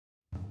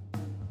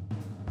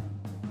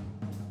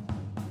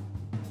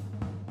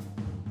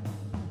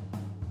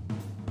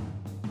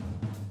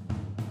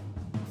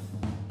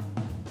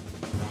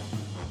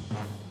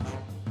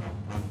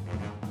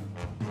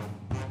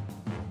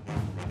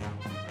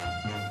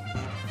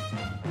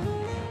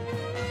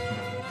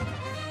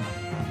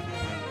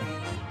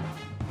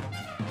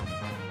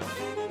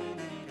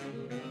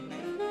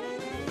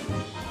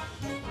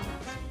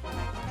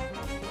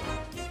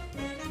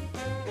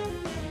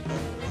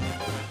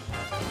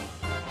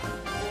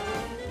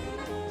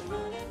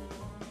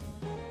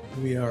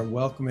we are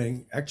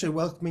welcoming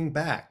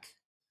back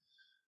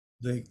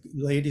the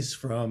ladies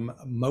from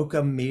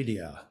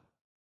MocaMedia,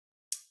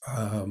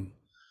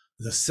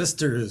 the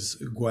sisters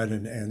Gwen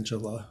and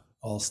Angela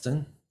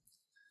Alston,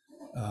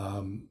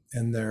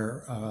 and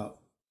their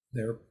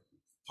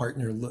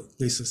partner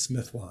Lisa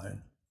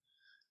Smithline.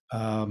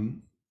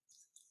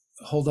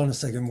 Hold on a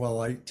second while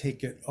I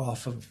take it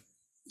off of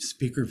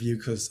speaker view,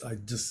 because I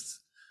just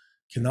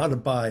cannot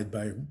abide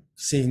by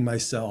seeing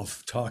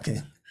myself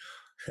talking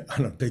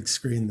on a big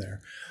screen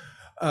there.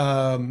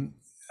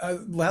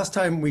 Last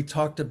time we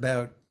talked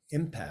about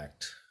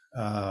impact.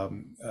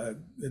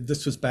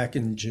 This was back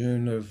in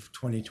June of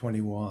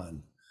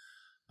 2021.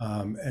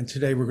 And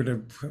today we're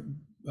going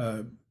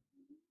to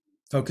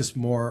focus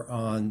more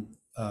on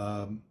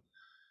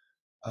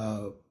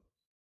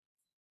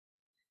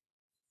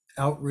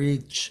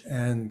outreach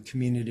and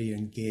community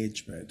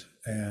engagement.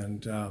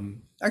 And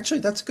actually,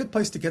 that's a good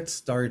place to get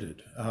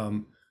started.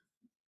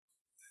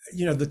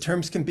 The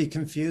terms can be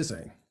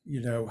confusing.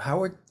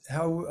 How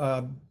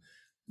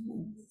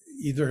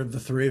either of the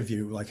three of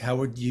you, like, how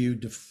would you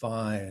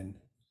define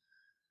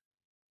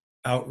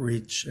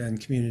outreach and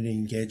community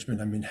engagement?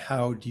 I mean,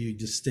 how do you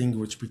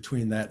distinguish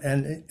between that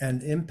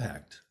and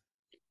impact?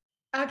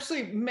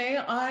 Actually, may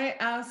I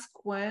ask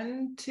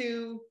Gwen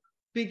to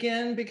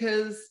begin,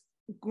 because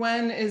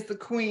Gwen is the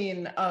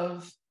queen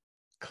of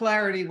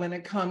clarity when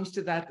it comes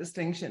to that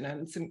distinction,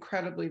 and it's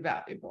incredibly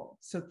valuable.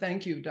 So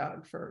thank you,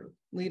 Doug, for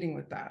leading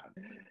with that.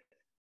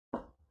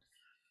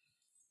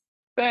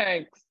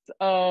 Thanks.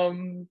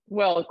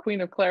 Well,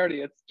 Queen of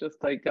Clarity, it's just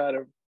I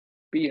gotta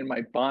be in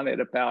my bonnet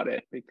about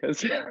it,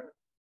 because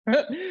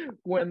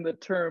when the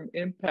term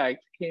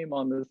impact came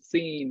on the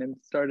scene and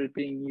started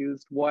being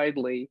used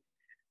widely,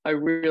 I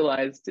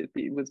realized it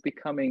was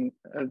becoming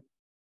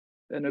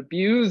an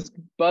abused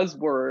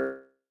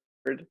buzzword,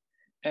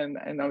 and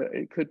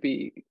it could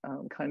be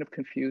kind of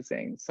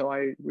confusing. So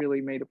I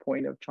really made a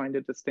point of trying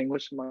to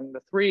distinguish among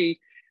the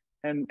three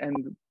and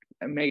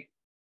make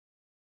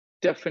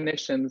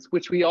definitions,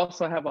 which we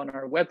also have on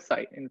our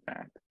website, in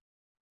fact.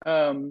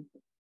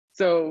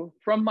 So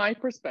from my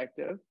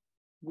perspective,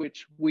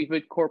 which we've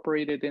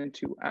incorporated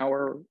into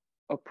our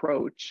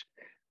approach,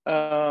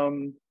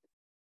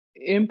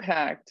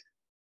 impact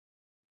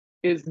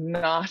is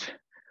not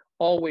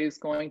always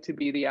going to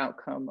be the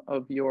outcome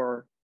of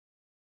your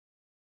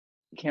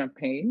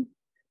campaign.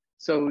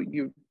 So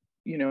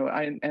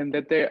I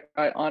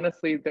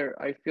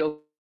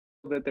feel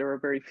that there are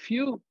very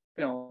few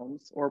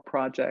films or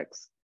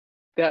projects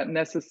that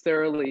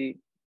necessarily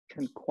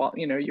can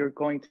you're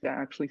going to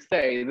actually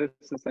say this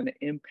is an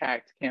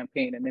impact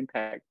campaign, an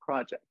impact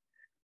project.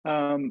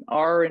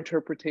 Our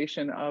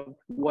interpretation of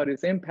what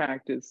is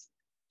impact is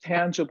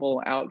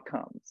tangible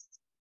outcomes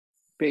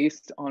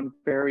based on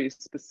very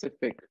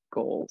specific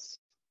goals.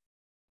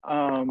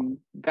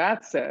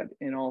 That said,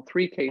 in all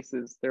three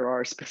cases, there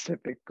are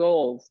specific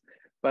goals,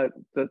 but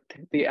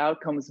the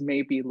outcomes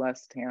may be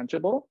less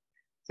tangible.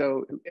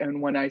 So,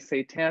 and when I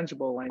say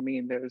tangible, I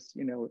mean there's,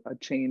 a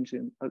change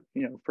in,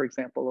 for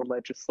example, a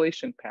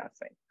legislation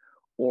passing,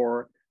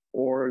 or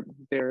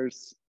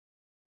there's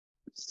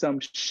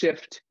some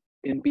shift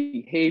in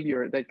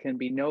behavior that can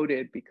be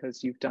noted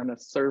because you've done a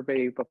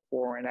survey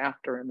before and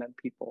after, and then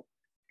people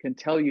can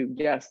tell you,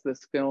 yes,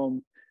 this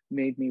film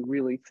made me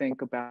really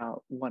think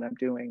about what I'm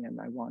doing, and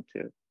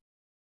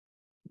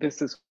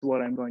this is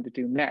what I'm going to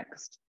do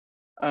next.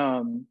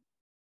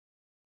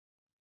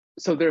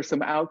 So there's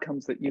some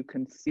outcomes that you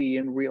can see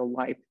in real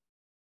life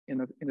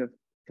in a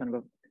kind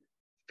of a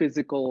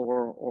physical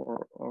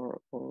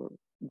or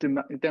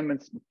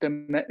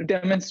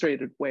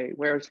demonstrated way.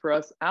 Whereas for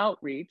us,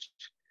 outreach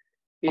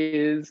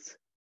is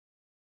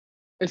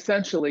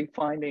essentially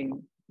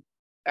finding,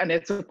 and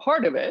it's a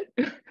part of it.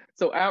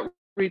 So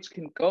outreach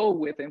can go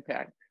with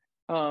impact,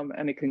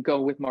 and it can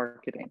go with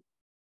marketing.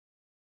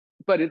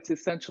 But it's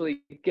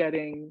essentially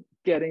getting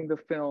the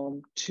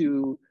film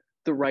to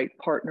the right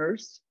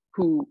partners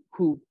who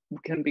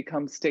can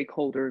become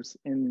stakeholders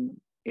in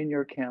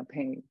your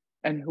campaign,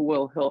 and who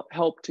will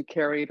help to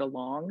carry it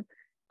along,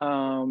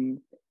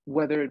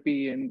 whether it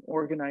be in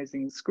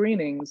organizing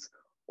screenings,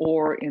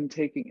 or in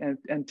taking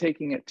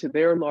it to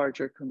their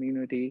larger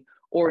community,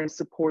 or in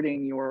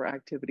supporting your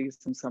activities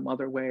in some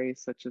other way,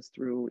 such as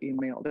through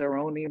their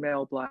own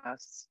email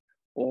blasts,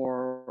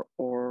 or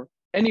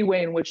any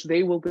way in which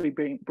they will be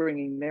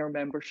bringing their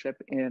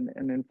membership in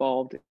and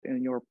involved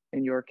in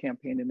your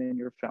campaign and in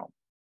your film.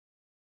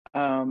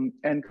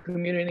 And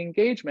community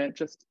engagement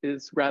just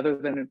is, rather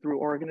than through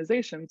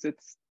organizations,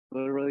 it's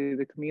literally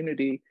the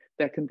community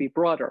that can be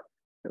broader.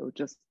 So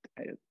just,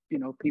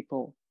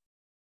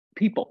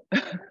 people,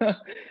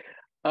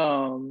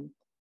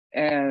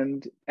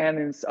 and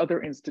in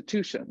other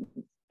institutions.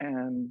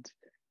 And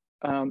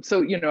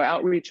so,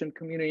 outreach and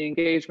community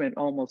engagement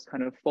almost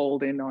kind of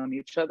fold in on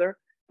each other,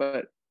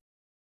 but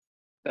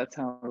that's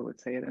how I would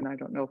say it. And I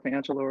don't know if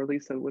Angela or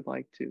Lisa would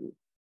like to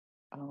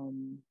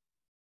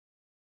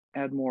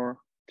add more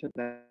to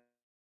that.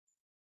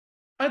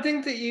 I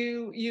think that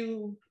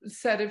you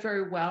said it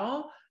very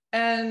well.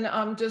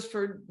 And just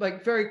for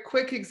like very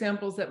quick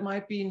examples that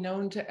might be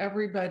known to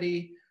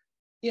everybody,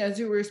 yeah, as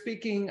you were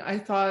speaking, I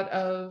thought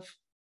of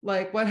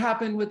like what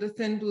happened with The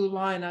Thin Blue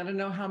Line. I don't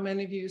know how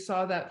many of you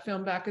saw that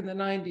film back in the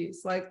 90s.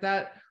 Like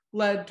that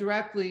led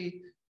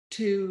directly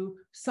to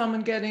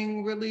someone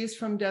getting released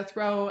from death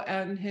row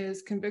and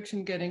his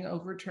conviction getting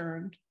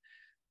overturned.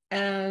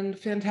 And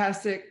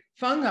Fantastic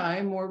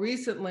Fungi more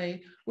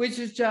recently, which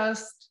is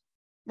just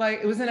like,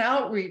 it was an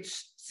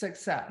outreach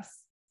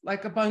success.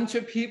 Like a bunch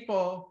of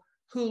people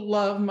who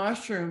love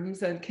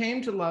mushrooms and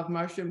came to love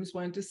mushrooms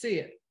went to see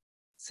it.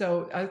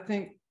 So I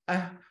think,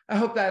 I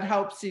hope that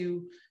helps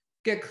you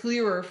get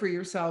clearer for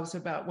yourselves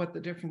about what the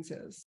difference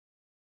is.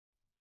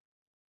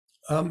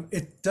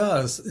 It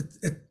does.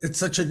 It's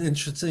such an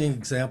interesting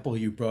example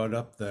you brought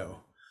up, though,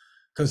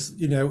 because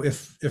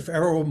if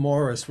Errol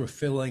Morris were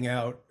filling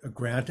out a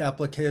grant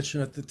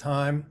application at the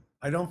time,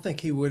 I don't think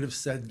he would have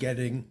said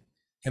getting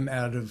him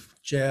out of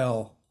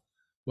jail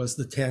was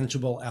the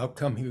tangible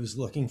outcome he was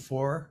looking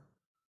for.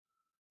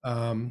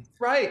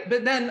 Right,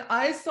 but then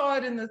I saw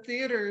it in the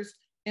theaters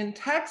in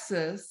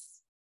Texas,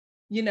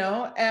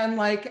 and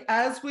like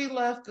as we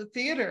left the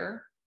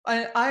theater,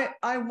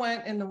 I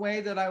went in the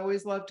way that I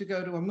always love to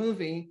go to a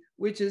movie,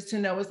 which is to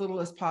know as little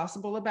as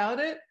possible about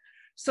it.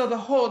 So the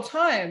whole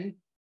time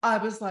I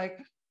was like,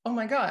 oh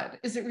my God,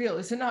 is it real?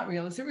 Is it not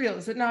real? Is it real?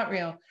 Is it not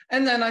real?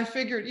 And then I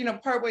figured,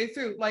 partway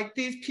through, like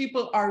these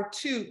people are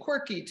too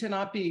quirky to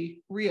not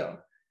be real.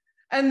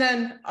 And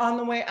then on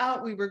the way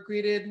out, we were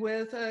greeted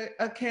with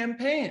a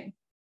campaign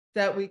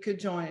that we could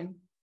join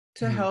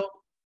to help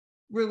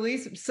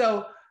release them.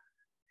 So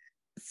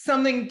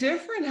something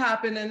different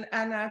happened. And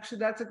actually,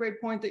 that's a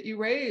great point that you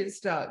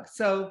raised, Doug.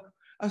 So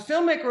a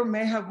filmmaker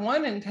may have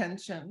one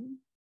intention.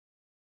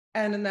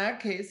 And in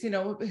that case,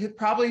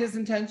 probably his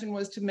intention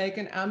was to make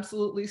an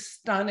absolutely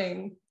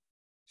stunning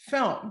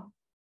film.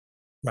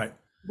 Right.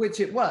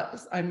 Which it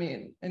was,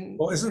 and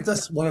well, isn't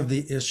this one of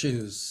the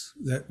issues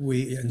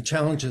and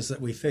challenges that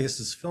we face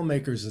as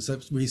filmmakers, is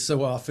that we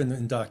so often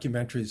in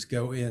documentaries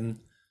go in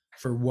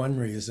for one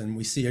reason.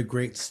 We see a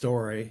great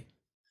story,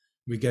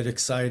 we get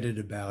excited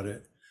about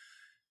it,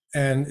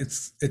 and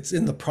it's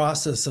in the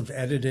process of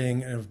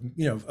editing,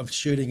 of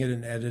shooting it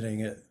and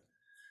editing it,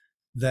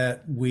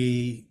 that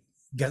we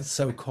get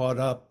so caught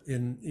up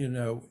in,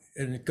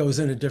 and it goes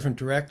in a different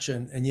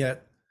direction. And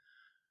yet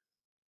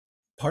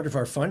part of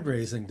our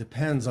fundraising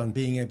depends on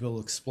being able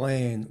to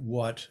explain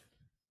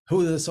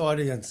who this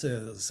audience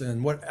is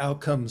and what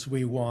outcomes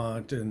we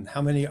want and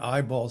how many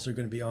eyeballs are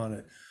going to be on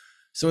it.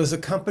 So as a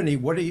company,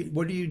 what do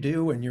you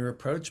do when you're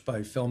approached by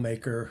a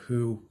filmmaker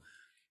who,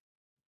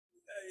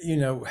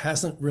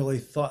 hasn't really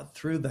thought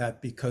through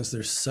that because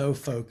they're so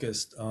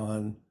focused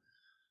on,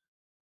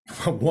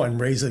 one,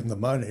 raising the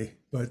money,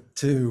 but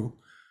two,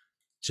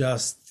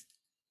 just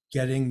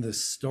getting the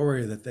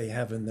story that they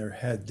have in their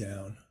head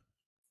down?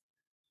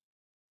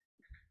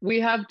 We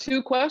have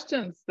two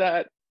questions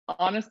that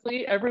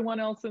honestly everyone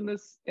else in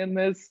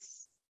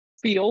this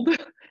field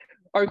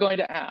are going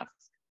to ask,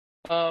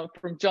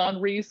 from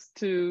John Reese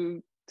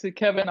to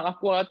Kevin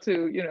Aqua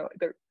to,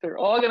 they're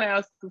all going to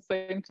ask the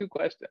same two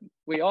questions.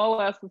 We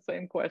all ask the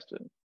same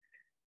question: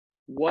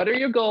 what are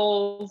your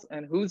goals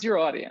and who's your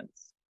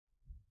audience?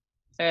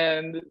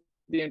 And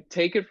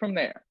take it from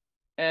there.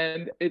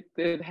 And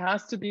it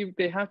has to be,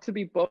 they have to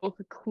be both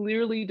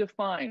clearly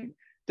defined.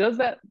 Does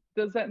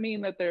that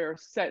mean that they're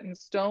set in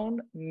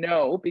stone?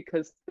 No,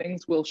 because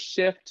things will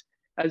shift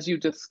as you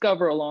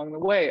discover along the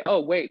way.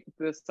 Oh, wait,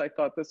 I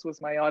thought this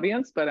was my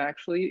audience, but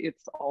actually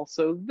it's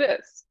also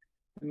this.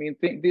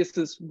 This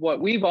is what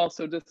we've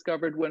also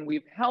discovered when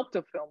we've helped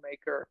a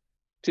filmmaker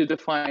to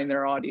define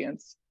their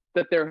audience,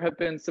 that there have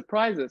been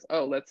surprises.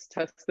 Oh, let's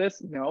test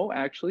this. No,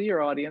 actually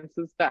your audience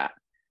is that,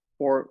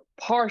 or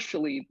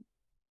partially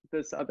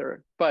this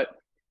other. But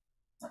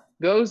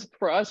those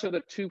for us are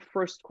the two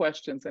first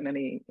questions in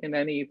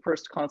any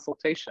first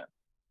consultation.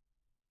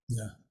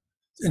 Yeah,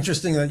 it's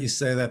interesting that you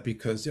say that,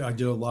 because I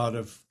do a lot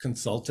of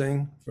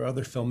consulting for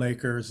other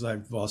filmmakers.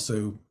 I've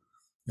also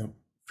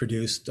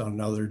produced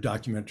on other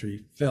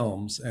documentary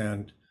films,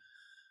 and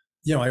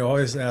I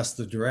always ask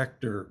the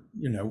director,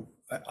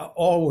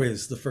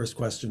 always the first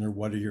question are,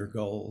 what are your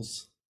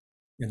goals,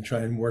 and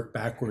try and work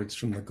backwards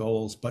from the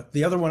goals. But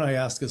the other one I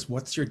ask is,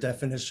 what's your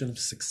definition of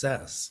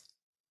success?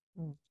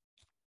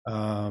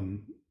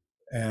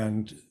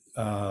 And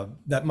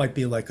that might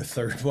be like a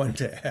third one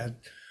to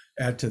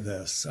add to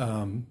this,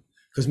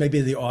 because maybe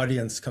the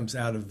audience comes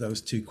out of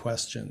those two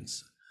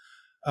questions.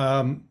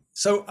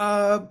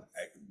 So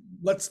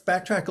let's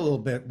backtrack a little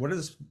bit. What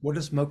does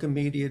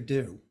MocaMedia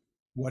do?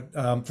 What,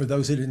 for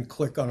those who didn't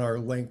click on our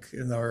link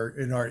in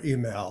our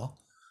email,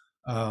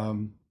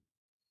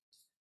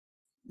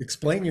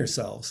 explain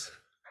yourselves.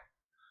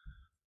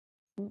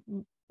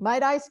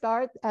 Might I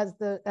start as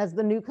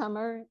the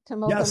newcomer to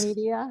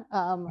MocaMedia?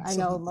 Yes. I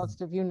know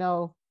most of you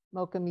know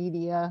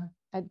MocaMedia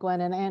at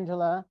Gwen and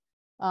Angela.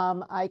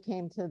 I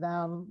came to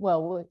them,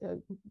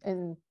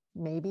 in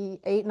maybe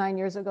 8-9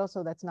 years ago,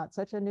 so that's not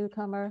such a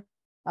newcomer,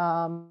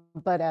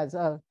 but as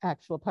an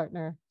actual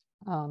partner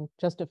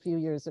just a few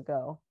years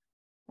ago.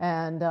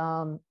 And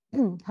I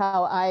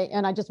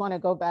just want to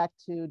go back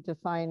to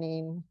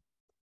defining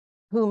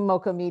who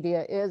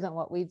MocaMedia is and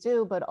what we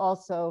do, but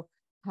also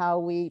how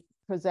we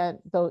present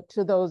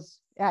to those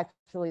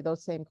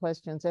same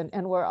questions. And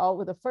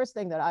the first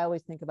thing that I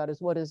always think about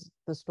is, what is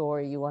the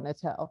story you want to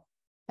tell,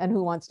 and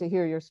who wants to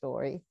hear your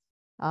story?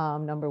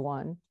 Number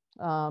one.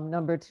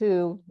 Number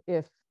two,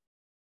 if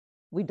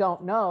we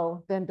don't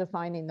know, then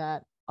defining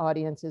that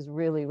audience is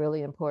really,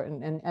 really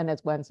important. And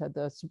as Gwen said,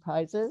 the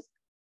surprises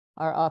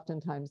are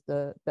oftentimes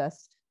the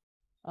best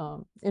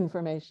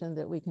information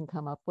that we can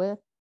come up with.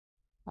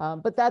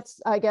 But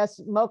that's, I guess,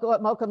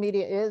 what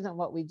MocaMedia is and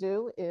what we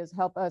do is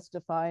help us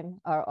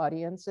define our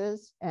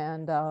audiences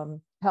and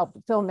help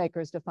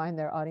filmmakers define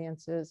their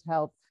audiences,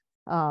 help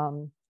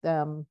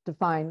them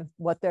define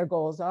what their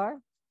goals are.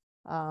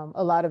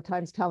 A lot of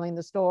times telling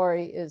the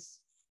story is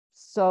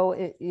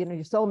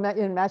you're so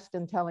enmeshed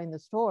in telling the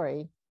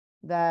story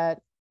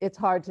that it's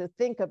hard to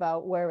think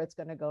about where it's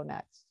going to go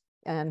next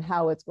and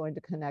how it's going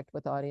to connect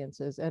with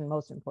audiences, and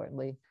most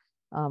importantly,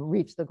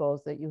 reach the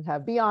goals that you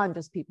have beyond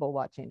just people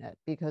watching it,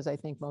 because I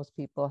think most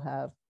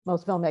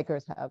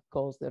filmmakers have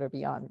goals that are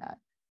beyond that.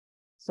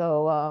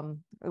 So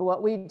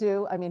what we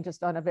do, I mean,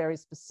 just on a very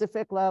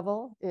specific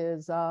level,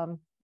 is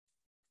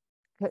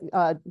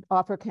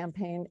offer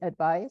campaign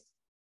advice,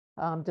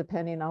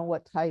 depending on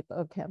what type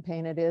of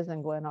campaign it is.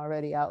 And Gwen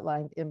already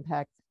outlined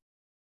impact,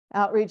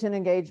 outreach, and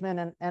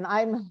engagement. And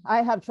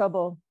I have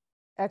trouble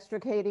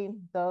extricating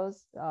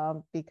those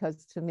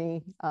because to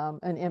me,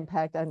 an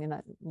impact, I mean,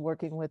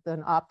 working with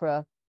an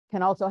opera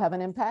can also have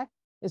an impact.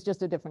 It's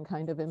just a different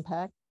kind of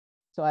impact.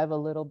 So I have a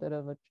little bit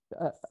of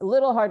a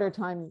little harder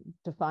time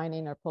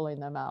defining or pulling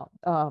them out.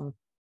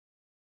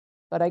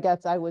 But I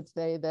guess I would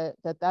say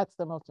that's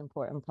the most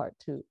important part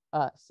to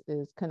us,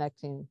 is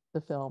connecting the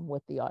film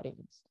with the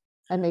audience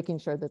and making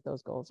sure that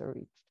those goals are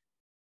reached.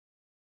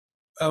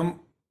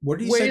 What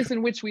do you Ways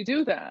in which we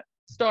do that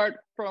start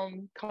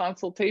from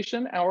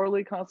consultation,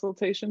 hourly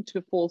consultation, to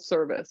full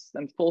service.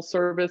 And full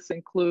service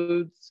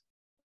includes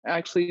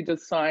actually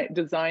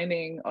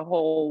designing a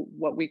whole,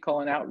 what we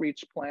call an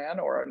outreach plan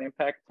or an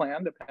impact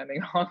plan,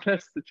 depending on the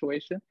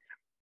situation,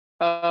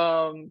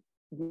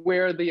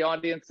 where the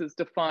audience is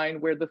defined,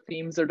 where the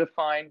themes are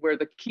defined, where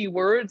the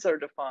keywords are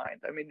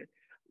defined. I mean,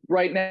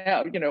 right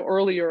now,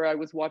 earlier I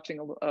was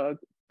watching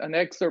an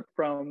excerpt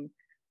from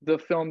the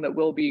film that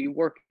we'll be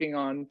working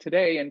on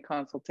today in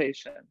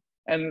consultation.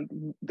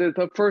 And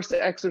the first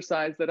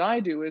exercise that I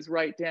do is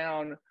write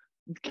down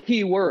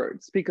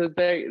keywords, because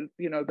they,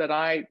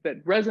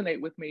 that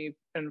resonate with me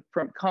and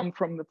come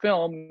from the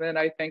film. Then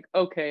I think,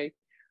 okay,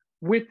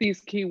 with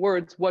these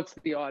keywords, what's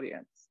the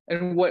audience,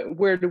 and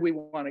where do we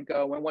want to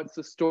go, and what's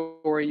the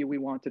story we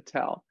want to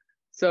tell?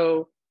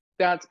 So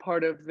that's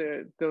part of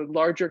the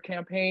larger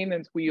campaign.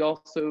 And we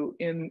also,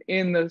 in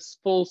this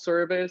full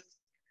service,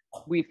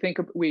 we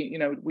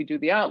do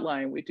the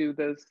outline, we do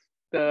the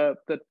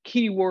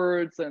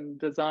keywords, and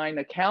design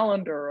a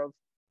calendar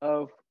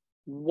of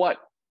what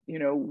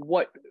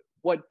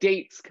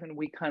dates can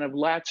we kind of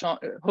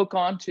hook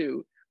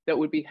onto that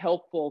would be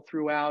helpful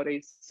throughout a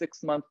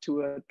 6-month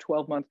to a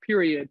 12-month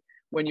period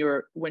when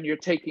you're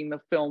taking the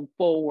film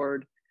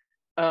forward.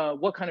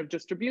 What kind of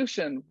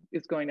distribution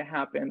is going to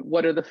happen?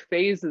 What are the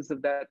phases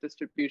of that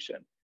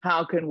distribution?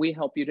 How can we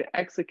help you to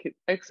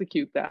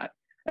execute that?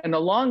 And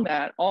along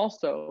that,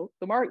 also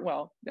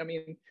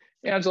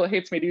Angela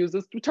hates me to use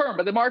this term,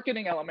 but the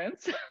marketing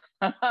elements,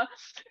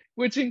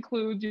 which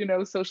include,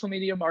 social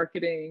media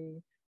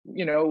marketing,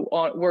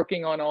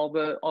 working on all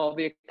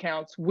the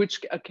accounts, which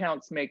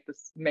accounts make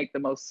the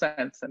most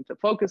sense and to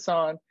focus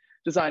on,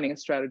 designing a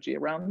strategy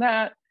around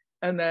that,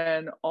 and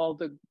then all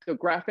the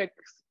graphics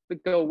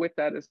that go with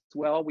that as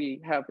well.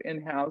 We have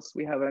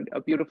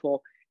a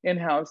beautiful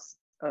in-house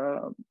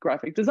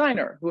graphic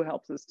designer who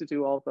helps us to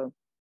do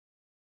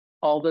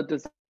all the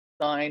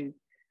design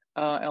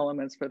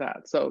elements for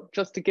that. So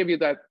just to give you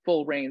that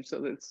full range,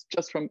 so it's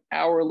just from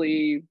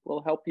hourly,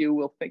 we'll help you,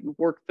 we'll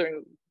work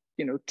through,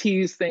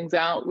 tease things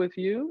out with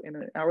you in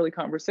an hourly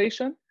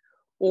conversation,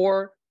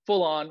 or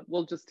full on,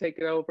 we'll just take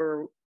it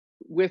over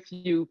with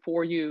you,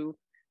 for you,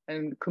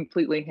 and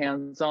completely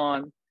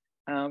hands-on.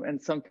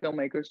 And some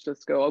filmmakers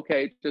just go,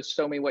 okay, just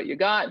show me what you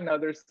got. And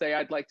others say,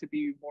 I'd like to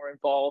be more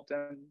involved.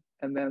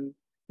 And then,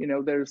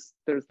 there's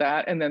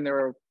that. And then there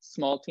are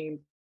small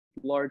teams,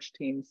 large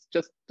teams,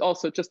 just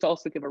also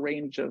give a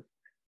range of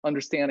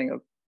understanding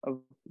of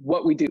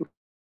what we do.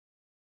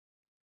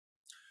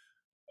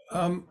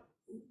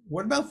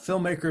 What about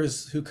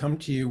filmmakers who come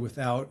to you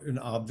without an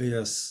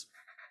obvious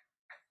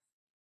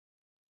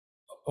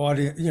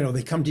audience?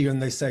 They come to you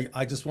and they say,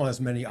 I just want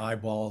as many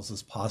eyeballs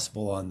as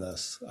possible on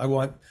this. I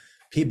want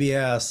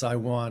PBS, I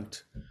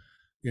want,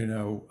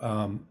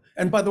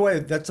 and by the way,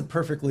 that's a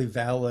perfectly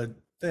valid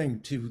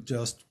thing to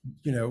just,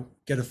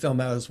 get a film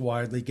out as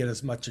widely, get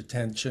as much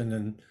attention,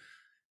 and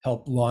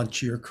help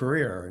launch your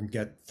career and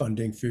get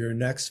funding for your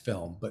next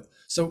film. But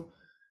so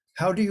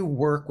how do you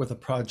work with a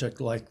project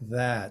like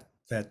that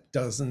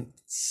doesn't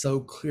so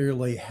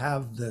clearly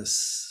have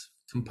this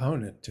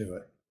component to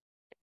it.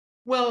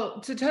 Well,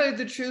 to tell you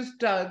the truth,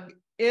 Doug,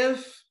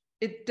 if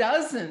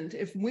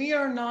we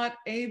are not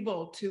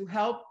able to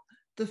help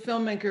the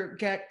filmmaker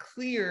get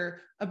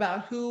clear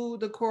about who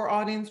the core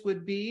audience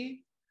would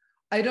be,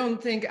 I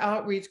don't think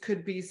outreach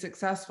could be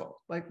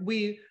successful. Like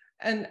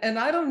and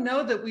I don't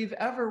know that we've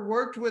ever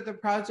worked with a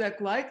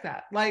project like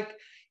that. Like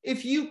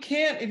if you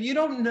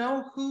don't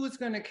know who's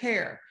going to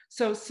care.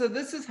 So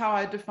this is how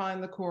I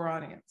define the core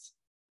audience.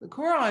 The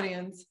core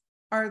audience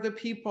are the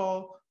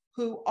people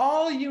who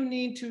all you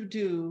need to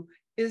do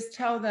is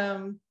tell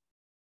them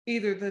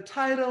either the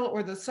title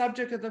or the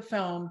subject of the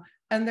film,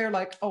 and they're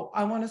like, oh,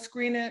 I want to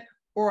screen it,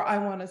 or I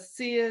want to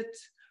see it,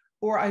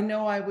 or I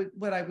know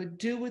what I would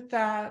do with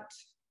that.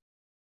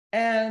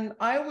 And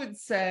I would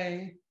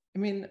say, I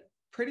mean,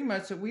 pretty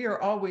much that we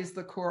are always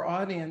the core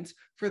audience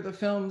for the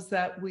films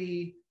that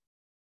we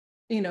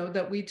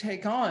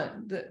take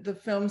on, the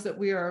films that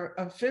we are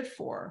a fit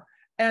for.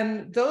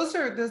 And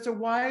there's a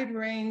wide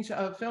range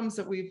of films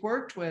that we've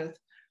worked with.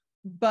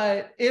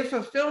 But if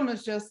a film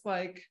is just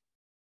like,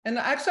 and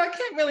actually I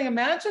can't really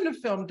imagine a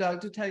film,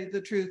 Doug, to tell you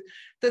the truth,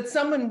 that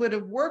someone would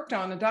have worked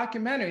on, a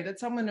documentary that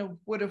someone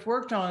would have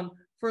worked on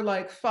for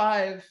like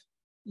 5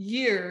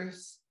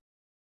 years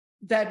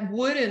that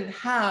wouldn't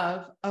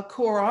have a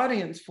core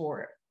audience for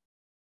it.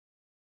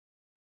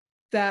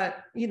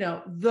 That,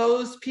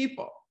 those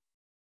people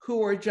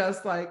who are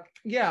just like,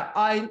 yeah,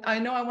 I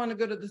know I want to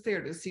go to the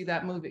theater to see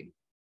that movie.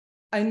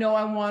 I know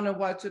I want to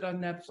watch it on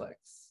Netflix.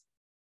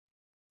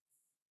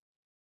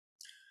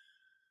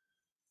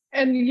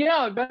 And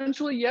yeah,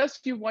 eventually, yes,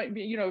 you might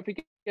be, if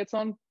it gets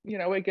on,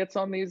 it gets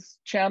on these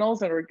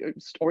channels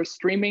or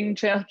streaming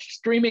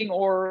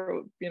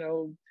or,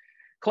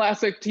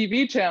 classic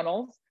TV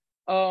channels.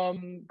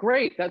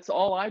 Great, that's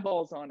all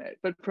eyeballs on it.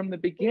 But from the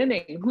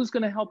beginning, who's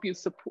going to help you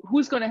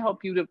who's going to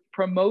help you to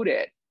promote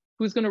it?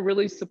 Who's going to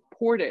really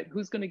support it?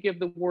 Who's going to give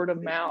the word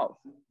of mouth?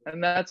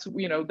 And that's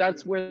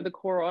where the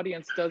core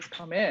audience does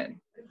come in.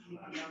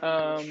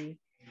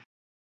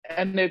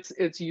 And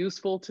it's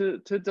useful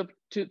to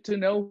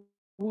know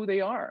who they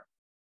are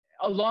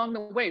along the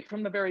way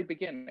from the very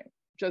beginning,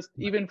 just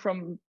even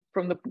from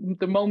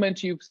the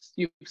moment you've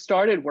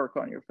started work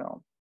on your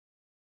film.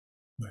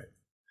 Right.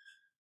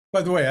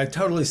 By the way, I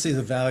totally see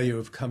the value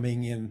of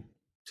coming in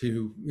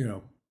to,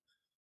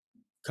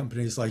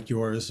 companies like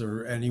yours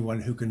or anyone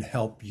who can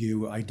help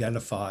you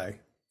identify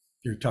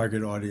your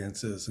target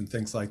audiences and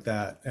things like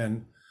that.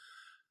 And,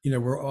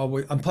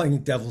 I'm playing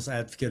devil's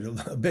advocate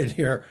a bit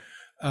here.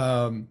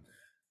 The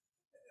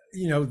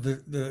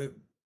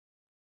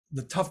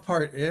tough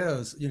part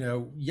is,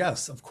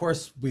 yes, of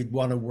course, we'd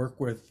want to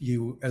work with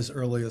you as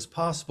early as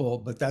possible,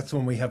 but that's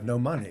when we have no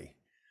money.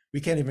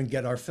 We can't even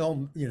get our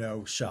film,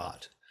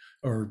 shot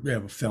or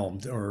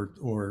filmed or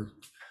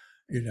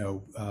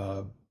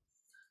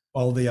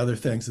all the other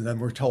things. And then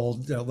we're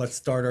told, let's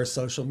start our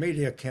social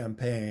media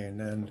campaign.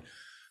 And,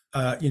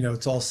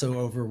 it's also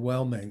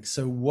overwhelming.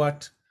 So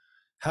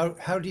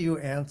how do you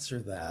answer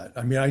that?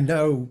 I mean, I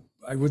know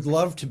I would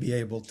love to be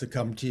able to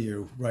come to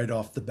you right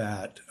off the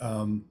bat.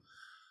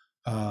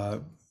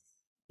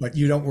 But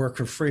you don't work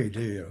for free,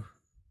 do you?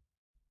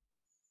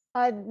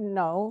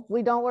 No,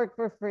 we don't work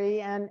for free.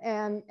 And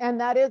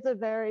that is a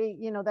very,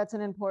 that's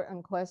an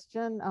important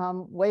question.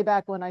 Way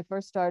back when I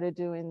first started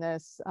doing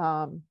this,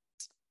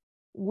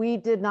 we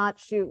did not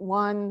shoot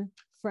one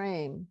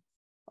frame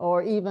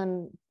or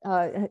even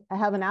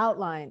have an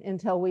outline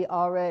until we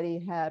already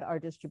had our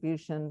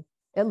distribution,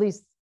 at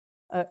least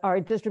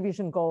our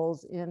distribution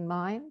goals in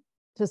mind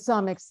to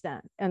some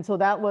extent. And so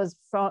that was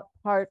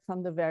part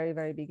from the very,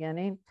 very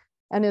beginning.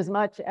 And as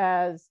much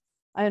as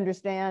I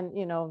understand,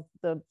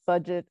 the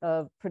budget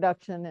of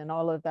production and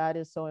all of that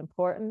is so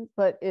important,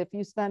 but if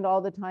you spend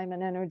all the time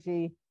and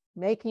energy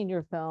making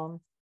your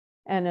film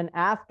and an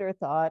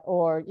afterthought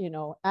or,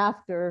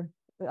 after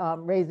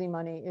raising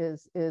money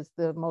is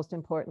the most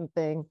important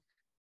thing,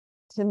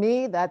 to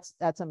me, that's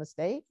a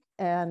mistake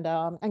and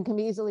can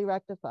be easily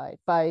rectified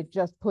by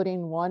just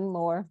putting one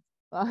more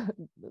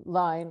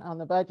line on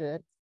the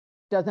budget.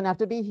 Doesn't have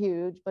to be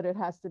huge, but it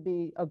has to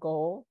be a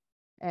goal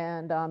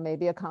and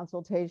maybe a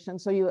consultation.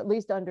 So you at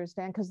least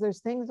understand, because there's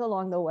things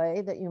along the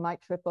way that you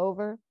might trip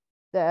over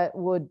that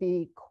would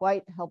be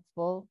quite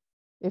helpful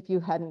if you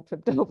hadn't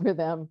tripped over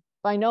them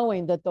by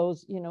knowing that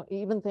those,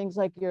 even things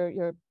like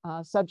your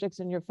subjects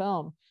in your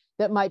film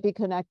that might be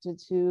connected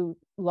to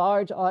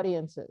large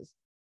audiences,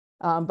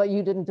 but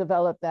you didn't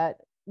develop that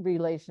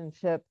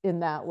relationship in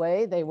that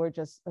way. They were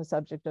just a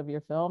subject of your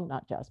film,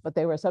 not just, but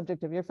they were a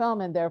subject of your film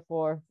and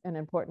therefore an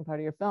important part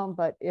of your film.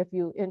 But if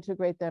you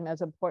integrate them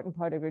as an important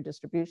part of your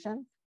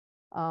distribution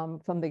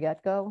from the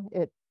get-go,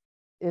 it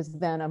is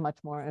then a much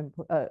more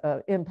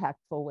impactful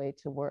way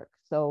to work.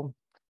 So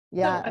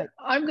yeah.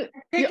 I'm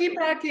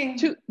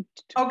piggybacking.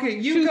 Okay,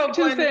 you go.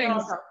 Two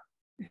things.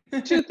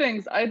 Two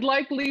things. I'd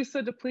like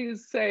Lisa to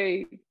please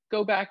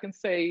go back and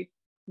say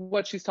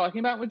what she's talking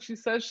about when she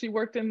says she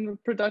worked in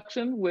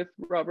production with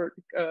Robert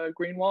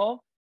Greenwald,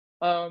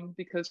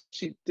 because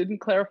she didn't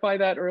clarify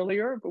that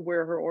earlier, but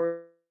where her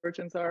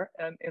origins are,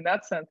 and in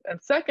that sense.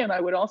 And second,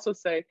 I would also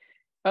say,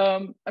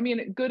 I mean,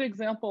 a good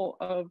example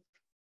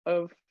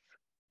of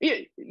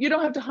you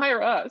don't have to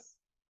hire us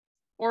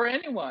or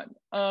anyone.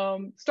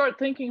 Start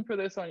thinking for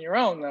this on your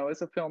own, though,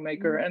 as a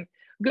filmmaker. Mm-hmm. And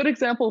a good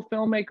example of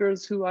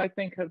filmmakers who I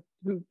think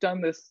who've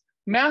done this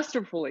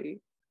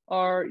masterfully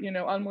are,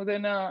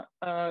 Almudena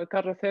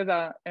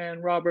Carraceda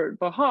and Robert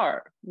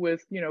Bahar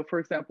with, for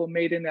example,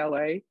 Made in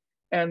LA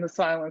and The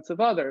Silence of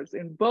Others.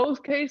 In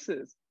both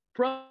cases,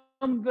 from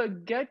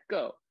the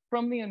get-go,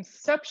 from the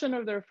inception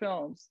of their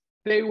films,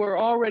 they were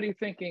already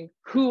thinking,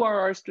 who are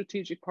our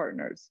strategic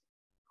partners?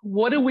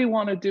 What do we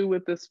want to do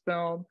with this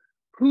film?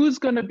 Who's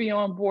going to be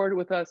on board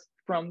with us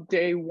from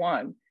day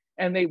one?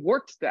 And they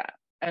worked that.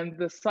 And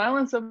The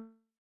Silence of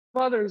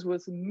Others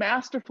was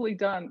masterfully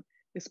done,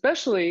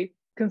 especially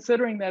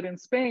considering that in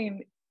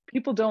Spain,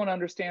 people don't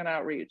understand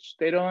outreach.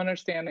 They don't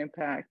understand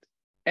impact.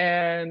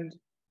 And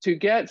to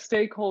get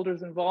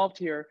stakeholders involved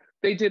here,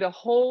 they did a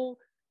whole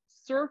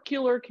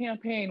circular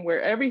campaign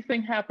where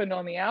everything happened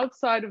on the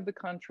outside of the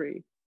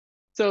country,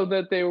 so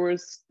that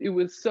it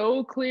was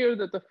so clear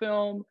that the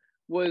film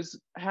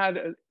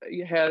had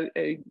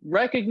a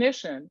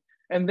recognition,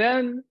 and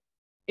then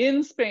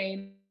in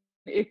Spain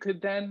it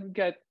could then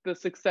get the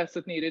success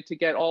it needed to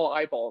get all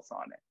eyeballs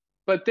on it.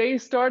 But they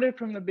started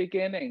from the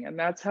beginning, and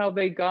that's how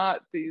they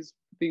got these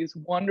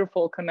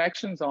wonderful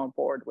connections on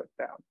board with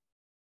them.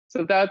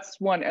 So that's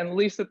one. And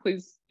Lisa,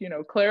 please,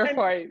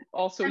 clarify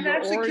also your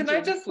actually, origins, can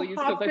I just please,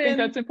 because I think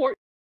that's important.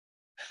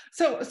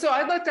 So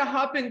I'd like to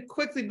hop in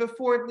quickly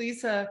before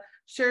Lisa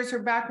shares her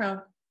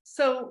background.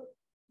 So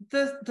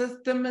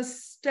the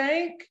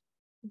mistake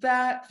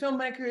that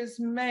filmmakers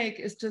make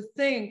is to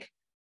think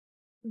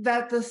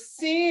that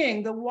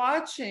the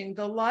watching,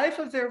 the life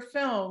of their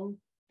film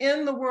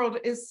in the world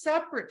is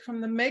separate from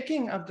the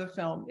making of the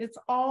film. It's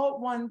all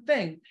one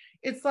thing.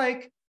 It's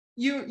like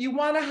you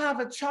want to have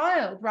a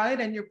child, right?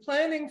 And you're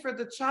planning for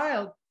the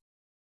child.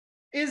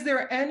 Is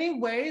there any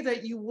way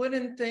that you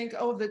wouldn't think,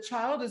 oh, the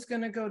child is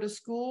going to go to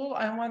school.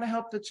 I want to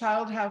help the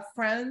child have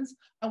friends.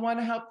 I want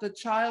to help the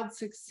child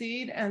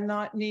succeed and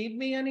not need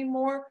me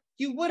anymore.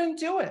 You wouldn't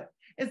do it.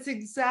 It's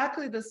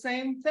exactly the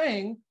same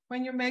thing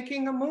when you're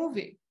making a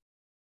movie.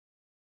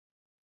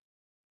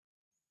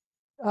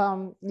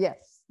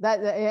 Yes,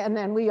 and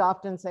then we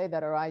often say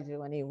that, or I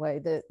do anyway,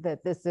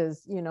 that this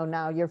is,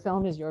 now your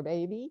film is your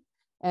baby,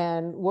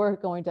 and we're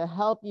going to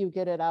help you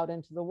get it out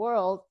into the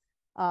world,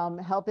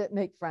 help it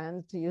make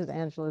friends, to use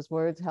Angela's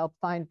words, help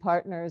find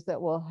partners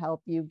that will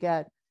help you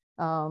get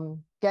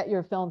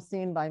your film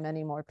seen by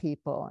many more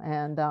people.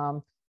 And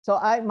so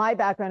my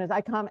background is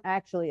I come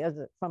actually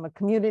from a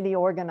community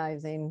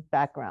organizing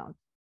background.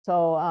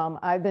 So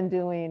I've been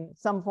doing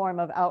some form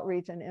of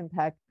outreach and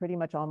impact pretty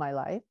much all my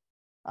life.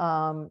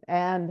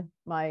 And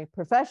my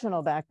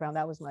professional background,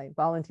 that was my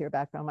volunteer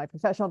background. My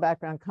professional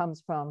background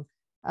comes from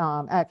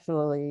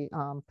actually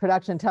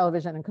production,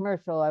 television, and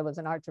commercial. I was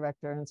an art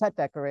director and set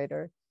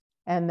decorator,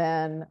 and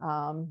then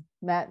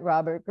met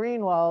Robert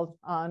Greenwald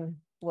on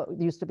what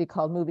used to be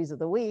called Movies of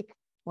the Week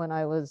when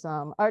I was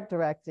art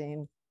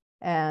directing.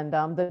 And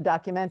the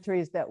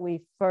documentaries that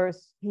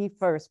he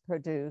first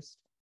produced,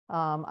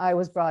 I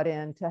was brought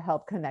in to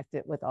help connect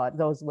it with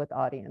those with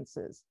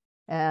audiences.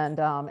 And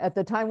at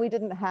the time, we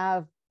didn't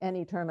have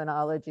any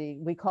terminology.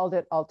 We called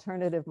it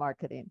alternative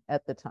marketing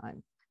at the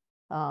time.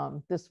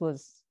 This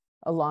was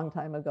a long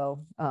time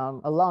ago,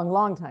 a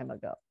long time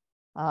ago.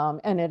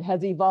 And it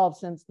has evolved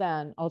since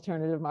then.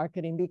 Alternative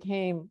marketing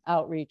became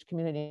outreach,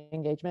 community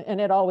engagement, and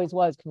it always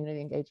was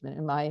community engagement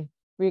in my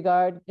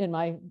regard, in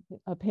my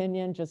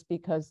opinion, just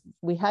because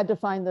we had to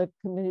find the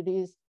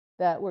communities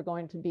that were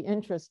going to be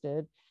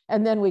interested,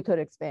 and then we could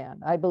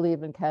expand. I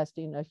believe in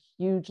casting a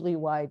hugely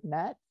wide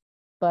net,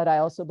 but I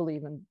also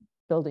believe in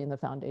building the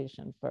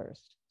foundation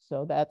first.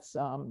 So that's,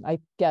 I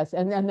guess,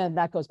 and then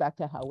that goes back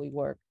to how we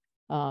work.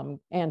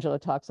 Angela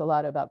talks a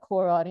lot about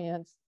core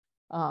audience,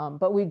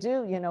 but we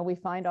do, we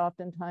find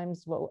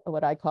oftentimes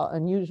what I call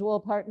unusual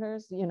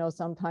partners,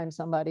 sometimes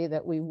somebody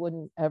that we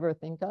wouldn't ever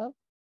think of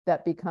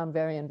that become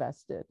very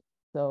invested.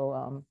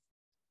 So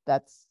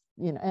that's,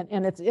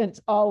 and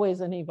it's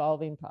always an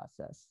evolving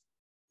process.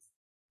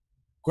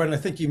 Gwen, I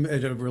think you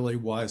made a really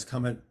wise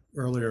comment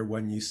earlier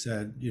when you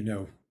said,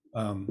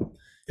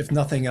 if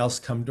nothing else,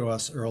 come to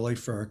us early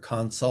for a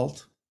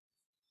consult,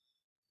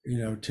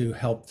 to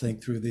help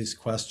think through these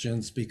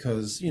questions,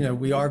 because,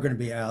 we are going to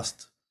be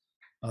asked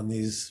on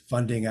these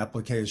funding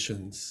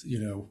applications,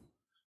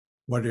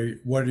 what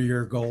are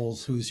your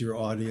goals? Who's your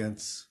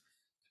audience?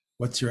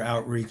 What's your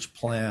outreach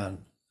plan?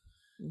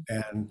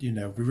 And,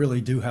 we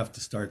really do have to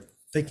start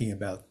thinking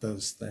about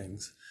those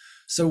things.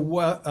 So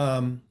what,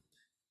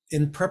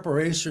 in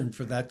preparation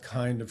for that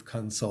kind of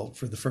consult,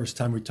 for the first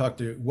time we talked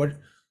to,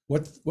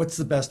 what's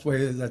the best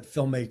way that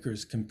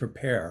filmmakers can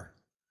prepare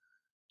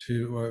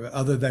to, or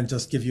other than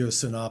just give you a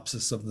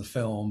synopsis of the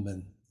film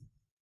and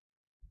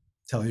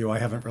tell you I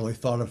haven't really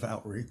thought of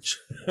outreach?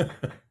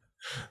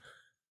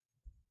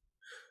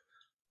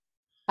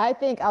 I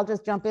think I'll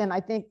just jump in. I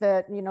think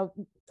that,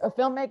 a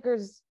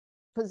filmmaker's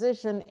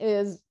position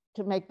is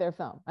to make their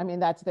film. I mean,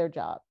 that's their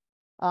job.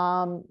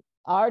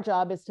 Our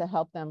job is to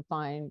help them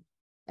find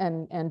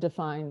and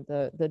define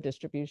the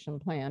distribution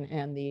plan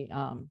and the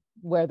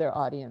where their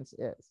audience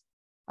is.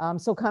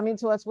 So coming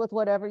to us with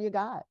whatever you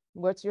got.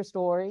 What's your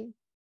story?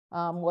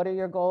 What are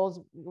your goals?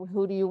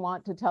 Who do you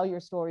want to tell your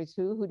story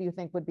to? Who do you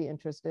think would be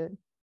interested?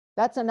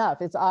 That's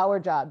enough. It's our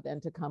job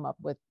then to come up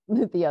with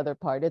the other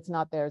part. It's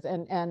not theirs.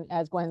 And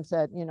as Gwen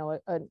said, you know,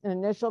 an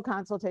initial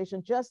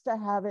consultation just to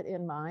have it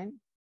in mind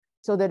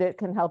so that it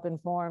can help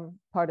inform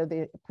part of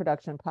the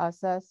production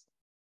process,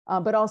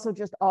 but also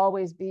just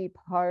always be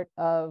part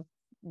of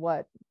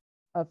what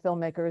a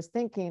filmmaker is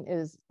thinking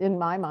is, in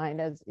my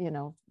mind, as you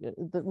know,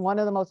 one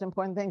of the most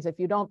important things. If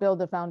you don't build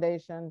the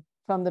foundation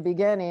from the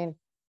beginning,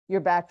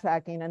 you're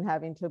backtracking and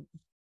having to,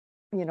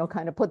 you know,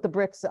 kind of put the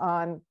bricks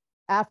on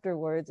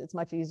afterwards. It's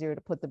much easier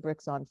to put the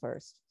bricks on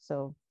first.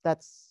 So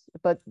that's,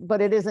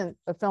 but it isn't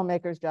a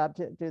filmmaker's job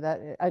to do that,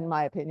 in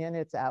my opinion.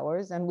 It's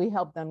ours, and we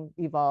help them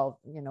evolve,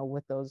 you know,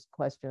 with those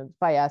questions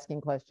by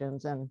asking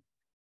questions and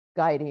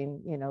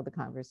guiding, you know, the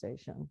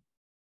conversation.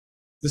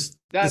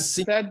 That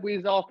said,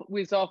 we've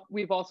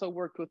also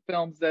worked with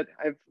films that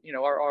have, you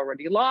know, are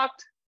already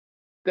locked,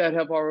 that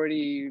have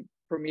already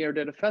premiered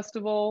at a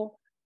festival,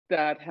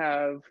 that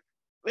have,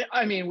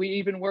 I mean, we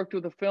even worked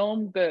with a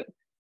film that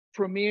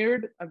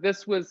premiered.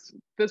 This was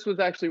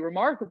actually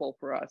remarkable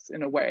for us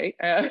in a way.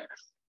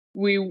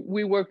 We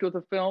worked with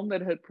a film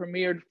that had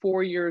premiered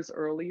 4 years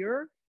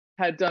earlier,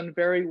 had done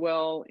very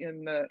well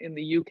in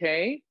the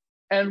UK,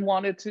 and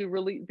wanted to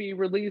be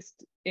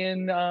released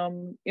in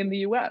the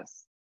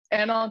US.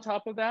 And on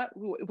top of that,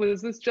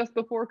 was this just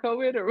before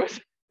COVID, or was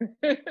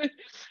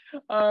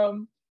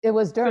it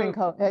was during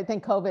COVID? I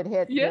think COVID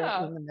hit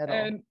in the middle.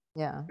 And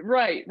yeah,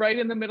 right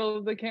in the middle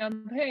of the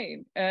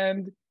campaign.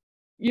 And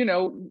you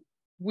know,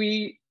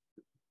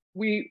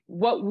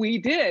 what we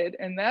did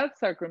in that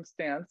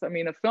circumstance, I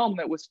mean, a film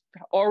that was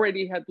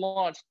already had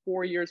launched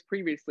 4 years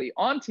previously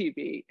on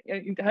TV,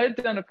 it had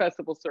done a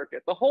festival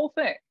circuit, the whole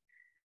thing.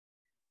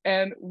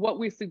 And what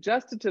we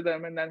suggested to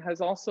them, and that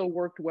has also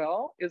worked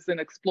well, is an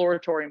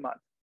exploratory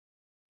month,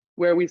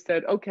 where we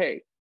said,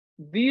 okay,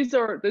 these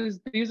are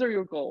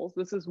your goals.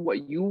 This is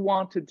what you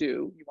want to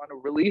do. You want to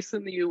release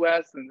in the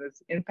US in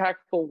this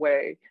impactful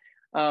way,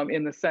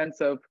 in the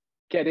sense of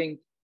getting,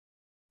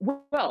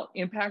 well,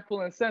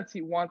 impactful in the sense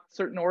you want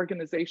certain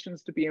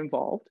organizations to be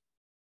involved,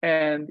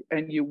 and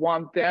you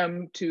want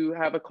them to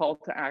have a call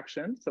to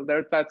action. So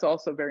that's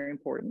also very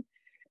important.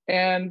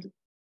 And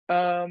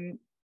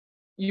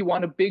you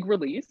want a big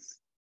release.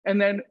 And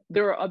then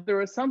there are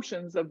other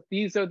assumptions of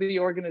these are the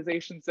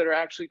organizations that are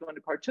actually going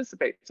to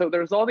participate. So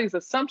there's all these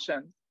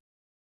assumptions,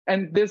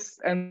 and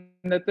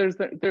that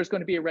there's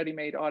going to be a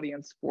ready-made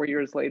audience 4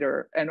 years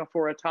later, and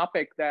for a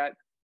topic that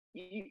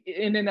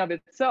in and of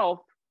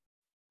itself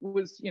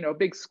was, you know, a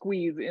big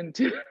squeeze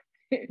into,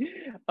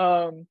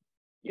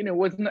 you know,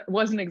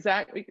 wasn't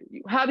exactly,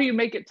 how do you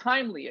make it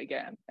timely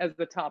again as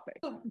the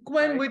topic?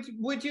 Gwen, right?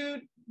 would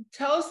you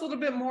tell us a little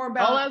bit more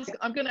about?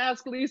 I'm going to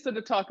ask Lisa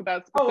to talk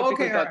about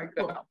specifically about the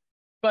film.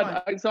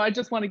 But so I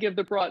just want to give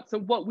the broad. So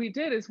what we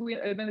did is we,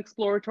 in an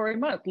exploratory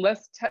month,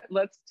 let's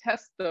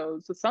test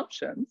those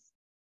assumptions,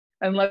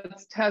 and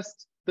let's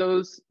test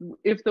those,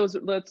 if those,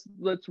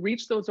 let's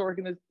reach those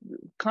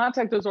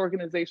contact those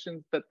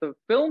organizations that the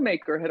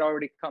filmmaker had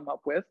already come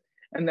up with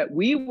and that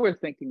we were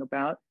thinking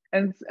about,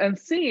 and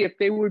see if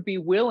they would be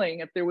willing,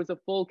 if there was a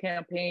full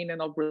campaign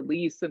and a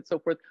release and so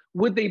forth,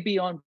 would they be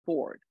on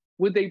board?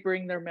 Would they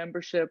bring their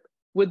membership?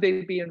 Would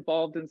they be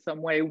involved in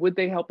some way? Would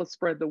they help us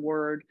spread the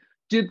word?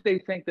 Did they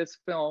think this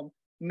film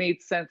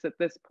made sense at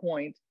this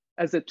point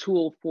as a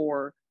tool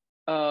for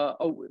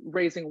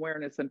raising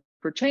awareness and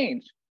for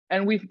change?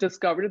 And we've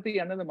discovered at the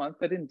end of the month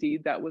that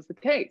indeed that was the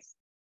case.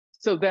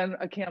 So then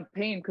a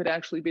campaign could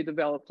actually be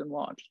developed and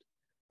launched.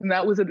 And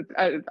that was,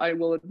 I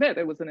will admit,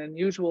 it was an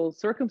unusual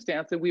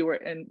circumstance, and we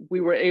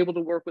were able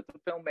to work with the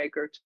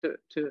filmmaker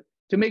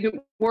to make it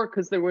work,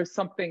 because there was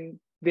something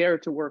there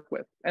to work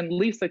with. And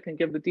Lisa can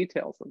give the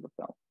details of the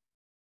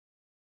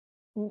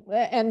film.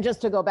 And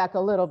just to go back a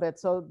little bit,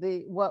 so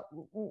what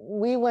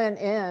we went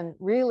in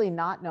really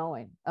not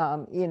knowing,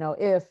 you know,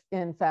 if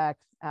in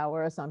fact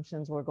our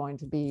assumptions were going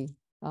to be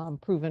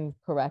proven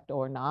correct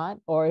or not,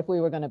 or if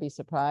we were going to be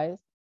surprised.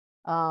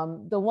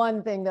 The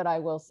one thing that I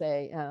will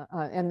say,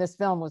 and this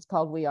film was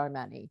called We Are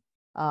Many.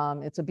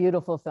 It's a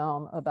beautiful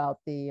film about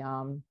the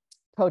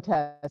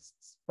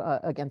protests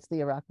against the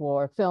Iraq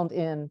War, filmed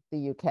in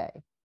the UK.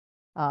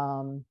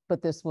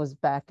 But this was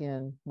back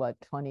in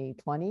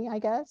 2020, I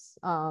guess,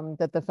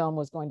 that the film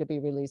was going to be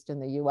released in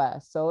the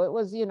US. So it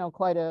was, you know,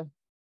 quite a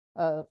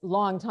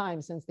long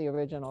time since the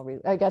original,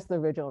 I guess the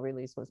original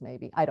release was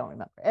maybe, I don't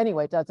remember.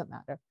 Anyway, it doesn't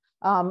matter.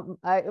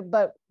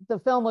 But the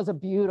film was a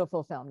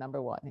beautiful film,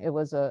 number one. It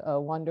was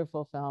a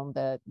wonderful film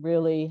that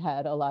really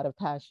had a lot of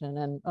passion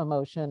and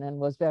emotion and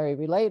was very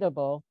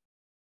relatable.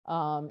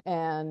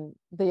 And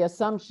the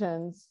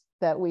assumptions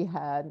that we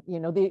had, you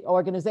know, the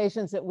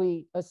organizations that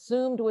we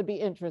assumed would be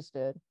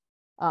interested,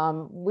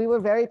 we were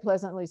very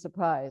pleasantly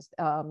surprised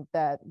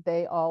that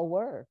they all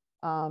were.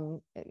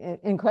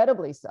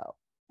 incredibly so,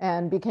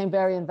 and became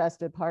very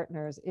invested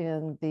partners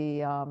in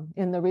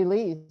the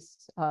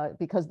release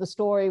because the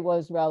story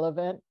was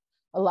relevant.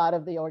 A lot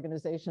of the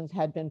organizations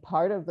had been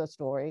part of the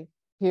story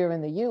here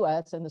in the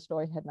US, and the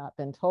story had not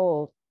been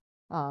told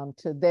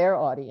to their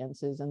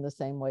audiences in the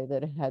same way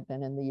that it had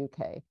been in the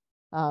UK.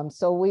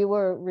 So we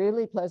were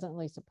really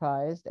pleasantly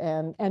surprised.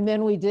 And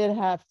then we did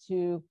have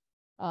to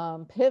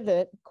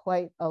pivot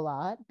quite a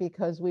lot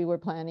because we were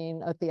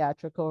planning a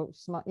theatrical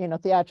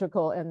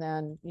and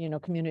then,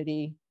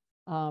 community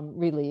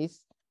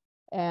release.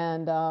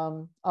 And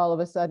all of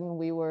a sudden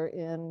we were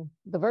in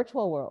the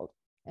virtual world.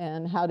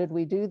 And how did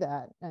we do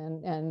that?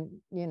 And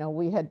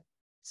we had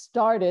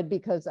started,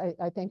 because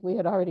I think we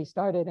had already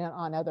started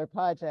on other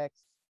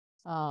projects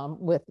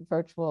with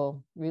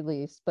virtual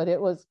release, but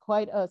it was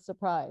quite a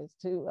surprise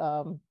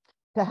to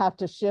have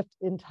to shift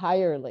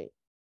entirely.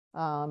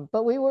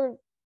 But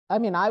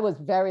I was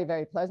very,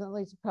 very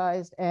pleasantly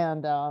surprised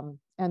and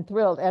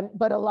thrilled.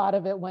 But a lot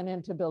of it went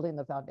into building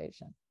the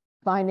foundation,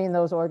 finding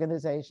those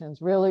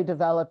organizations, really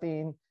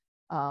developing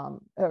a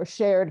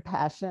shared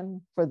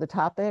passion for the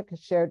topic,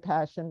 shared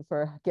passion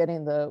for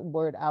getting the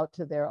word out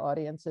to their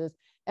audiences,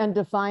 and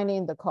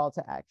defining the call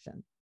to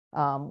action,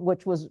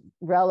 which was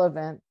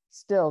relevant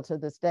still to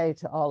this day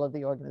to all of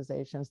the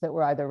organizations that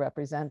were either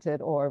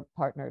represented or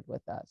partnered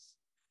with us.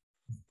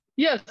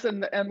 Yes,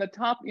 and the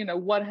top,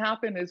 what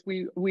happened is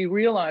we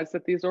realized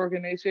that these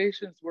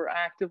organizations were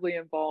actively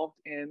involved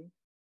in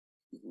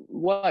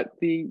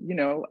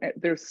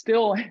there's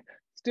still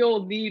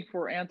need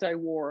for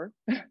anti-war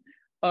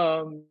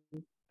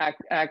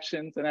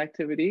actions and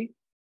activity.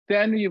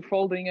 Then you're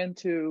folding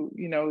into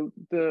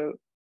the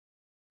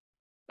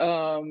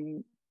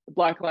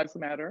Black Lives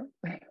Matter,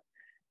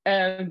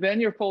 and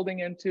then you're folding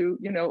into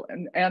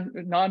and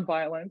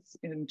nonviolence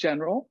in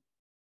general,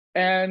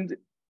 and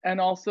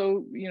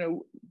also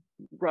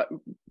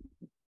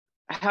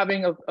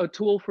having a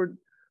tool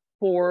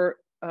for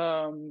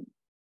kind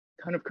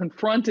of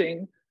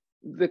confronting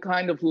the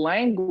kind of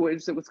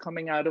language that was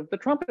coming out of the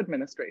Trump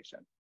administration.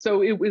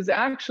 So it was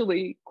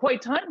actually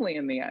quite timely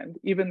in the end,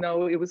 even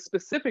though it was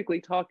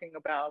specifically talking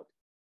about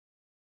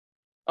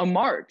a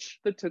march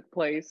that took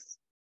place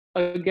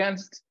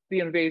against the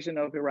invasion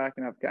of Iraq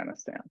and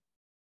Afghanistan.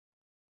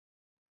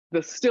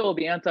 Still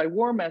the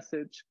anti-war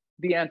message,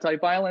 the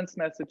anti-violence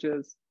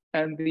messages,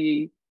 and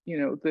the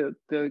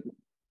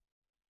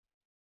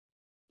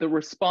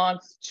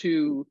response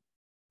to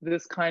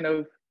this kind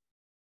of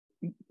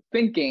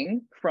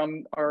thinking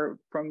from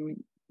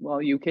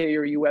UK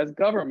or US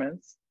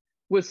governments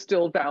was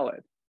still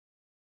valid.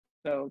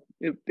 So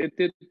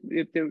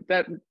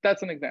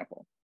that's an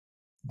example.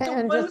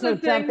 And just to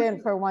jump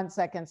in for 1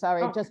 second,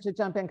 sorry, just to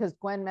jump in, because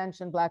Gwen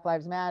mentioned Black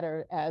Lives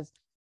Matter as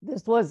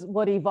this was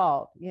what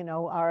evolved.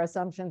 Our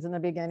assumptions in the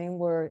beginning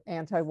were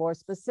anti-war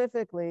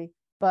specifically,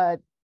 but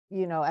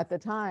at the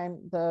time,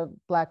 the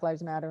Black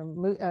Lives Matter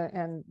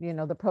and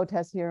the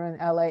protests here in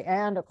LA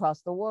and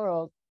across the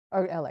world,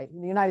 or LA,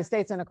 the United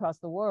States and across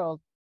the world,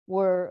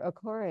 were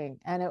occurring,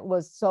 and it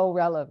was so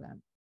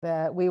relevant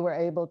that we were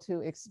able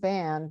to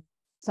expand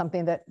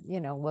something that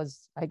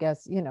was, I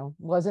guess,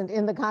 wasn't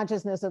in the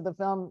consciousness of the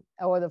film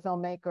or the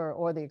filmmaker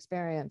or the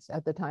experience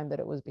at the time that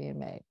it was being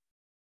made.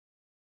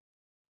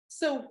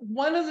 So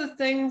one of the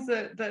things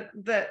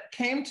that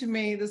came to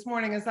me this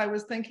morning as I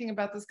was thinking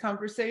about this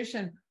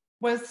conversation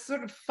was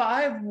sort of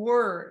 5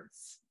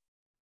 words,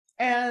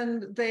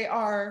 and they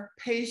are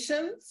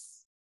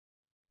patience,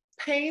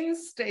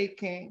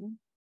 painstaking,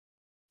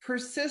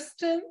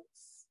 persistence,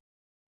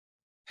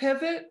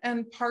 pivot,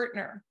 and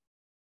partner.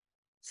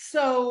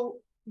 So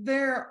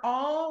they're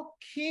all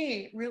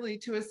key really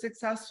to a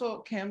successful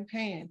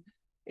campaign.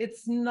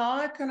 It's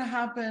not going to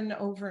happen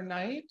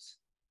overnight.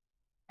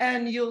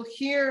 And you'll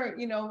hear,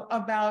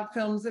 about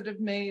films that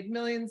have made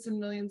millions and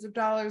millions of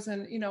dollars,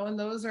 and and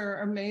those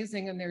are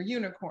amazing and they're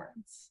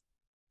unicorns.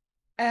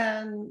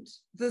 And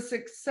the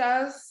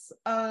success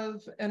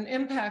of an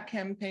impact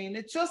campaign,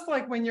 it's just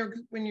like when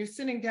you're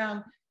sitting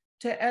down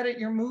to edit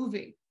your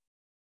movie.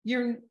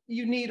 You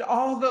need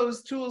all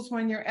those tools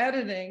when you're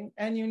editing,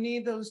 and you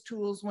need those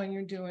tools when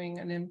you're doing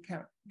an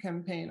impact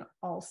campaign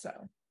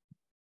also.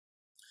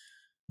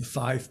 The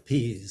 5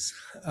 Ps.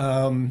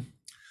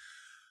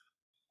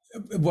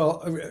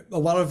 Well, a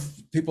lot of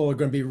people are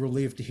going to be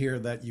relieved to hear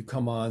that you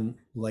come on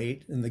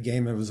late in the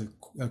game. It was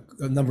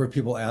a number of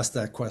people asked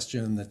that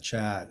question in the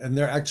chat, and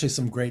there are actually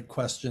some great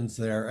questions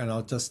there. And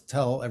I'll just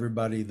tell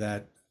everybody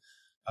that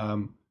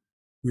I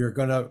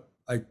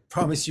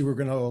promise you we're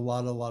going to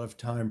allot a lot of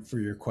time for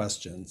your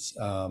questions.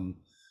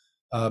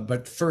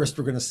 But first,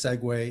 we're going to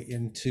segue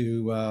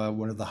into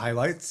one of the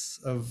highlights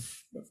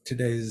of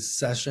today's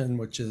session,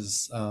 which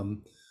is a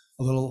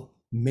little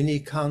mini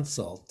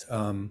consult.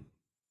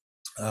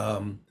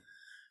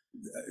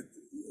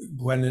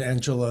 Gwen and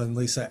Angela and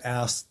Lisa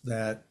asked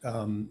that,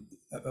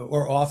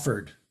 or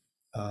offered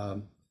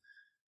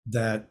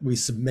that we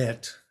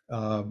submit,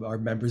 our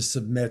members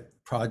submit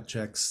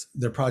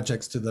their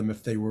projects to them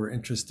if they were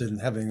interested in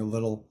having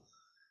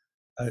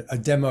a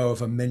demo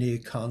of a mini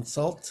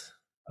consult.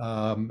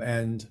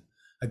 And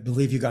I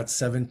believe you got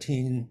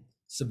 17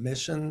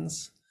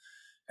 submissions.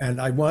 And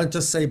I wanted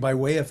to say, by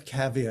way of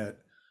caveat,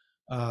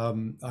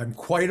 I'm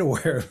quite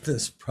aware of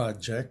this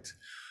project.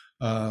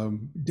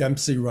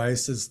 Dempsey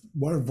Rice is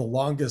one of the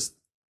longest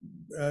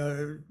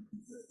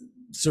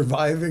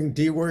surviving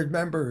D-Word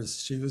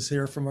members. She was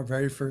here from our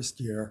very first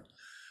year.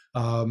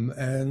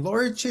 And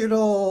Lori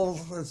Cheatle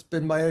has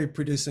been my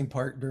producing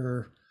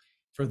partner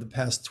for the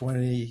past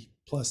 20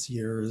 plus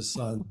years.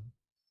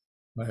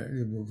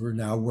 We're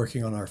now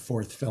working on our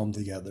 4th film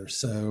together.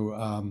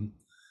 So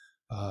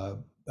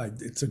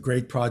it's a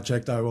great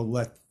project. I will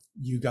let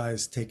you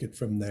guys take it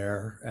from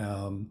there.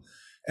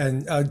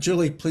 And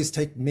Julie, please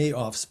take me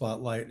off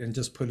spotlight and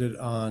just put it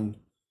on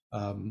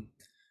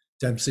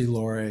Dempsey,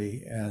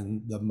 Lori,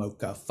 and the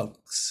Mocha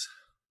folks.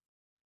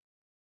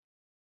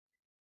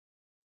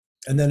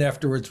 And then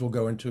afterwards we'll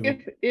go into.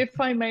 If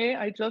I may,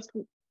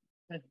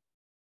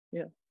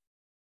 yeah.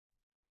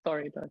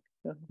 Sorry, Doug.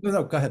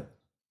 No, go ahead.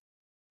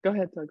 Go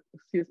ahead, Doug.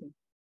 Excuse me.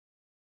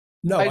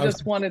 No, I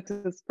just wanted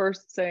to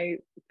first say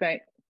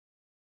thank.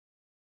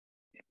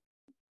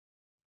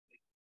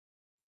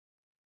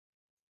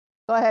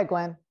 Go ahead,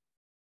 Gwen.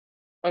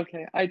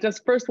 Okay, I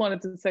just first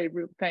wanted to say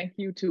thank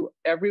you to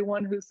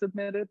everyone who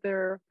submitted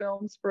their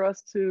films for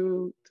us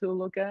to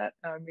look at.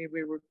 I mean,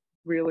 we were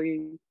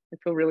really, I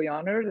feel really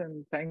honored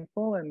and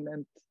thankful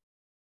and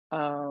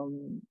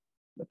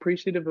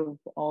appreciative of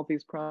all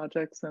these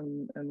projects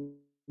and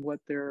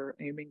what they're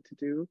aiming to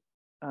do.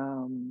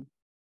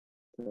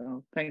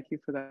 So thank you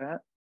for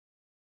that.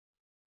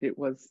 It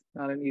was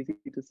not an easy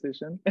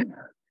decision,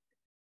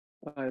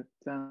 but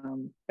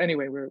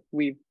anyway,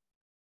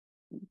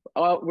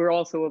 we're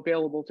also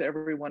available to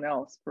everyone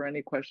else for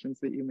any questions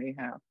that you may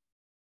have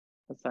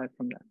aside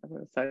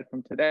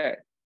from today.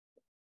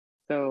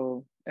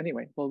 So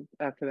anyway,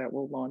 after that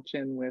we'll launch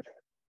in with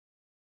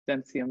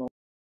Dempsey and Lori.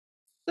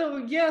 So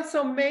yeah,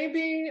 so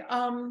maybe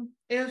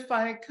if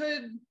I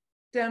could,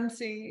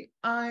 Dempsey,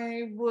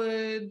 I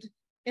would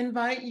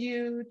invite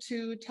you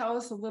to tell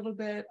us a little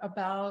bit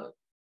about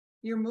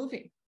your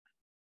movie.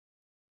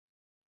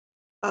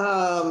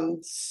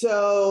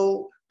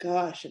 So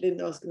gosh, I didn't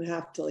know I was going to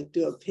have to like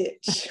do a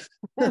pitch.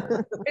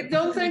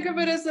 Don't think of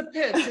it as a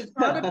pitch. It's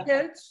not a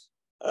pitch.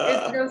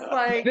 It's just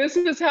like, this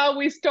is how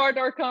we start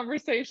our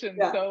conversation.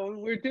 Yeah. So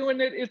we're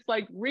doing it. It's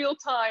like real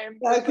time.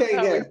 Okay, this is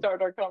how good. we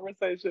start our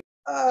conversation.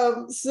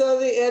 So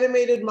The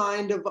Animated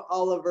Mind of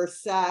Oliver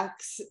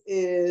Sacks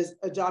is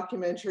a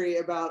documentary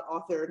about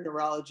author and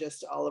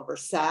neurologist Oliver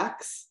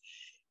Sacks.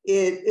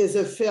 It is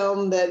a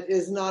film that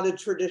is not a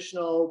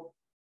traditional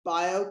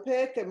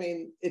biopic. I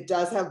mean, it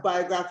does have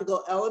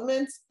biographical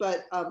elements,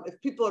 but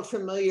if people are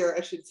familiar,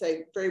 I should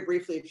say very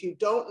briefly, if you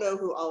don't know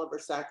who Oliver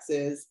Sacks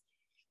is,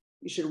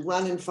 you should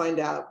run and find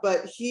out.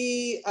 But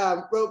he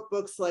wrote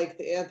books like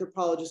The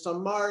Anthropologist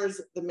on Mars,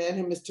 The Man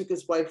Who Mistook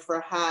His Wife for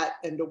a Hat,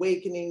 and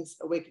Awakenings.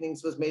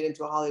 Awakenings was made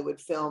into a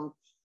Hollywood film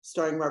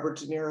starring Robert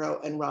De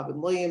Niro and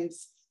Robin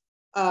Williams.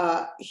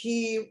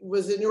 He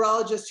was a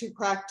neurologist who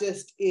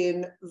practiced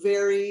in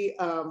very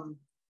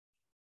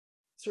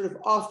sort of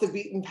off the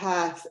beaten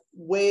path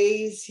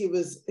ways.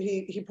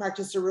 He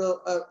practiced a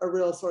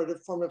real sort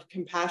of form of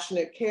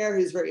compassionate care.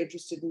 He was very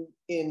interested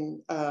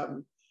in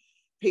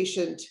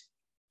patient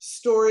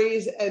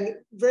stories and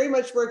very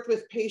much worked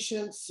with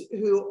patients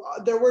who,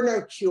 there were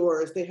no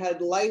cures. They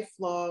had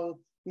lifelong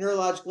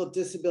neurological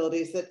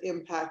disabilities that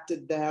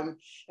impacted them.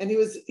 And he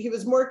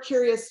was more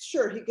curious,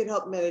 sure, he could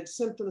help manage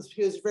symptoms, but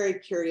he was very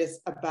curious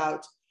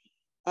about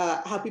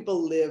how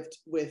people lived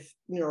with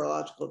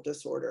neurological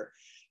disorder.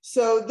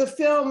 So the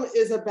film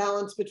is a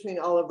balance between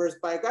Oliver's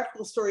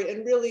biographical story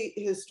and really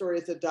his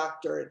story as a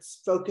doctor.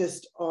 It's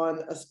focused on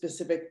a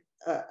specific,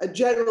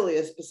 generally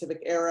a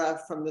specific era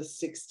from the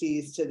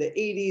 60s to the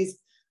 80s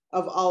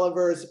of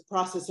Oliver's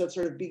process of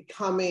sort of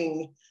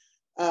becoming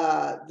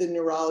the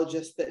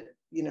neurologist that,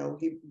 you know,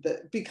 he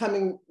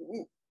became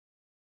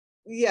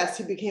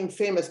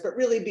famous, but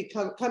really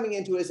coming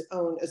into his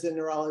own as a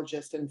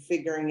neurologist and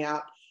figuring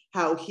out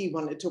how he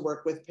wanted to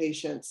work with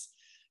patients.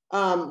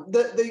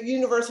 The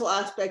universal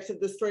aspects of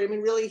the story, I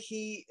mean, really,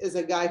 he is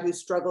a guy who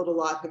struggled a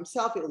lot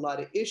himself. He had a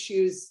lot of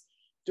issues,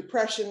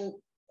 depression,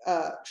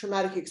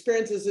 traumatic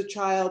experience as a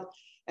child,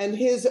 and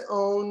his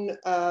own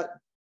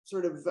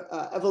sort of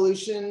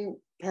evolution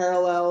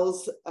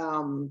parallels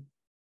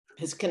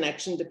his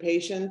connection to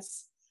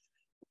patients.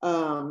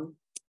 Gosh,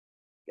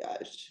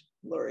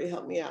 Lori,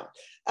 help me out.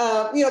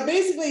 You know,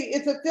 basically,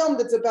 it's a film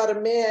that's about a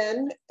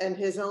man and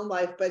his own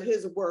life, but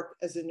his work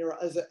as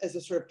a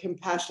sort of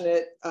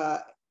compassionate,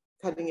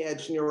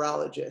 cutting-edge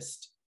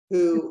neurologist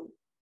who.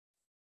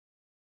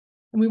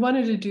 And we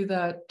wanted to do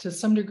that to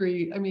some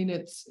degree. I mean,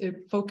 it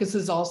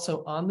focuses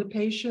also on the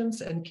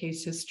patients and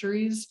case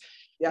histories.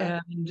 Yeah.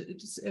 And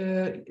it's,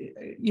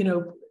 you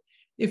know,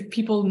 if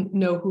people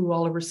know who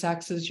Oliver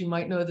Sacks is, you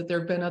might know that there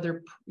have been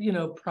other, you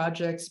know,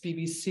 projects,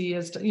 BBC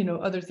has, you know,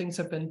 other things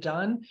have been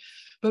done.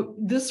 But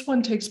this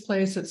one takes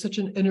place at such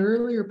an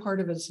earlier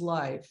part of his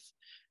life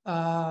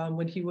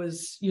when he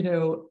was, you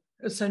know,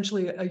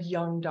 essentially a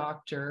young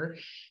doctor,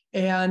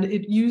 and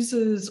it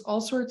uses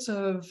all sorts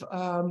of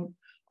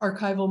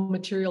archival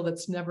material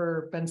that's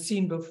never been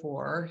seen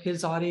before.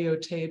 His audio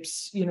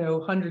tapes,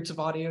 hundreds of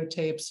audio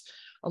tapes,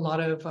 a lot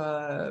of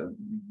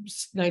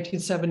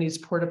 1970s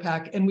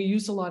Portapack, and we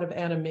use a lot of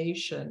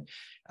animation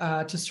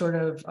to sort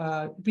of,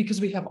 because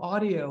we have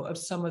audio of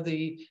some of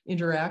the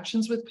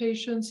interactions with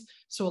patients.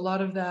 So a lot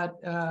of that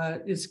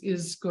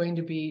is going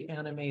to be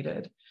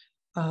animated.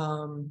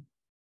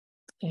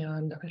 And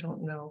I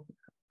don't know.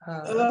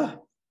 I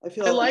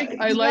feel I like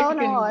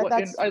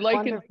that's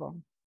wonderful.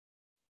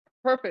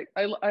 Perfect.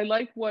 I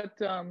like what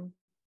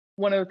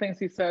one of the things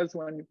he says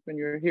when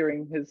you're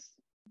hearing his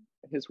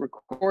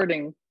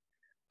recording,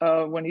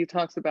 when he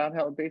talks about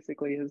how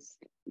basically this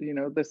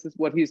is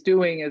what he's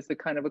doing is the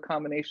kind of a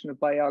combination of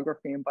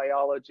biography and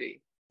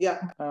biology.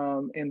 Yeah.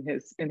 In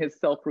his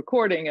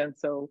self-recording, and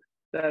so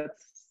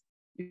that's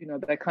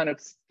that kind of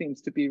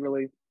seems to be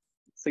really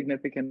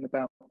significant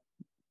about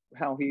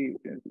how the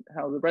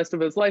rest of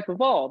his life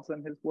evolves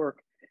and his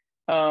work,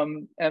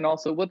 and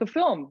also what the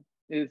film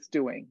is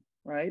doing,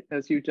 right,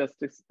 as you just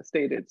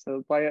stated.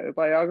 So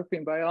biography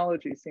and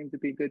biology seem to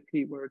be good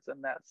keywords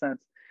in that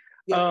sense.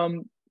 Yeah.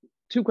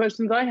 Two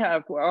questions I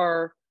have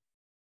are,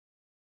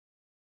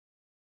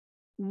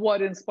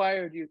 what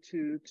inspired you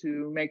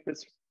to make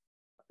this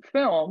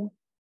film,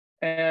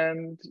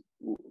 and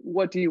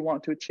what do you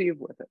want to achieve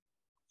with it?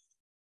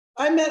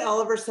 I met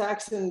Oliver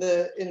Sachs in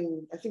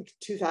I think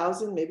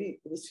 2000,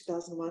 maybe it was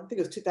 2001. I think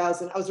it was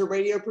 2000. I was a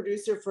radio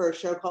producer for a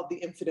show called The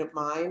Infinite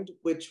Mind,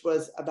 which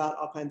was about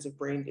all kinds of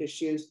brain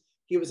issues.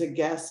 He was a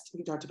guest.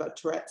 He talked about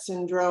Tourette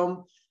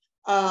syndrome.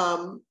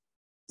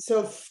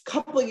 So a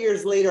couple of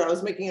years later, I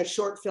was making a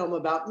short film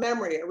about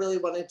memory. I really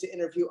wanted to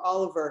interview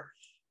Oliver.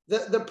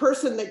 The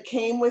person that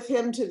came with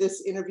him to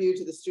this interview,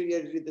 to the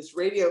studio to do this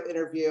radio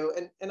interview,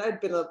 and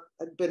I'd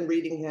been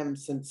reading him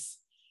since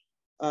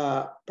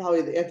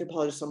probably The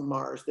Anthropologist on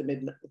Mars,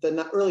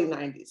 the early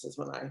 90s is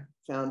when I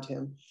found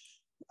him.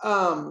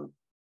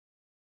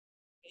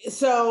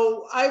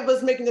 So I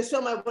was making this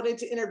film. I wanted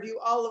to interview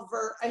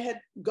Oliver. I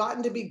had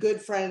gotten to be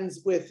good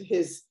friends with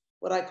his,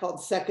 what I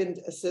called second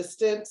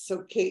assistant.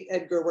 So Kate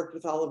Edgar worked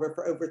with Oliver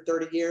for over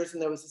 30 years,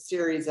 and there was a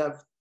series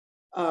of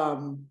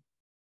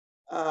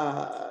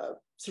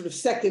sort of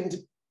second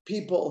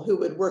people who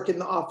would work in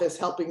the office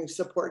helping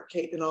support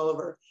Kate and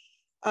Oliver.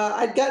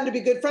 I'd gotten to be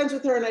good friends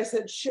with her, and I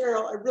said,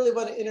 Cheryl, I really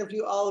want to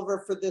interview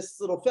Oliver for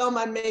this little film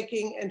I'm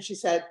making. And she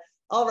said,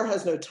 Oliver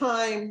has no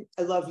time.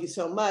 I love you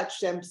so much,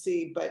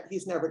 Dempsey, but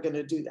he's never going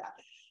to do that.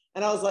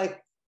 And I was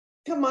like,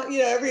 come on, come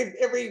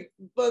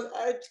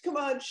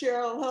on,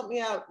 Cheryl, help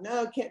me out.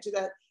 No, can't do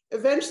that.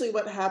 Eventually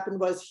what happened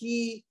was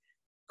he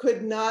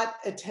could not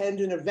attend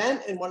an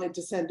event and wanted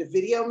to send a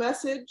video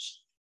message.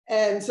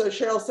 And so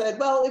Cheryl said,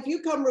 well, if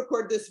you come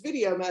record this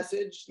video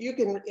message, you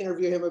can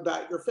interview him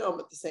about your film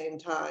at the same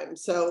time.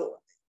 So,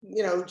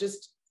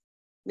 just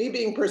me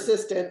being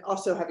persistent,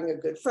 also having a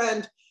good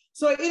friend.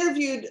 So I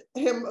interviewed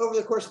him over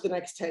the course of the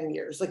next 10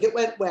 years. Like, it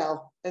went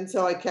well. And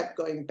so I kept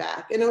going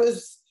back. And it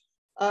was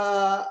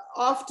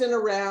often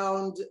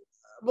around,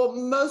 well,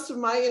 most of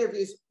my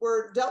interviews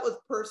were dealt with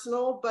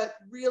personal, but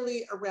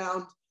really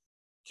around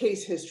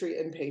case history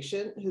and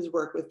patient, his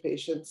work with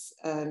patients,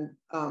 and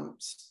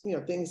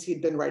things patients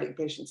he'd been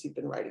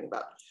writing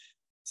about.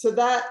 So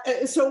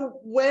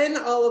when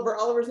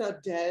Oliver's now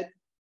dead,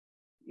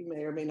 you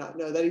may or may not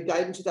know that he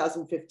died in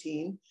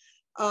 2015.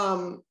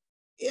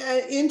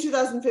 In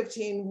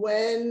 2015,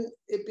 when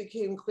it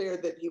became clear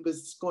that he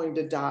was going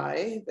to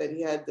die, that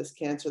he had this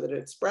cancer that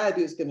had spread,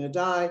 he was going to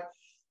die,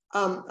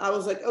 I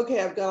was like,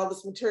 okay, I've got all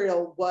this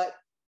material. What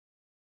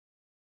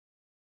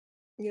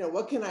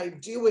can I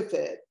do with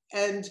it?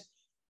 And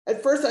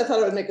at first I thought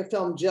I would make a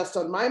film just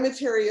on my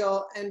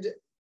material. And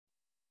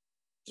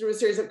through a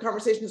series of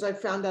conversations, I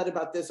found out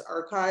about this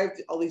archive,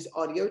 all these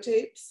audio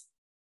tapes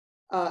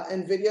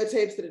and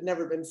videotapes that had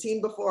never been seen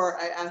before.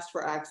 I asked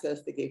for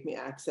access, they gave me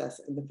access,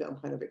 and the film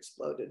kind of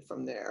exploded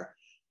from there.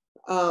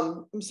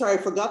 I'm sorry,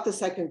 I forgot the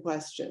second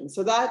question.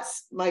 So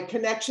that's my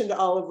connection to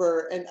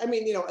Oliver. And I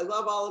mean, I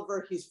love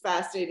Oliver. He's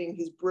fascinating,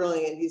 he's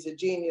brilliant, he's a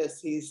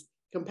genius, he's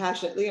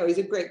compassionate, he's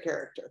a great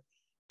character.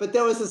 But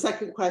there was a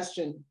second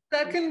question.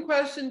 Second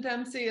question,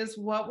 Dempsey, is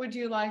what would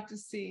you like to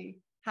see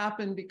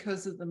happen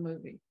because of the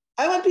movie?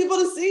 I want people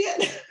to see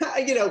it.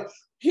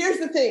 Here's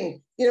the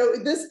thing,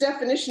 this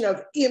definition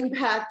of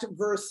impact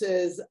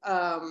versus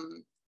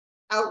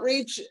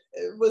outreach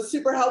was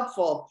super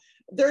helpful.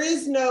 There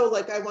is no,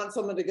 I want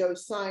someone to go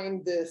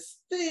sign this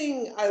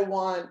thing. I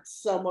want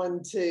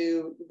someone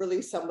to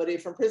release somebody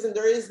from prison.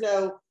 There is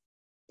no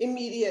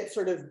immediate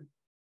sort of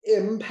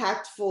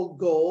impactful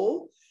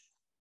goal.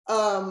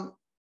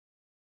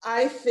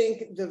 I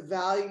think the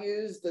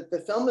values that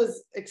the film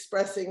is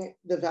expressing,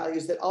 the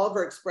values that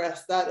Oliver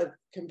expressed, that of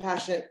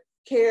compassionate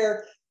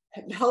care,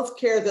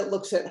 healthcare that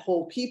looks at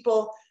whole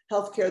people,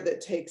 healthcare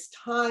that takes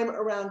time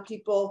around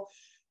people,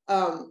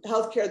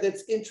 healthcare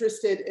that's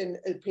interested in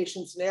a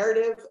patient's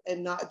narrative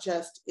and not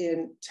just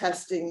in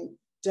testing,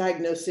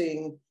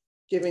 diagnosing,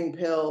 giving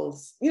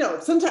pills.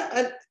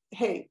 Sometimes,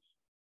 hey,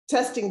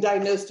 testing,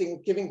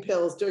 diagnosing, giving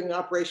pills, doing an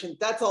operation,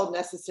 that's all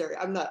necessary.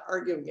 I'm not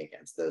arguing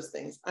against those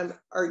things. I'm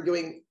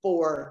arguing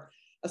for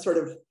a sort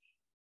of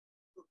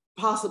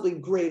possibly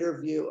greater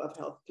view of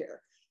healthcare.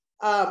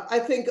 I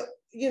think,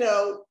 you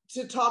know,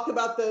 to talk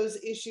about those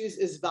issues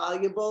is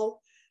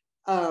valuable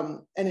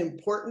and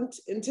important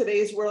in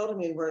today's world. I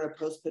mean, we're in a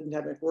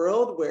post-pandemic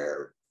world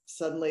where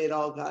suddenly it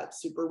all got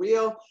super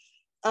real.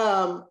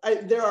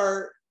 There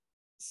are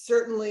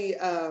certainly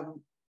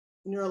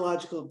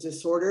neurological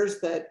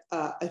disorders that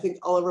I think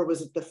Oliver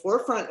was at the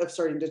forefront of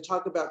starting to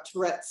talk about.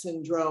 Tourette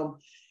syndrome.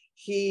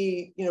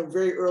 He, you know,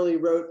 very early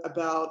wrote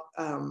about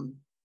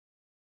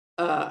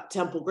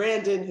Temple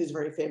Grandin, who's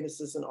very famous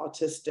as an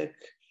autistic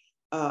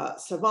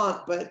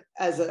savant, but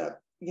as a,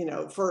 you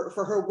know, for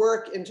her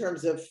work in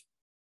terms of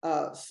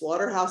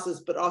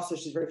slaughterhouses, but also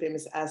she's very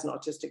famous as an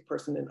autistic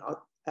person and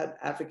an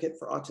advocate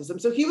for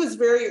autism. So he was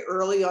very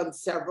early on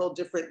several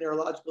different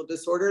neurological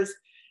disorders,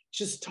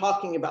 just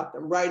talking about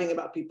them, writing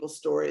about people's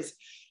stories.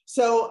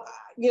 So,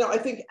 you know, I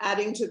think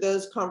adding to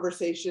those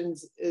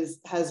conversations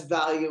has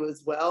value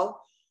as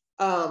well.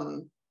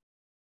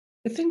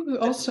 I think we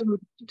also,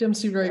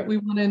 Dempsey, right, we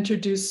want to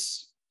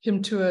introduce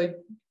him to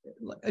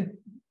a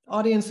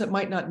audience that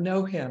might not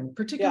know him,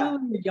 particularly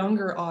a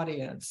younger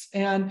audience.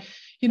 And,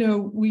 you know,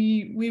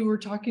 we were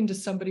talking to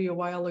somebody a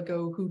while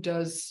ago who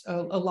does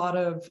a lot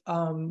of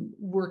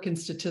work in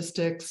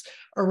statistics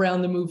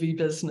around the movie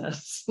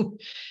business.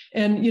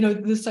 And, you know,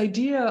 this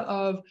idea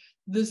of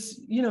this,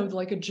 you know,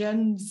 like a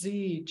Gen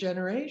Z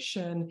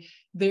generation,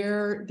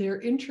 their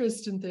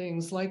interest in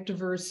things like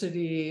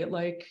diversity,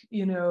 like,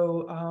 you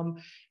know,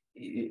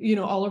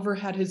 Oliver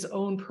had his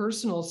own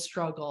personal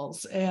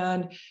struggles,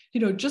 and,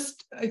 you know,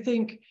 just, I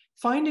think,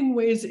 finding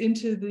ways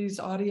into these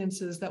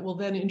audiences that will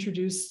then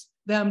introduce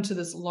them to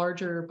this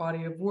larger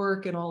body of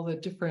work and all the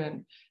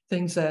different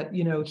things that,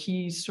 you know,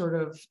 he sort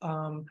of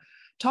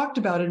talked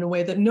about in a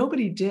way that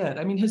nobody did.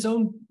 I mean, his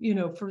own, you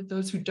know, for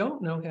those who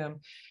don't know him,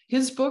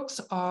 his books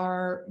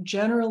are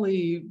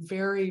generally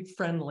very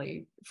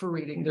friendly for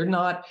reading. They're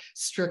not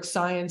strict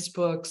science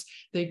books.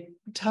 They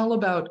tell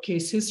about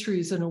case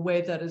histories in a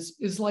way that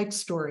is like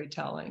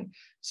storytelling.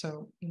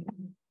 So,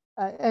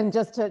 and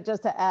just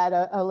to add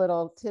a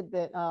little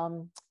tidbit,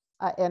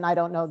 and I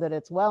don't know that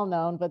it's well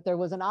known, but there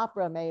was an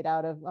opera made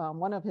out of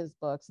one of his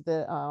books,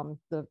 the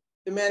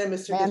Man Who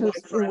Mistook His Wife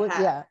for a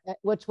Hat. Yeah,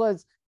 which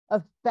was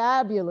a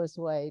fabulous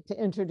way to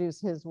introduce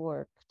his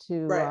work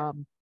to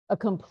a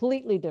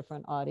completely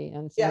different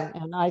audience. Yeah.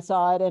 And I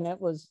saw it, and it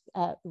was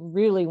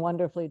really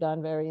wonderfully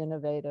done, very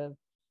innovative.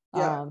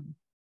 Yeah.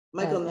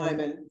 Michael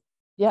Nyman.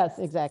 Yes,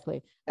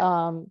 exactly.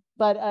 Yeah.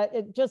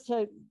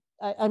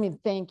 I mean,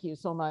 thank you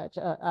so much.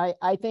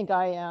 I think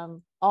I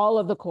am all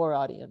of the core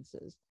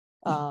audiences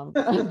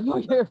for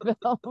your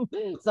film.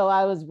 So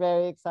I was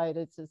very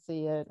excited to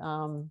see it.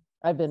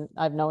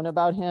 I've known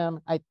about him.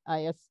 I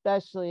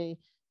especially,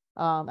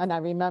 and I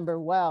remember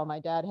well, my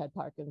dad had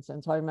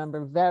Parkinson's, so I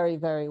remember very,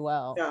 very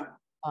well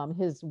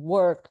his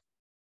work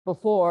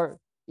before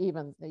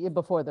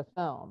the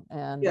film,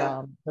 and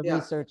the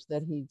research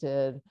that he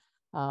did,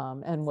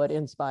 and what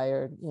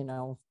inspired, you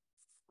know,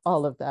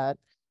 all of that.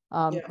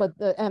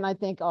 And I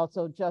think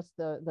also just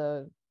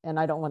and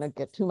I don't want to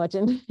get too much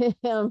into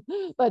him,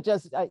 but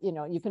just, you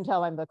know, you can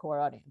tell I'm the core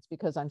audience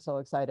because I'm so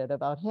excited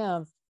about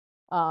him.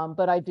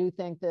 But I do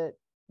think that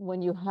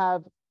when you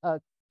have a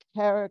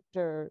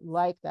character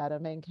like that, a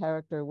main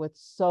character with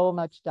so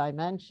much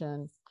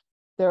dimension,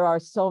 there are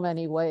so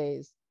many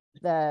ways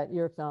that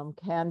your film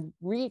can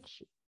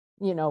reach,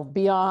 you know,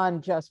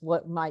 beyond just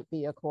what might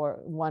be a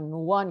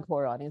one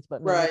core audience,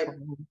 but many core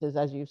audiences,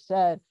 as you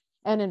said.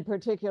 And in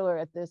particular,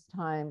 at this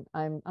time,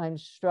 I'm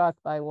struck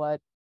by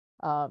what,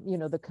 you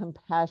know, the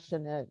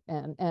compassionate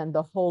and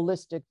the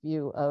holistic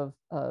view of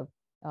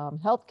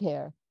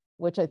healthcare,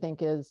 which I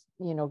think is,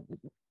 you know,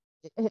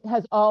 it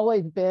has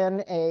always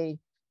been a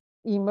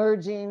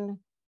emerging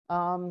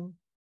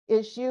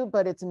issue,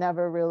 but it's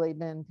never really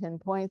been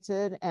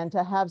pinpointed. And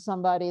to have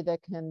somebody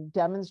that can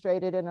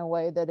demonstrate it in a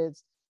way that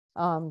is,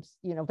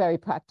 you know, very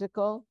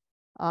practical,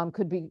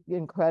 could be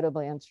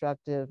incredibly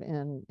instructive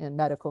in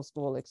medical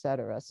school, et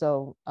cetera.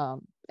 So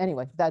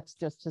anyway, that's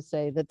just to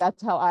say that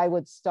that's how I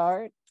would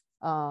start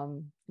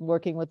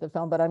working with the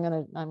film, but I'm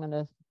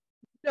gonna.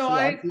 No,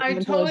 I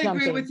totally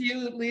agree with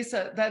you,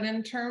 Lisa, that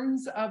in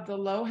terms of the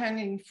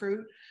low-hanging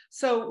fruit.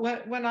 So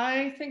when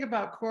I think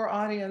about core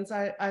audience,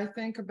 I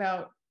think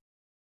about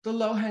the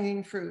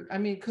low-hanging fruit. I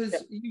mean,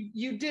 because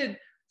you did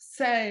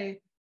say,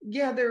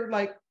 they're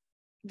like,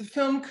 the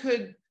film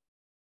could,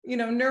 you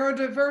know,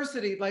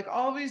 neurodiversity, like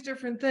all these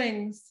different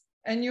things,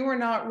 and you were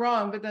not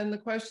wrong. But then the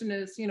question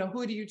is, you know,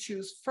 who do you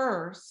choose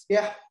first?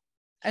 Yeah.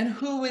 And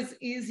who is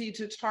easy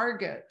to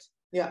target?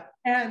 Yeah.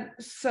 And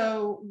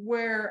so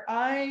where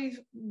I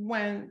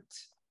went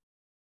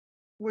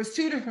was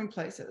two different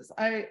places.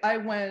 I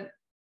went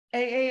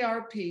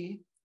AARP,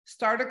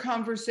 start a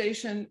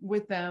conversation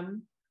with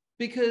them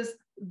because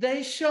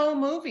they show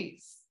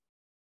movies.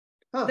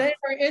 They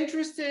are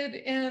interested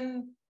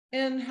in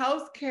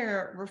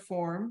healthcare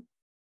reform.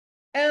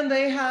 And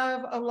they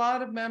have a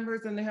lot of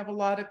members and they have a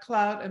lot of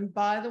clout. And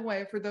by the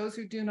way, for those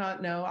who do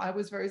not know, I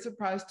was very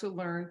surprised to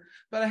learn,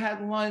 but I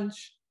had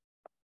lunch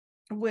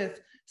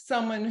with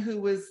someone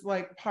who was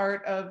like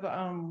part of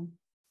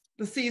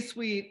the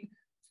C-suite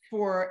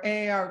for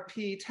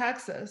AARP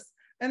Texas.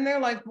 And they're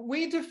like,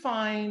 we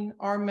define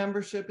our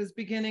membership as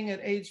beginning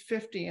at age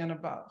 50 and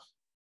above.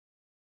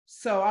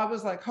 So I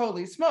was like,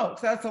 holy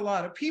smokes, that's a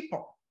lot of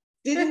people.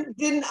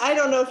 I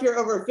don't know if you're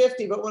over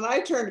 50, but when I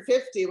turned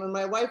 50, when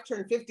my wife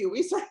turned 50,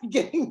 we started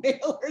getting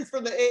mailers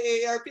from the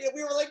AARP and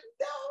we were like,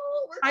 no.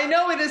 I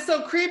know, it is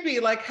so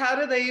creepy. Like, how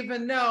do they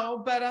even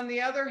know? But on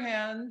the other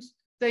hand,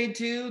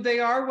 they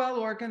are well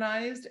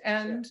organized,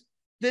 and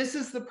this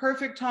is the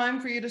perfect time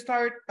for you to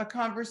start a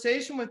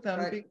conversation with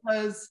them,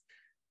 because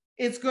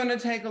it's going to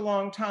take a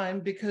long time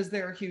because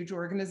they're a huge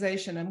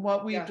organization. And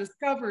what we've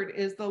discovered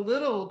is the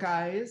little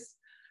guys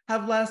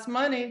have less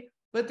money,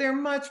 but they're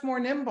much more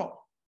nimble.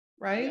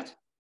 Right?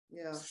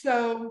 Yeah.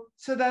 So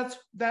that's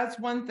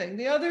one thing.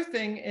 The other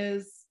thing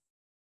is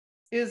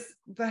the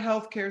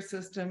healthcare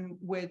system,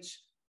 which,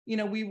 you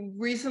know, we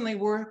recently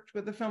worked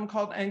with a film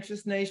called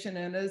Anxious Nation.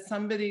 And as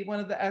one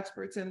of the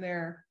experts in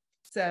there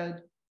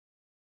said,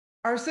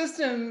 our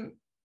system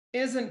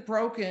isn't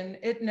broken,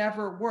 it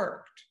never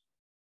worked.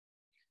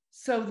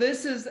 So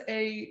this is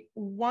a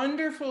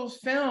wonderful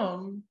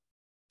film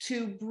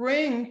to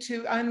bring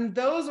to, and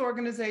those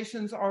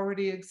organizations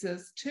already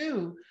exist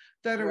too,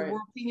 that are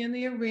working in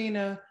the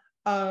arena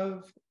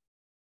of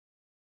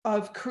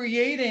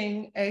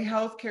creating a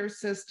healthcare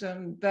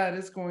system that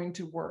is going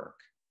to work.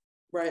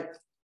 Right.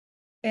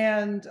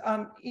 And,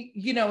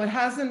 you know, it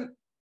hasn't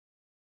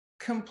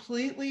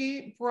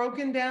completely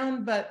broken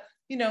down, but,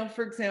 you know,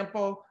 for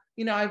example,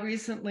 you know, I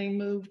recently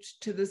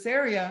moved to this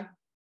area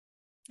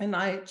and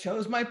I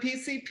chose my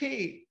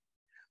PCP.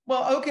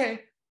 Well,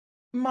 okay,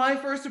 my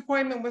first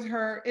appointment with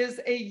her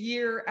is a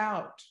year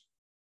out.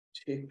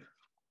 Cheap.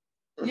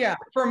 Yeah,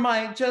 for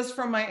my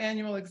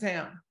annual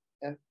exam.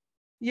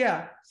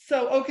 Yeah.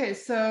 So, okay.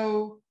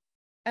 So,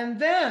 and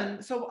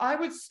then, so I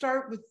would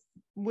start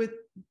with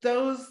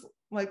those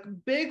like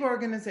big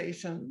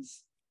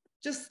organizations,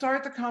 just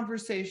start the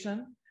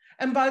conversation.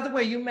 And by the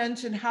way, you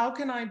mentioned, how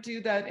can I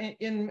do that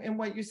in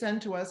what you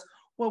sent to us?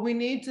 Well, we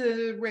need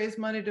to raise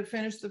money to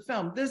finish the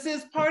film. This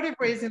is part of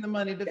raising the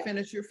money to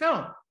finish your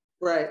film.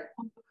 Right.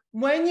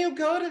 When you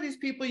go to these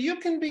people, you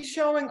can be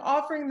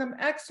offering them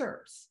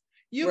excerpts.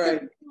 You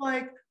can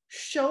like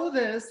show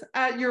this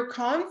at your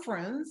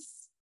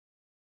conference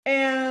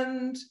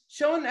and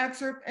show an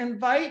excerpt,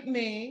 invite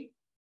me,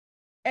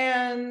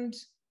 and,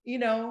 you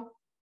know,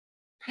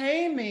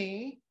 pay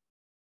me.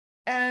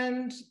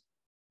 And,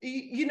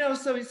 you know,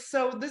 so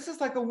this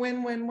is like a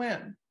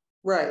win-win-win.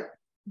 Right.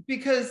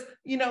 Because,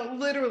 you know,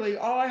 literally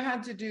all I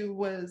had to do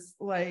was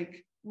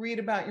like read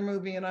about your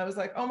movie. And I was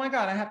like, oh my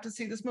God, I have to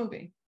see this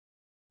movie.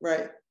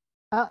 Right.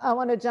 I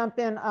want to jump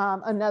in.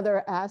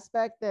 Another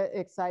aspect that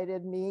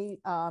excited me,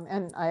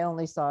 and I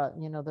only saw,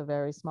 you know, the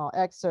very small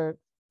excerpt,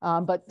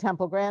 but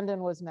Temple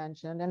Grandin was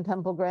mentioned, and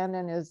Temple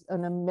Grandin is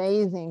an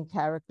amazing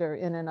character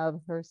in and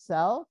of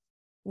herself,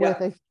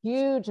 with a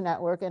huge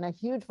network and a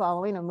huge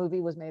following. A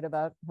movie was made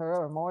about her,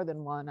 or more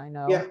than one, I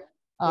know.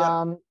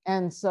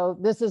 And so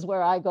this is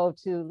where I go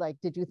to, like,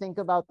 did you think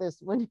about this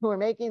when you were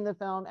making the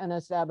film, and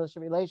establish a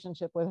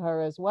relationship with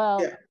her as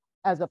well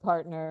as a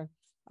partner,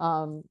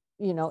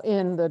 you know,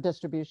 in the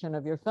distribution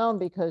of your film,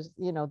 because,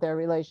 you know, their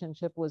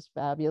relationship was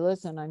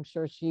fabulous. And I'm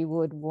sure she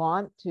would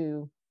want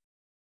to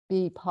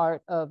be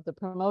part of the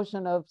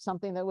promotion of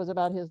something that was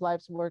about his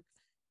life's work,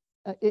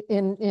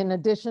 in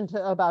addition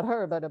to about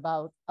her, but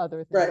about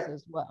other things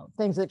as well,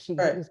 things that she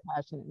is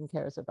passionate and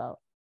cares about.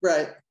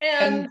 Right.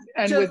 And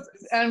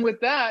with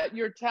that,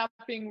 you're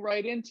tapping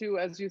right into,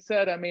 as you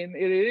said, I mean,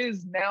 it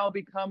is now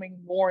becoming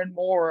more and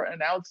more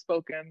an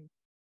outspoken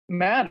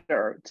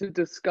matter to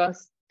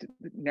discuss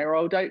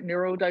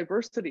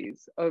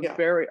neurodiversities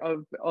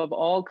of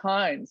all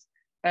kinds.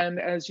 And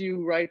as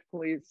you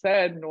rightfully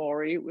said,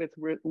 Nori,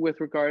 with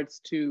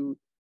regards to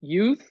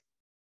youth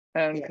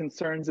and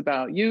concerns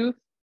about youth,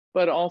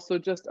 but also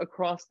just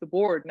across the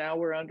board. Now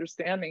we're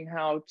understanding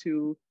how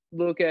to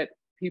look at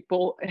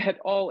people at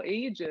all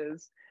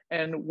ages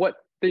and what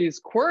these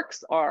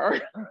quirks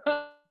are,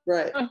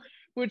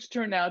 which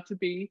turn out to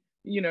be,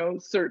 you know,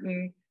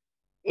 certain,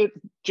 it's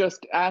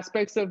just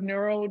aspects of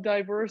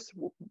neurodiverse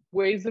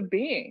ways of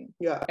being.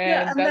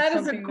 And that's that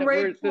is a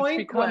great point,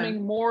 that's becoming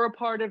Gwen. more a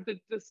part of the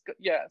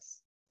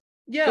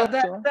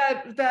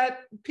that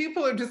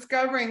people are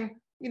discovering.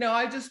 You know,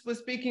 I just was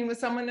speaking with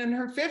someone in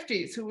her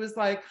 50s who was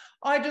like,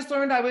 oh, I just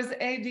learned I was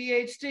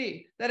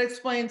ADHD. That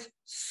explains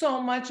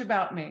so much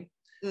about me.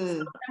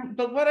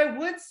 But what I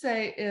would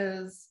say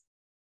is,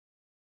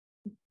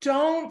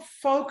 don't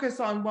focus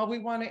on, well, we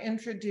want to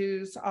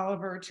introduce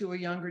Oliver to a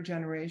younger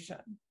generation.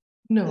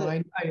 No,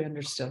 I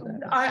understand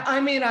that. I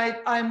mean,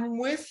 I'm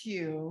with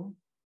you,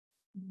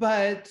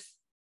 but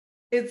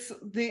it's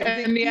the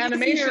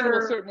animation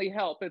will certainly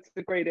help. It's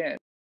the great end.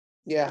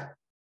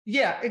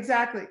 Yeah,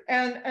 exactly.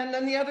 And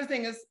then the other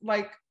thing is,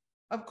 like,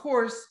 of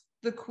course,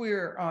 the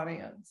queer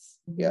audience.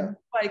 Yeah.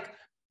 Like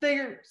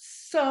they're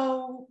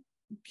so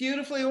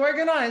beautifully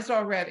organized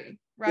already,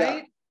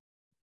 right?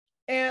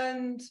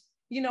 And,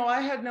 you know,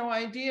 I had no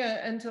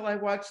idea until I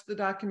watched the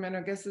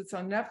documentary, I guess it's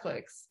on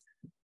Netflix,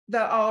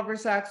 that Oliver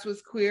Sacks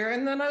was queer.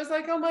 And then I was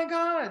like, oh my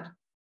God,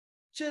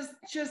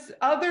 just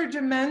other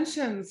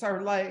dimensions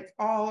are like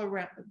all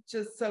around,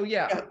 just so,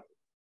 yeah.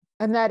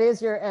 And that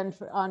is your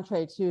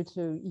entree too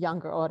to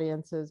younger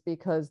audiences,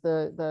 because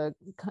the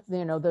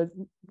you know, the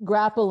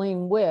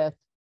grappling with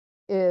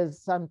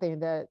is something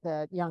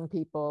that young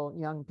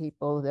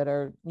people that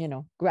are, you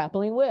know,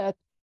 grappling with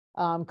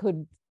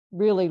could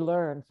really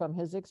learn from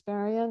his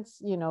experience,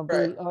 you know,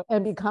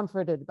 and be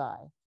comforted by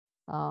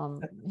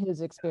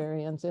his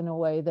experience in a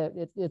way that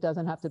it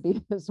doesn't have to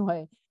be this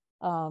way.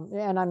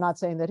 And I'm not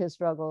saying that his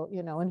struggle,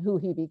 you know, and who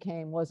he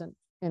became wasn't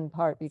in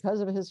part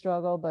because of his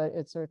struggle, but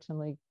it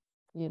certainly,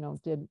 you know,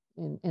 did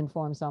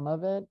inform some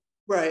of it.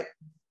 Right.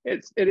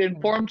 It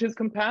informed his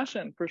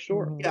compassion for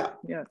sure. Yeah.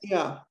 Yes.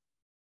 Yeah.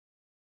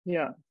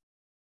 Yeah.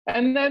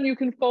 And then you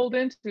can fold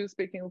into,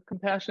 speaking of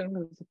compassion,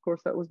 because of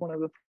course that was one of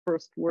the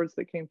first words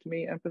that came to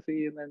me,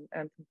 empathy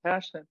and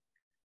compassion,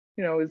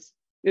 you know,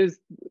 is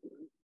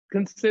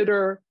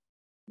consider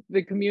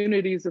the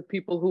communities of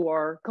people who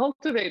are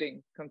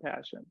cultivating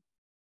compassion,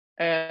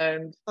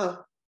 and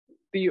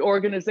the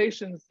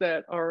organizations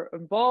that are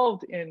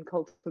involved in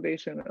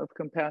cultivation of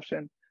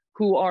compassion,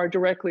 who are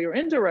directly or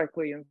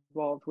indirectly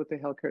involved with the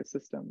healthcare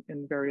system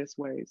in various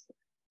ways.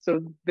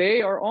 So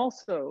they are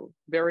also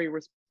very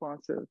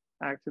responsive,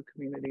 active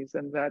communities,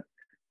 and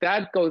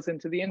that goes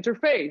into the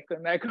interfaith,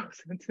 and that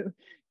goes into,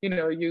 you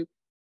know, you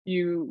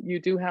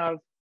do have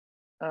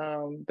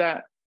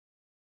that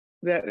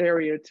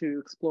area to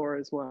explore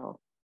as well.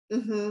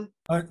 Mm-hmm.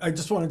 I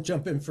just want to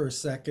jump in for a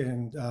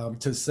second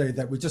to say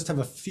that we just have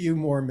a few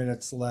more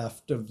minutes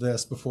left of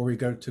this before we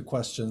go to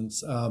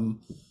questions.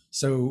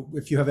 So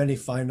if you have any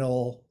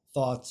final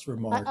thoughts,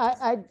 remarks.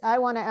 I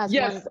want to ask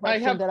one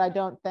question that I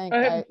don't think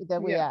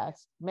that we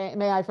asked.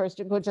 May I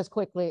first go just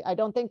quickly? I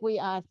don't think we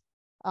asked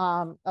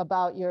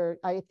about your,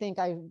 I think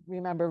I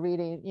remember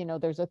reading, you know,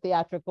 there's a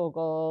theatrical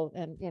goal,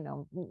 and, you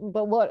know,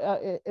 but what,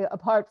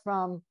 apart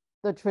from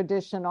the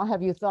traditional,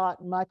 have you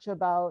thought much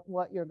about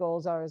what your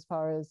goals are as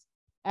far as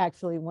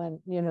actually when,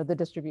 you know, the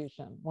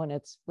distribution, when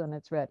it's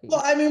ready?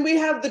 Well, I mean, we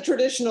have the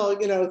traditional,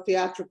 you know,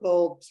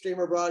 theatrical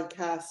streamer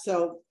broadcast.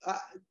 So,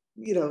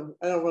 you know,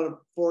 I don't want to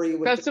bore you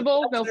with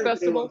festival. No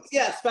festival.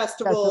 Yes,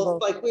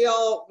 festivals. Like we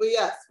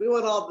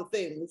want all the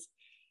things.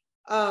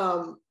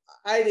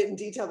 I didn't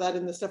detail that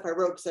in the stuff I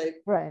wrote, because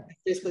I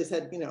basically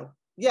said, you know,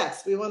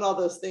 yes, we want all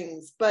those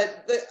things.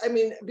 But I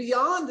mean,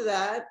 beyond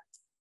that,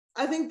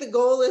 I think the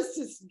goal is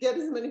to get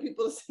as many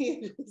people to see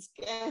it as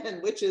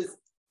can, which is,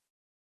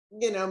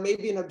 you know,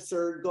 maybe an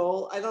absurd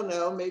goal. I don't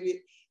know.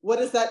 Maybe, what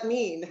does that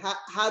mean?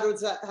 How do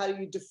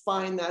you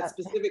define that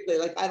specifically?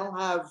 Like, I don't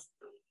have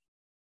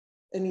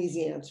an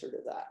easy answer to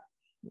that.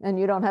 And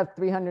you don't have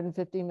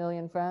 350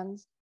 million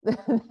friends?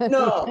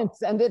 No,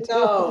 send it to.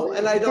 No,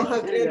 and I don't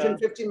have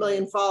 350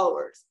 million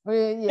followers.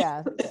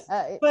 Yeah.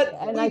 But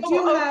and we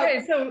do have.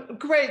 Okay, so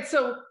great.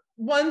 So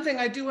one thing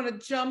I do want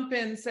to jump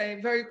in, say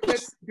very quick,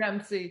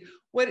 Dempsey,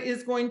 what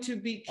is going to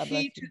be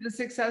key to the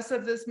success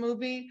of this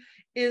movie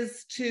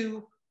is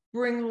to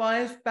bring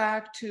life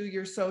back to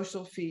your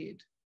social feed.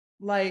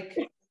 Like,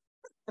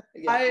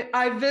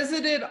 I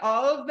visited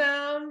all of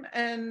them,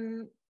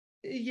 and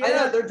yeah, I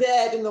know they're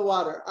dead in the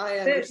water. I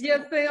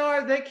understand. Yes, they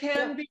are. They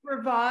can be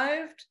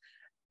revived,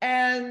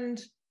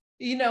 and,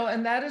 you know,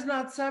 and that is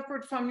not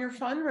separate from your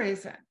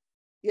fundraising.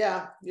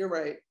 Yeah, you're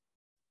right.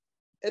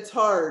 It's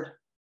hard.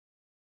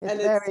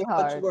 It's very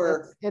hard.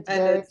 It's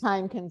very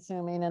time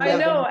consuming. And I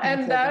know,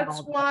 and that's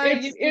why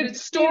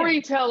it's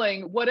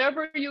storytelling.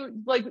 Whatever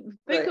you like,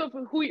 think of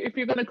who, if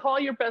you're going to call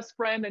your best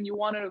friend and you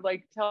want to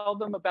like tell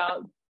them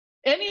about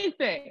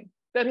anything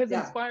that has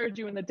inspired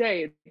you in the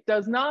day. It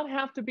does not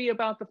have to be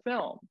about the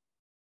film,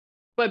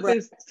 but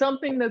there's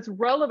something that's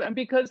relevant,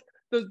 because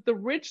the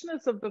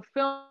richness of the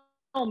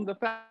film, the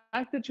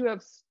fact that you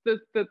have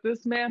that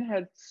this man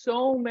had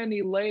so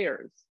many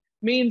layers,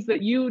 means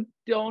that you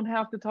don't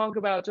have to talk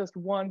about just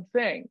one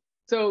thing.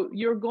 So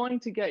you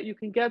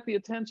can get the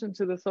attention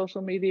to the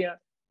social media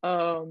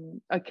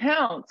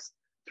accounts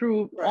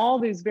through all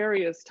these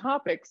various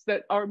topics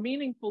that are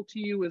meaningful to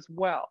you as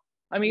well.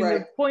 I mean,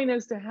 the point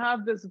is to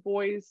have this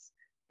voice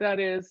that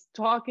is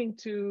talking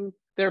to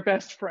their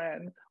best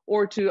friend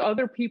or to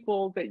other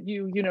people that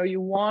you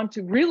want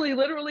to really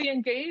literally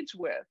engage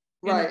with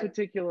in a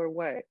particular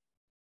way.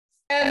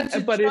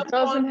 But it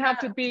doesn't have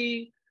to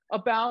be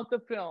about the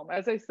film.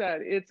 As I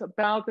said, it's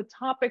about the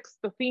topics,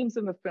 the themes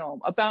in the film,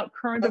 about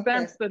current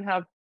events that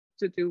have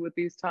to do with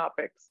these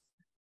topics.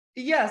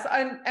 Yes,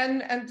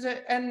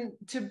 and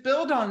to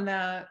build on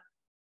that,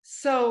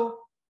 so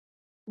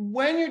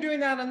when you're doing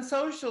that on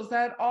socials,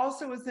 that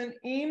also is in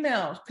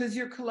emails, because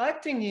you're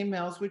collecting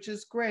emails, which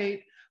is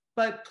great,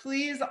 but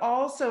please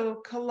also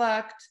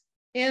collect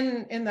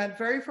in that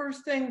very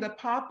first thing, the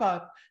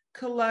pop-up,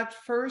 collect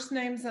first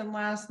names and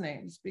last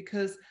names,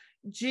 because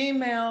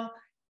Gmail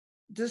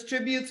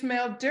distributes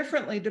mail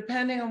differently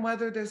depending on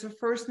whether there's a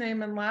first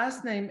name and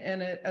last name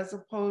in it as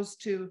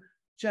opposed to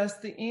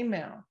just the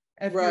email.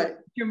 If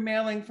you're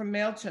mailing from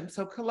MailChimp.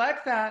 So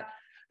collect that.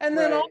 And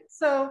then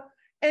also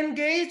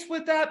engage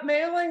with that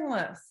mailing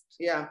list.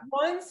 Yeah.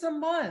 Once a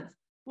month.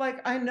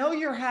 Like, I know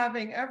you're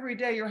having, every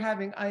day you're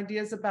having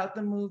ideas about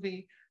the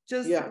movie.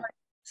 Just like,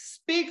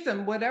 speak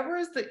them, whatever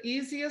is the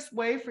easiest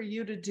way for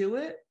you to do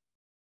it.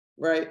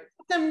 Right.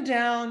 Put them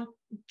down.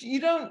 You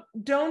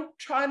don't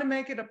try to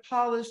make it a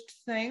polished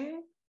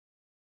thing,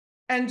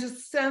 and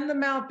just send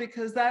them out,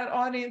 because that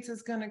audience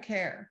is going to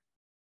care.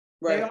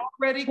 Right. They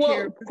already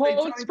care.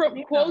 Quotes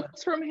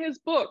from his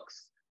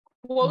books,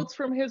 quotes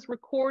from his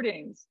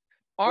recordings,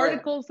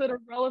 articles that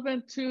are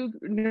relevant to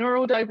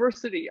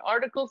neurodiversity,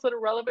 articles that are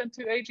relevant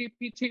to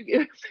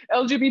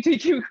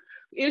LGBTQ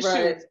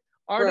issues,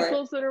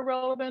 articles that are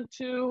relevant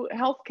to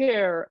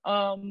healthcare.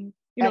 You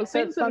know,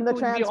 things that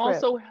will be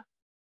also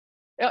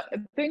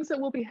things that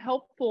will be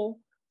helpful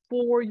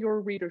for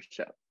your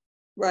readership.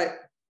 Right.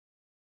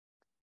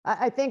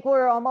 I think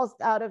we're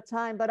almost out of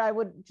time, but I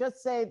would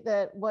just say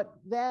that what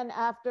then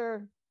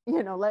after,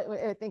 you know,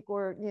 I think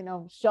we're, you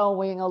know,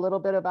 showing a little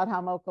bit about how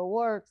Mocha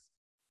works.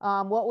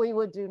 What we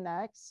would do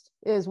next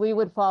is we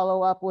would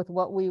follow up with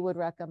what we would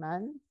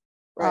recommend,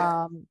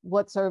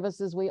 what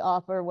services we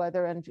offer,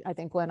 whether, and I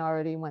think Gwen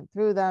already went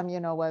through them,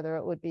 you know, whether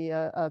it would be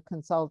a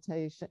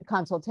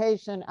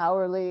consultation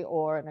hourly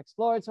or an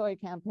exploratory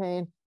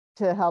campaign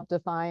to help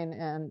define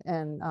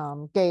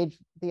and gauge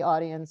the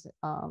audience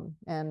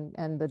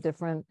and the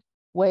different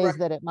ways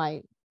that it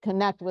might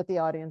connect with the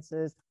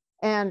audiences,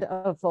 and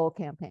a full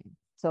campaign.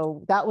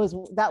 So that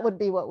would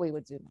be what we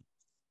would do.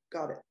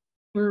 Got it.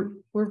 We're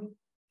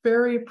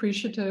very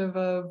appreciative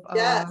of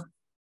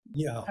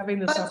having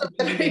this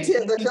opportunity. Thank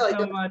you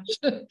so much.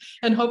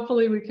 And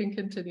hopefully we can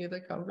continue the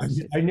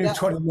conversation. I knew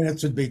 20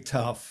 minutes would be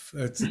tough.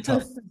 It's a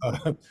tough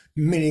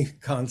mini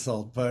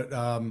consult, but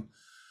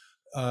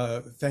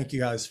thank you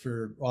guys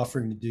for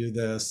offering to do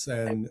this.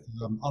 And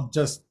I'll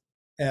just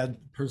add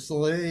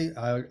personally,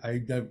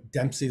 I know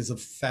Dempsey is a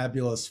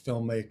fabulous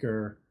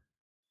filmmaker.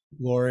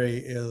 Lori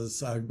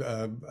is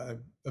a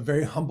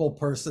very humble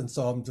person,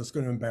 so I'm just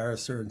going to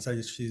embarrass her and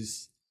say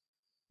she's,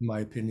 in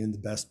my opinion, the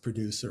best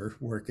producer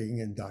working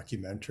in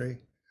documentary.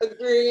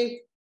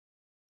 Agree.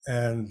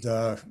 And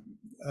a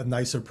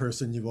nicer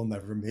person you will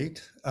never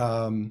meet.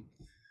 And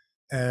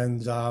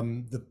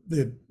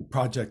the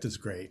project is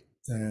great,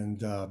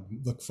 and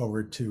look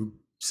forward to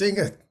seeing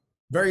it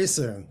very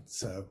soon.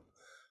 So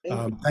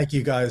thank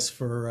you guys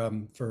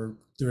for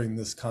doing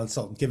this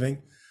consult and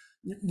giving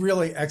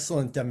really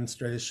excellent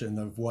demonstration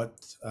of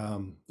what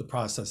the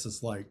process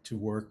is like to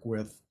work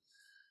with,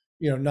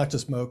 you know, not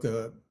just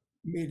MocaMedia,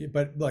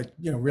 but like,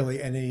 you know, really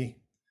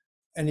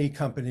any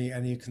company,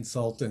 any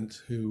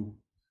consultant who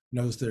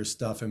knows their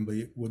stuff and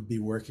would be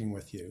working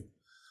with you.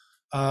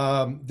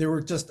 There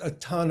were just a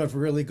ton of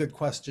really good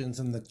questions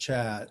in the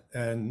chat,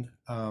 and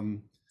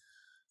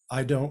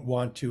I don't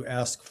want to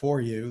ask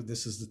for you.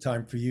 This is the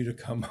time for you to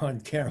come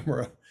on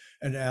camera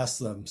and ask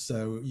them.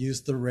 So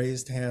use the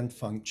raised hand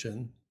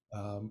function.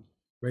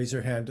 Raise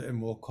your hand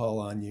and we'll call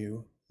on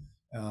you.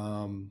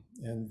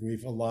 And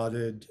we've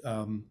allotted,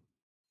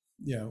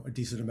 you know, a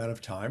decent amount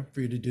of time for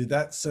you to do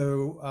that.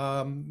 So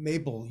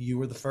Mabel, you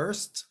were the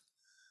first.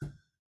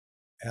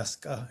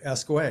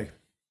 Ask away.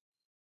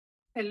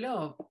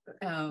 Hello,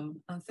 and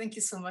thank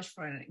you so much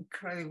for an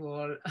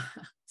incredible,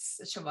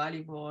 such a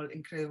valuable,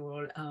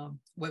 incredible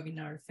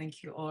webinar.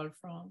 Thank you all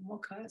from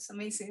Mocha, it's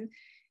amazing.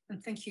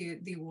 And thank you,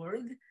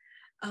 D-Word.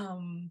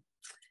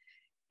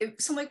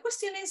 So my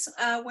question is,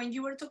 when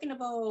you were talking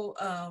about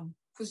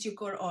who's your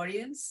core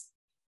audience,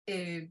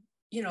 you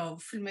know,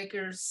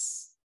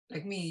 filmmakers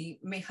like me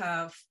may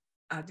have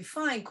a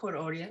defined core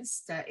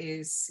audience that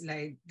is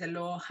like the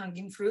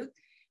low-hanging fruit,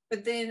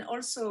 but then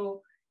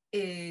also,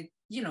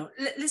 you know,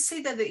 let's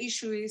say that the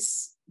issue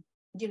is,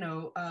 you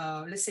know,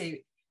 let's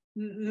say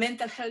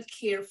mental health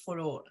care for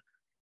all.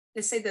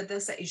 Let's say that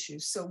that's the issue.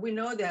 So we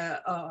know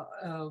that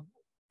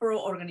pro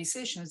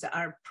organizations that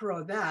are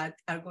pro that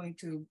are going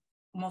to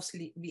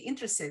mostly be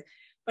interested.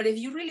 But if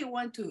you really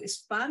want to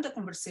expand the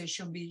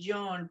conversation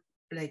beyond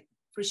like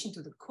preaching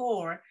to the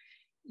core,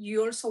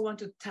 you also want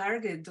to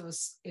target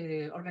those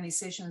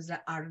organizations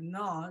that are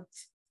not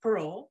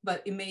pro,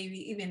 but it may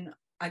be even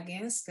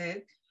against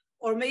it,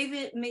 or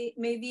maybe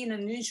in a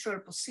neutral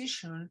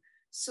position.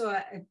 So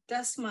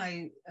that's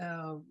my,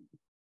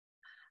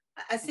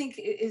 I think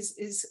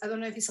is I don't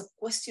know if it's a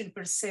question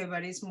per se,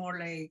 but it's more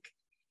like,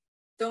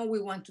 don't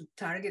we want to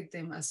target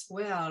them as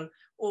well?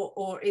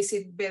 Or is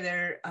it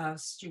better,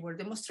 as you were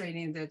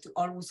demonstrating, that to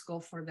always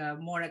go for the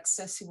more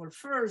accessible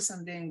first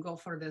and then go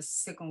for the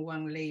second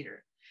one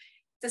later?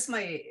 That's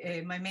my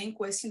my main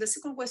question. The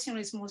second question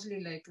is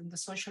mostly like in the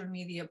social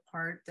media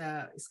part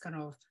is kind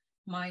of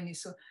mine.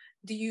 So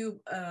do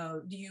you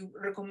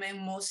recommend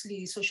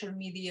mostly social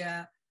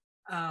media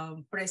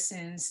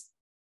presence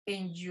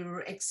in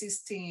your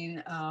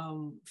existing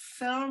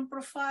film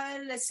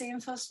profile, let's say in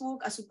Facebook,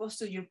 as opposed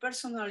to your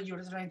personal,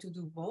 you're trying to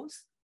do both?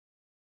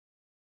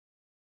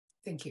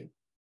 Thank you.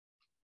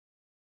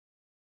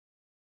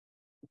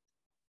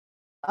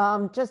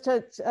 Just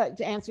to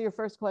answer your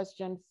first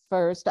question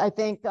first, I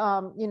think,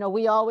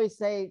 we always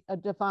say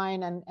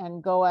define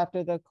and go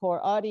after the core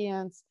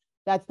audience.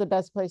 That's the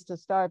best place to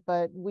start,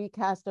 but we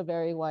cast a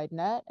very wide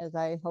net, as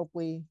I hope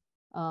we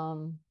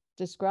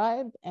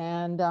described.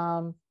 And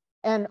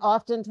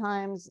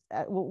oftentimes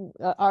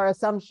our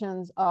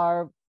assumptions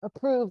are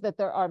prove that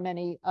there are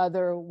many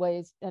other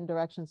ways and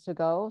directions to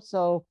go.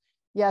 So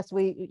yes,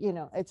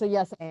 it's a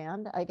yes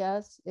and, I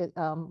guess.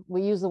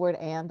 We use the word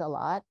and a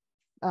lot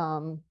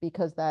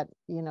because that,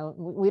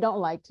 we don't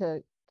like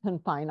to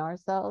confine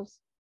ourselves.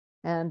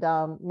 And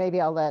maybe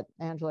I'll let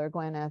Angela or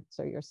Gwen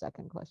answer your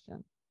second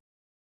question.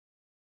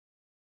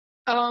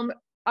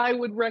 I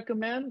would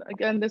recommend,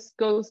 again, this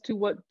goes to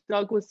what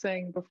Doug was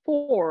saying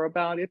before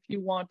about if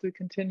you want a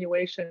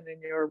continuation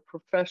in your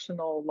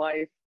professional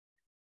life,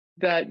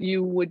 that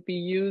you would be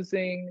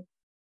using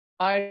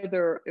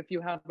either, if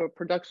you have a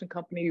production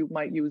company, you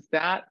might use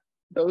that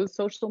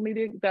social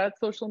media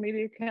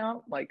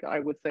account, like I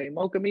would say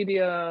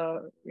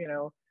MocaMedia,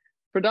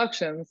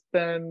 productions,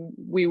 then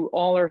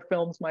all our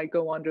films might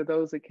go under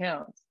those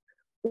accounts.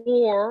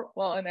 Or,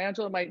 well, and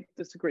Angela might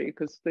disagree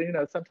because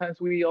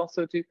sometimes we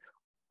also do,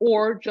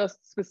 or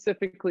just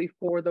specifically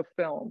for the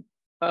film.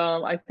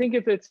 I think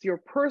if it's your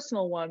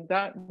personal one,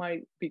 that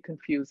might be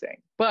confusing.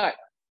 But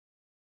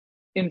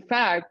in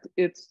fact,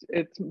 it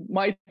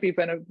might be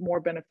more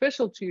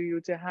beneficial to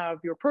you to have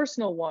your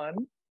personal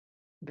one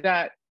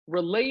that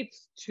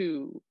relates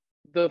to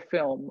the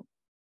film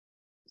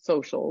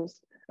socials,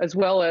 as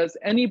well as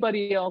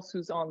anybody else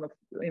who's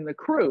in the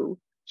crew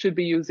should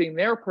be using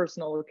their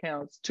personal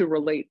accounts to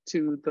relate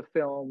to the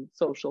film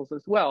socials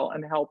as well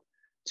and help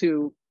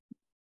to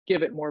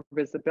give it more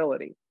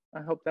visibility.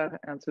 I hope that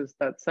answers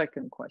that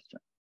second question.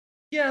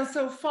 Yeah,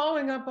 so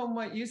following up on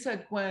what you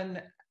said,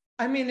 Gwen,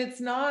 I mean,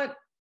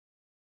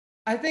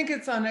 I think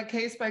it's on a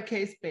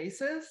case-by-case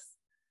basis.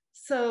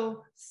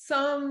 So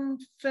some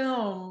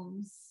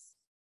films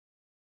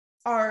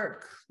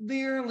are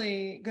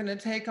clearly going to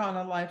take on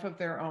a life of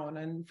their own.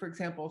 And for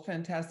example,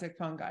 Fantastic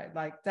Fungi,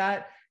 like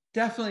that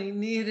definitely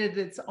needed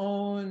its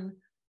own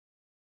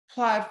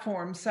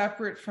platform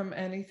separate from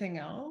anything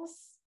else.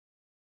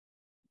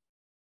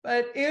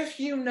 But if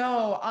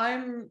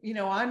I'm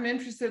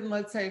interested in,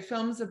 let's say,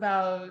 films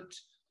about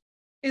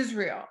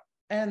Israel,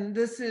 and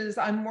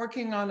I'm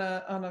working on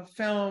a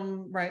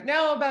film right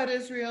now about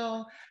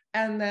Israel,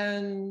 and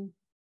then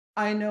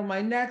I know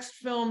my next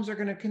films are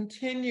going to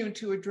continue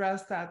to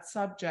address that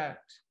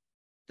subject,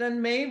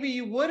 then maybe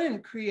you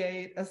wouldn't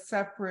create a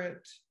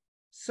separate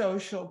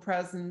social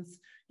presence.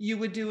 You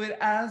would do it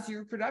as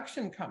your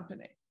production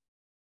company.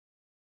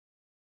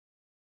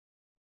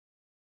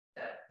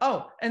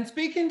 Oh, and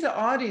speaking to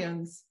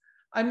audience,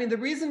 I mean, the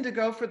reason to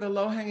go for the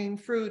low-hanging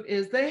fruit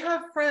is they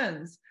have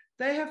friends,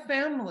 they have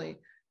family.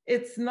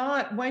 It's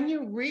not, when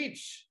you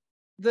reach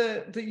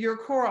your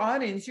core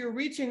audience, you're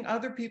reaching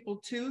other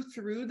people too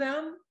through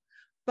them.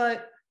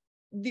 But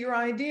your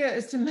idea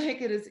is to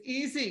make it as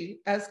easy,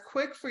 as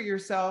quick for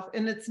yourself.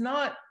 And it's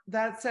not,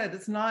 that said,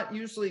 it's not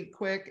usually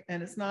quick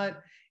and it's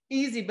not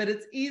easy, but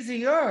it's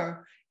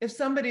easier if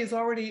somebody is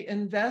already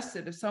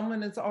invested, if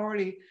someone is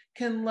already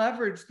can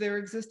leverage their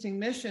existing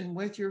mission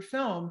with your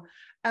film,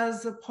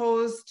 as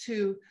opposed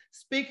to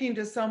speaking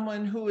to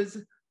someone who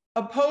is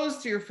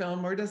opposed to your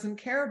film or doesn't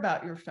care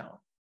about your film.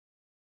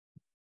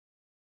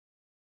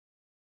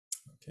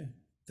 Okay,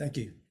 thank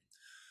you.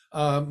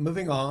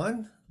 Moving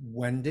on,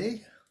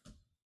 Wendy.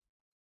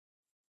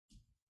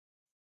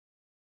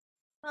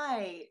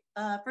 Hi,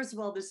 first of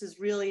all, this is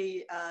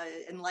really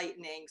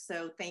enlightening.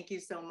 So thank you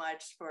so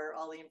much for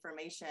all the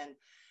information.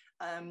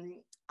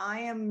 I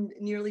am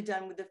nearly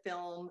done with the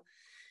film,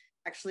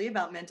 actually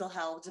about mental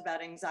health,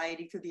 about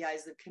anxiety through the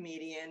eyes of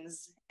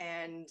comedians.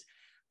 And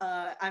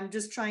I'm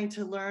just trying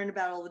to learn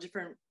about all the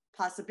different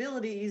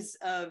possibilities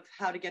of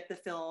how to get the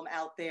film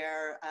out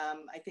there.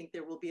 I think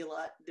there will be a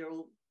lot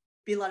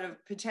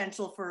of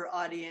potential for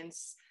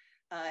audience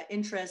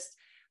interest.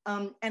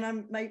 And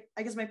I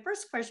guess my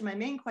first question, my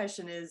main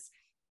question is,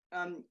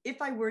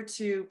 if I were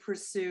to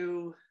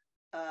pursue,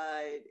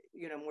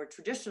 more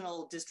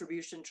traditional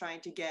distribution,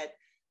 trying to get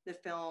the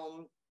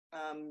film,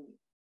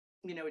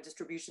 a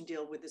distribution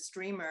deal with the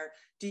streamer,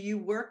 do you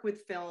work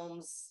with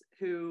films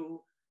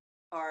who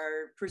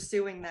are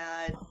pursuing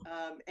that,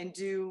 and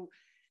do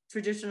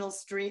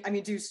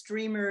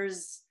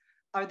streamers,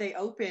 are they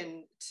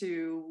open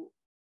to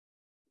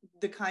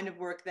the kind of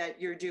work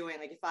that you're doing?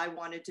 Like, if I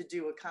wanted to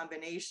do a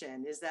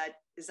combination, is that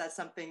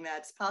something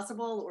that's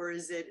possible, or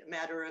is it a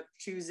matter of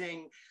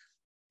choosing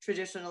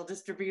traditional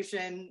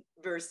distribution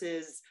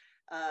versus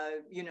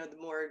the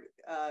more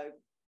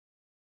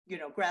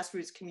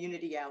grassroots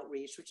community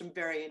outreach, which I'm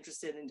very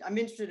interested in. I'm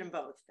interested in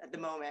both at the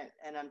moment,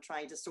 and I'm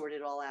trying to sort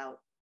it all out.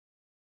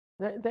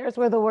 There's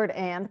where the word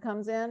 "and"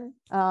 comes in.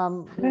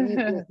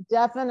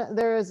 Definitely,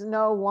 there is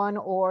no one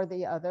or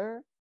the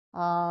other.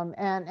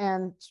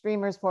 And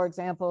streamers, for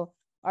example,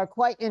 are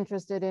quite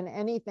interested in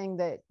anything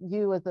that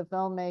you as a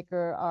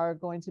filmmaker are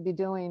going to be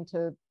doing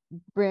to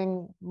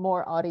bring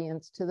more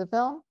audience to the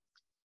film.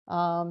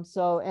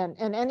 So,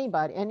 and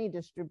anybody, any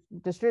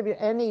distributor,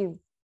 any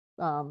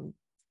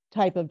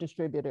type of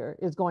distributor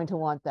is going to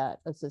want that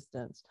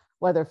assistance,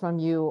 whether from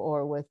you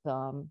or with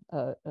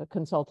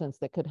consultants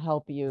that could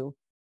help you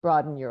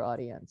broaden your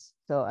audience.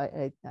 So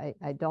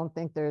I don't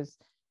think there's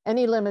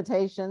any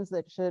limitations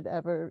that should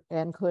ever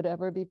and could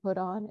ever be put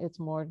on. It's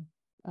more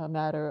a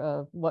matter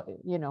of what,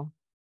 you know,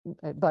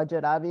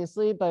 budget,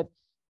 obviously, but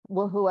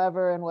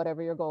whoever and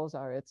whatever your goals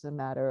are, it's a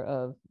matter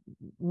of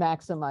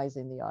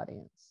maximizing the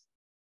audience.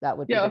 That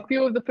would be a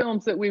few of the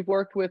films that we've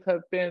worked with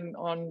have been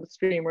on the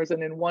streamers,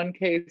 and in one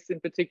case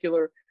in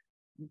particular,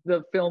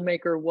 the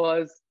filmmaker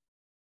was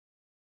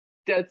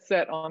dead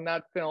set on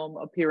that film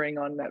appearing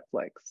on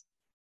Netflix,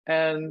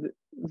 and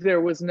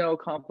there was no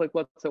conflict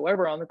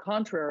whatsoever. On the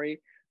contrary,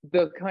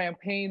 the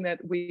campaign that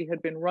we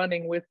had been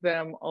running with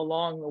them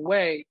along the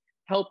way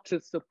helped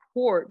to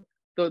support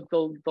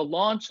the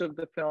launch of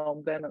the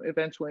film, then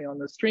eventually on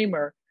the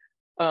streamer,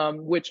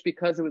 which,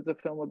 because it was a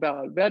film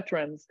about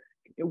veterans,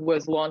 it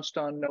was launched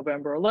on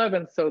November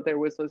 11th. So there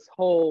was this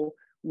whole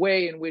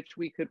way in which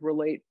we could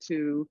relate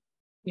to,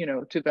 you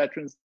know, to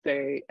Veterans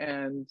Day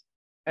and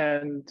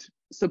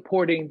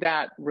supporting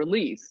that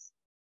release.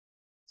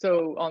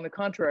 So on the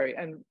contrary,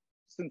 and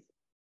since,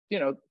 you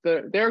know,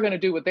 they're going to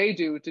do what they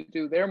do to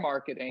do their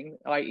marketing,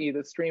 i.e.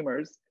 the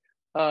streamers,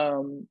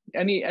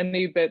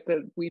 any bit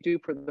that we do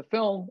for the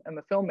film and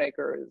the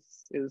filmmaker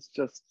is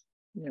just,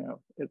 you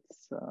know,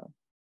 it's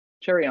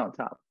cherry on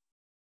top.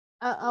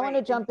 I want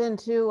to jump in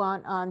too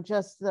on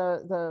just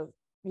the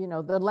you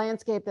know, the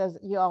landscape, as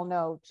you all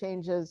know,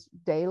 changes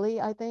daily,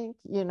 I think,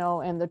 you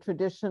know, and the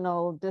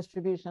traditional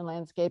distribution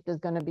landscape is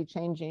going to be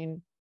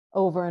changing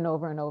over and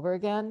over and over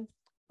again.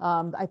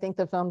 I think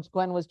the films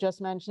Gwen was just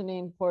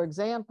mentioning, for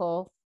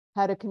example,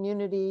 had a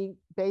community,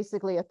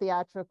 basically a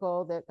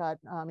theatrical that got,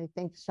 I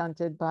think,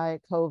 shunted by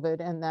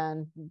COVID, and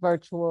then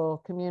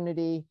virtual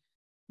community.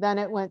 Then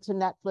it went to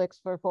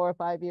Netflix for 4 or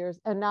 5 years,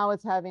 and now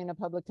it's having a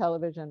public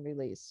television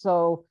release.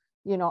 So,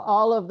 you know,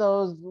 all of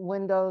those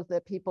windows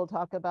that people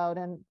talk about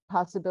and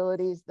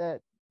possibilities that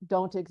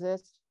don't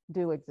exist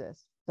do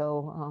exist.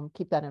 So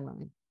keep that in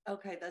mind.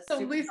 Okay, that's so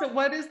Lisa,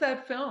 what is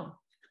that film?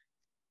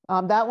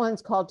 That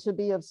one's called To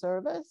Be of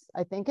Service.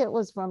 I think it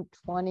was from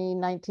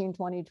 2019,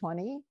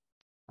 2020.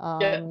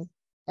 Yes.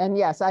 And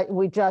yes,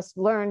 we just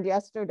learned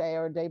yesterday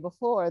or day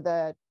before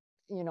that,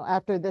 you know,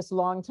 after this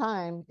long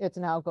time, it's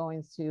now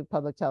going to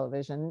public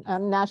television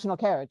and national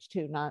carriage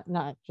too,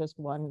 not just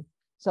one.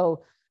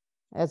 So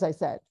as I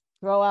said,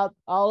 throw out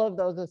all of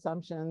those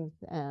assumptions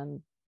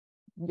and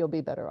you'll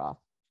be better off,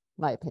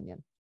 my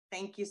opinion.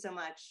 Thank you so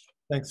much.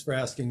 Thanks for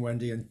asking,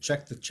 Wendy, and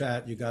check the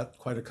chat. You got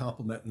quite a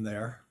compliment in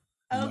there.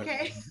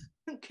 Okay.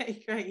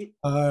 Okay, great.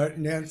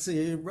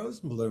 Nancy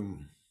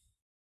Rosenblum.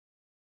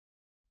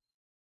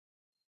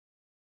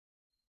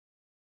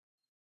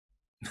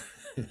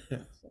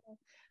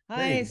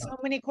 Hi, so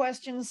many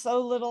questions,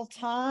 so little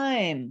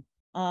time.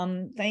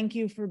 Thank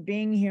you for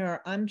being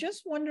here. I'm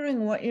just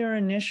wondering what your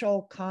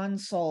initial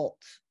consult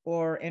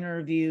or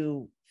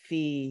interview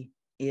fee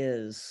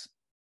is.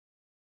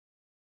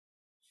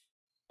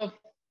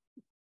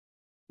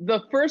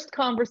 The first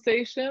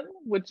conversation,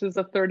 which is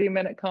a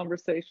 30-minute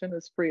conversation,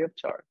 is free of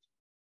charge.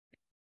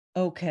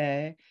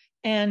 Okay.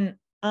 And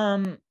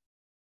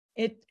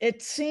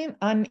it seemed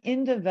I'm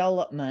in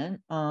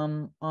development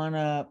on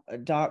a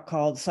doc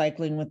called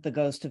Cycling with the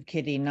Ghost of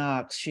Kitty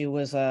Knox. She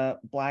was a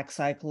Black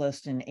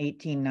cyclist in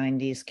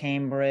 1890s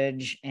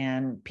Cambridge,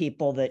 and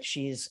people that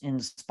she's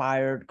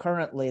inspired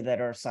currently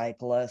that are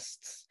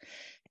cyclists.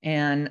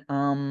 And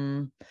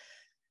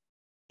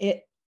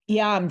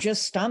yeah, I'm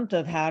just stumped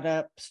of how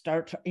to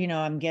start, you know,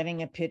 I'm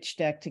getting a pitch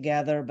deck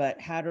together, but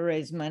how to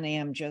raise money,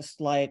 I'm just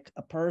like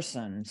a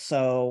person.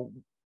 So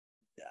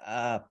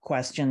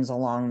questions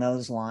along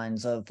those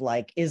lines of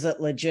like, is it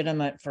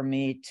legitimate for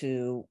me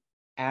to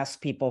ask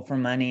people for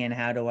money, and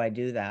how do I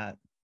do that?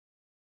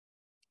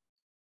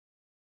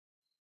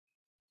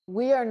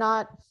 We are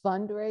not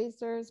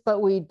fundraisers, but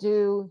we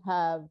do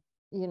have,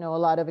 you know, a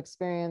lot of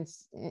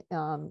experience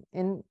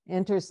in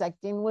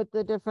intersecting with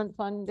the different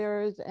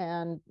funders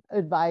and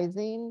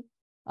advising,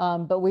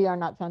 but we are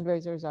not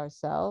fundraisers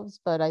ourselves.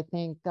 But I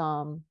think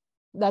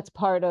that's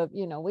part of,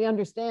 you know, we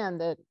understand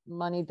that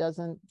money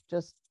doesn't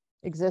just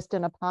exist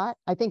in a pot.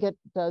 I think it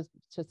does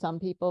to some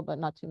people, but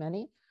not too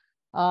many.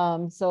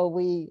 So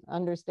we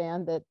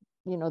understand that,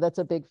 you know, that's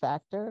a big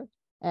factor.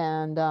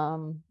 And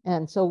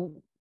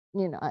so,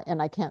 you know,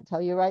 and I can't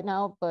tell you right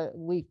now, but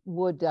we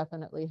would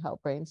definitely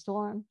help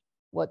brainstorm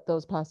what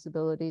those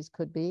possibilities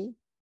could be.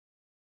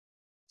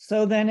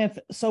 So then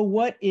so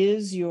what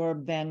is your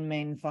then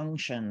main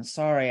function?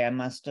 Sorry, I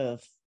must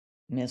have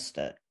missed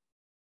it.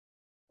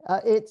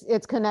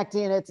 It's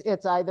connecting,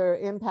 it's either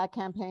impact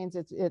campaigns,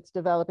 it's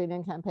developing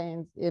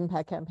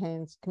impact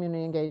campaigns,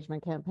 community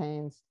engagement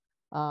campaigns,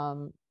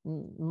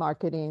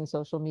 marketing,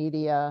 social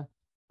media,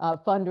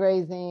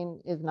 fundraising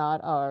is not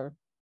our,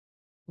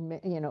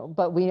 you know,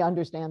 but we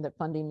understand that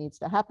funding needs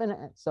to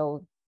happen.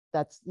 So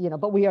that's, you know,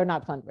 but we are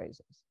not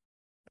fundraisers.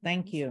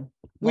 Thank you.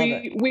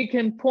 We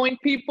can point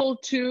people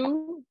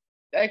to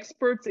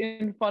experts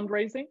in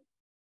fundraising.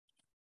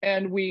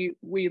 And we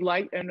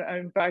like, and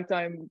in fact,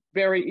 I'm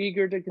very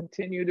eager to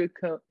continue to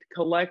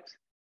collect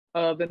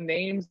the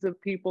names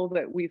of people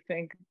that we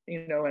think,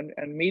 you know,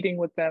 and meeting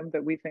with them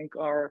that we think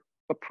are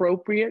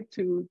appropriate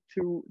to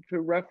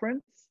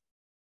reference.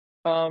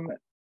 And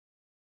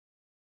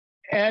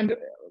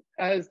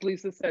as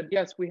Lisa said,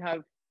 yes, we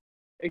have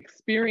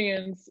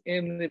experience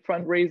in the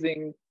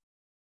fundraising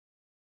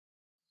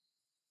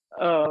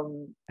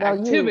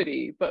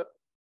activity, but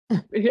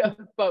yeah,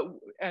 but,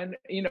 and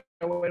you know,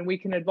 when we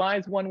can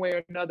advise one way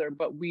or another,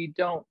 but we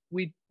are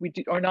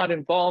not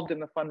involved in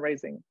the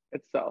fundraising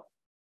itself.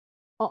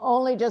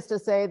 Only just to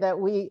say that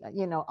we,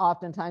 you know,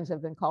 oftentimes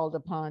have been called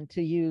upon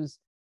to use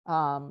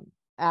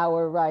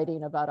our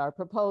writing about our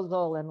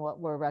proposal and what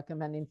we're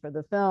recommending for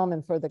the film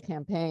and for the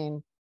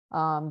campaign.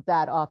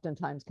 That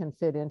oftentimes can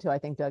fit into, I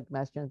think Doug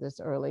mentioned this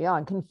early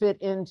on, can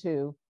fit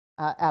into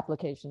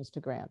applications to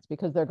grants,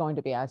 because they're going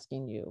to be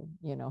asking you,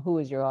 you know, who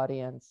is your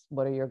audience?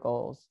 What are your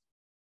goals?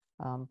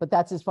 But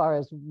that's as far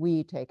as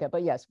we take it.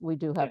 But yes, we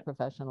do have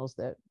professionals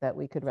that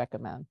we could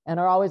recommend and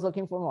are always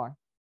looking for more.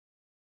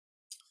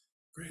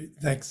 Great,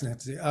 thanks,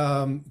 Nancy.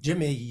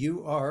 Jimmy,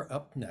 you are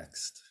up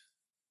next.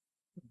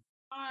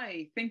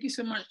 Hi, thank you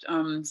so much,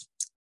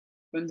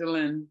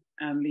 Gwendolyn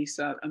and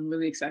Lisa. I'm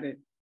really excited.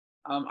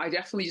 I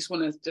definitely just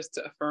want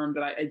to affirm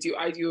that I do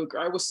agree.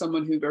 I was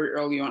someone who very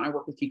early on, I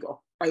worked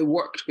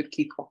with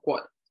Keith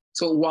Quad.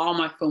 So while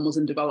my film was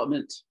in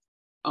development,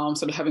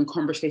 sort of having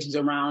conversations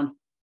around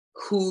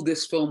who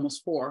this film was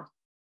for.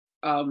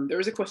 There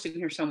is a question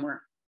here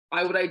somewhere.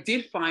 What I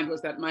did find was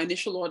that my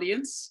initial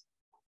audience,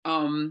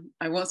 I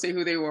won't say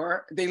who they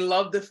were, they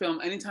loved the film.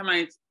 Anytime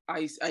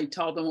I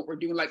tell them what we're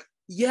doing, like,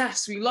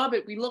 yes, we love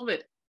it,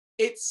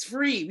 it's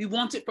free, we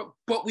want it,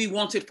 but we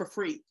want it for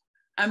free.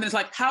 And it's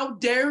like, how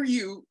dare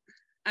you?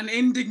 And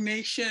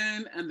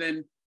indignation. And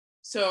then,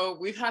 so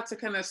we've had to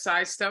kind of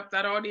sidestep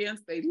that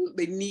audience. They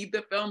need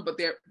the film, but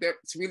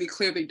it's really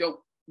clear they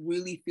don't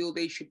really feel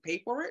they should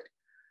pay for it.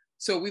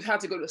 So we've had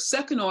to go to a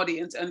second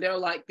audience, and they're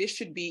like, this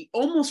should be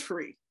almost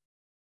free.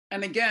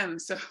 And again,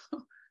 so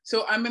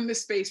I'm in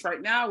this space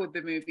right now with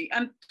the movie,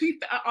 and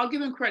I'll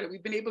give them credit.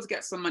 We've been able to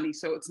get some money.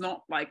 So it's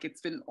not like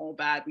it's been all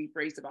bad. We've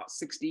raised about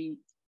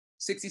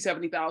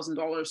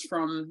 $70,000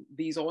 from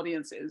these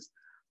audiences,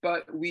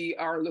 but we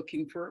are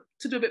looking to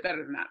do a bit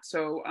better than that.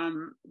 So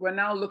we're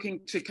now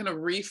looking to kind of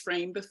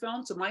reframe the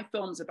film. So my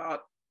film is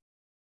about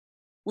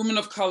women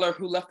of color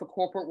who left the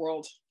corporate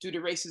world due to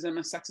racism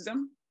and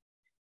sexism.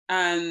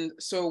 And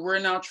so we're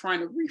now trying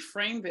to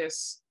reframe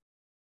this,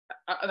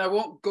 and I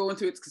won't go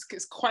into it because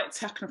it's quite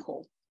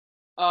technical,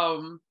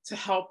 to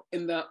help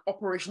in the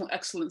operational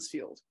excellence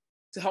field,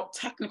 to help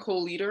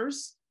technical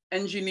leaders,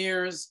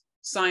 engineers,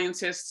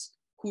 scientists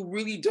who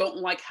really don't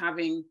like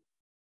having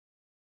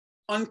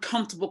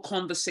uncomfortable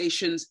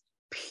conversations,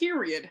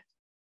 period,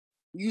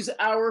 use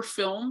our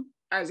film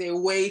as a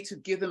way to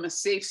give them a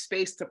safe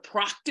space to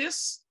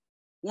practice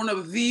one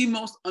of the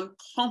most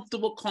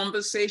uncomfortable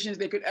conversations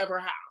they could ever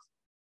have,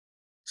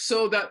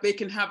 so that they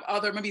can have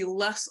other, maybe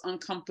less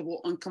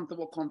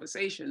uncomfortable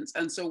conversations.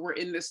 And so we're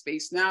in this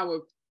space now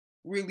of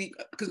really,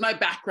 because my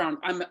background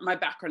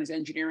is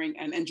engineering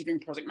and engineering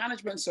project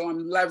management. So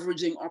I'm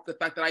leveraging off the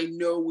fact that I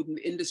know within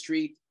the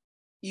industry,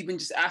 even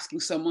just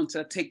asking someone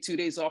to take 2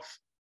 days off,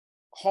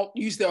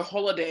 use their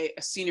holiday,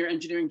 a senior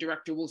engineering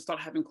director will start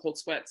having cold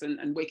sweats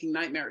and waking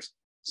nightmares.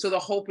 So the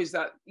hope is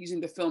that using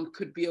the film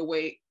could be a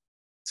way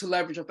to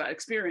leverage off that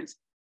experience.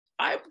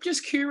 I'm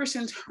just curious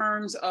in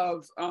terms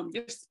of,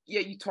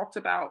 you talked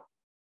about,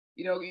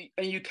 you know,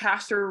 and you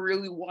cast a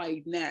really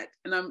wide net,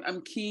 and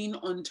I'm keen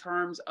on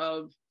terms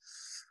of,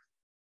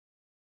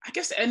 I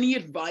guess, any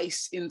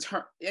advice you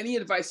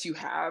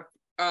have,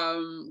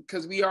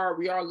 because we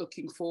are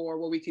looking for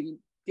where we can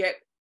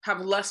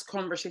have less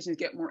conversations,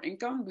 get more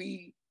income.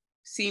 We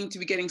seem to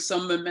be getting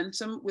some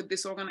momentum with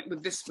this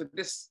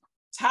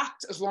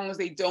tact, as long as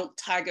they don't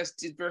tag us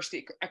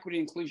diversity, equity,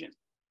 inclusion.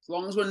 As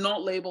long as we're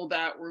not labeled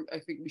that, I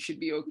think we should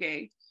be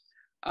okay.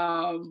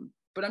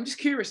 But I'm just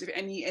curious if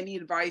any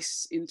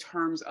advice in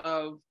terms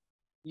of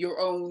your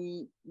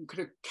own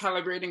kind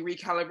of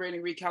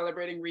recalibrating,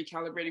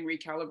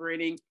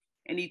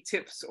 any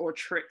tips or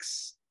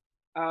tricks?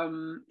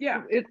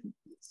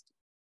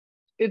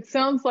 It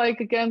sounds like,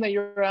 again, that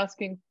you're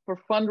asking for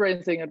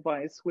fundraising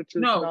advice, which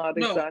is not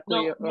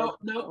exactly. No.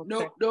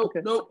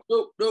 Okay.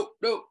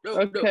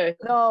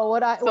 No,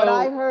 what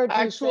I heard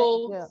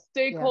actual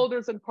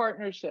stakeholders and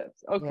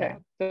partnerships. Okay,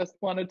 just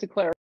wanted to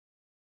clarify.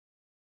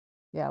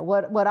 Yeah,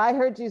 what I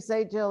heard you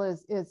say, Jill,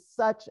 is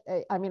such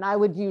a, I mean, I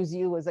would use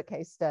you as a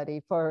case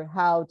study for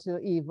how to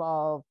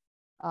evolve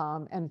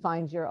and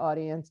find your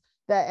audience.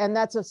 And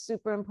that's a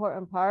super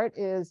important part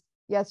is,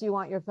 yes, you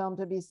want your film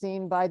to be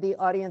seen by the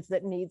audience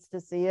that needs to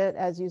see it,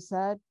 as you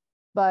said,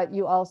 but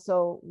you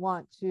also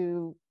want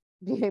to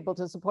be able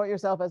to support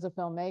yourself as a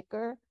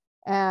filmmaker.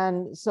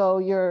 And so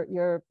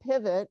your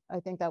pivot,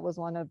 I think that was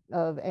one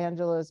of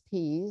Angela's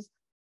P's,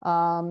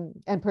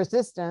 and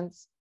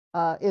persistence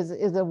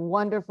is a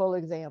wonderful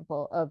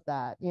example of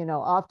that. You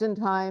know,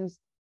 oftentimes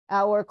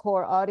our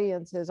core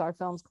audiences, our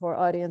film's core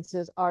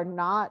audiences are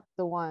not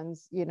the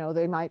ones,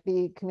 they might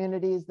be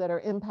communities that are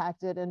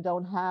impacted and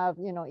don't have,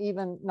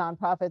 even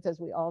nonprofits, as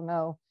we all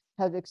know,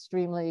 have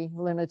extremely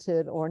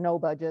limited or no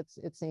budgets,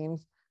 it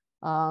seems.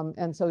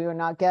 And so you're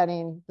not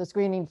getting the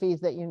screening fees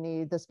that you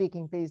need, the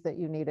speaking fees that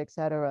you need, et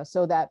cetera.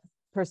 So that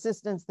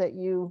persistence that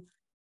you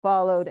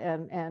followed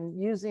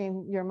and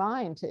using your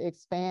mind to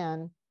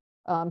expand,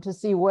 to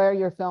see where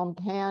your film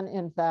can,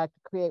 in fact,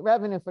 create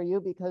revenue for you,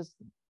 because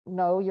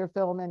no, your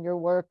film and your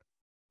work,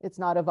 it's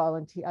not a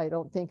volunteer. I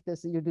don't think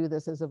you do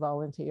this as a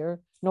volunteer,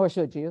 nor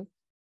should you.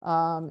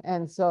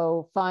 And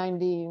so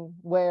finding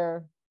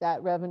where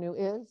that revenue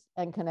is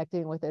and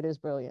connecting with it is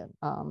brilliant.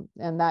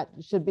 And that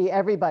should be,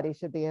 everybody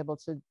should be able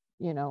to,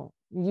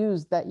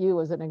 use that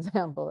you as an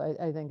example.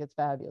 I think it's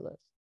fabulous.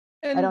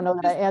 And I don't know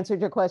that I answered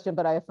your question,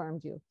 but I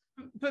affirmed you.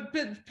 But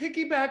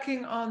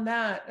piggybacking on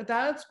that,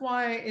 that's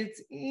why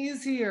it's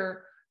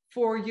easier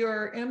for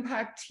your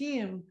impact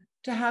team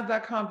to have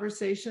that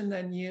conversation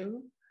than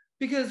you,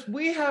 because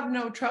we have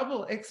no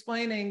trouble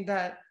explaining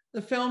that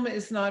the film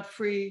is not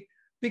free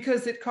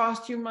because it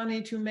cost you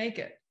money to make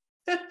it.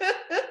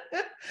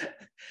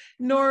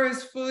 Nor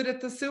is food at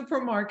the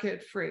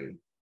supermarket free.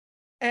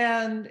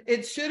 And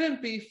it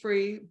shouldn't be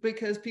free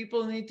because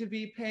people need to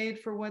be paid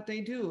for what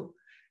they do.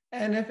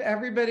 And if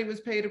everybody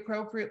was paid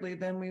appropriately,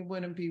 then we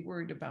wouldn't be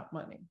worried about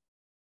money.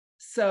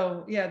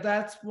 So yeah,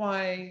 that's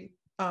why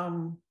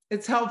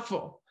it's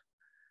helpful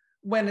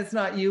when it's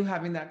not you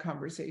having that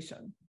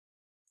conversation.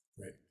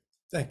 Great.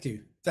 Thank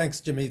you.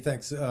 Thanks, Jimmy.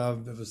 Thanks. It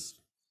was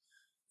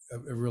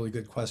a really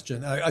good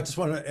question. I just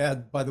want to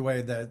add, by the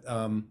way,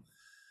 that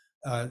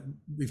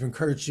we've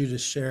encouraged you to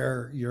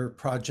share your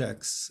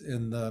projects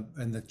in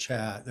the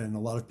chat, and a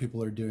lot of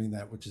people are doing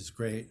that, which is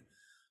great.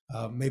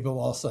 Mabel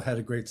also had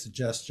a great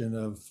suggestion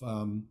of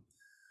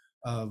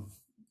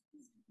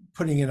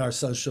putting in our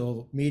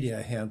social media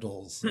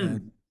handles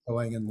and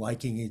going and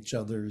liking each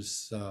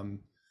other's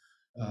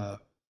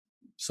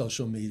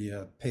social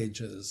media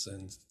pages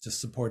and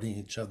just supporting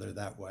each other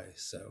that way.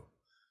 So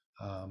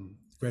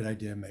great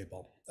idea,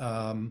 Mabel.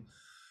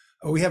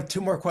 We have 2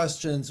 more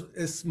questions.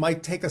 This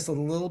might take us a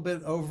little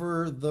bit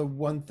over the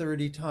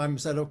 1:30 time.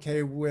 Is that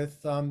okay with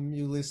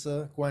you,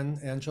 Lisa, Gwen,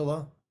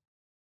 Angela?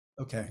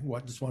 Okay,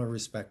 just want to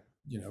respect,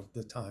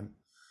 the time.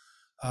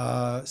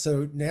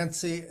 So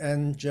Nancy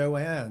and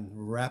Joanne,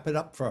 wrap it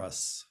up for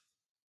us.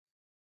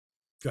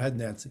 Go ahead,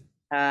 Nancy.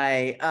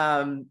 Hi,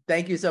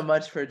 thank you so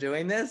much for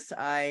doing this.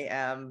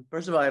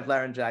 First of all, I have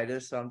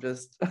laryngitis, so I'm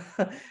just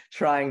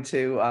trying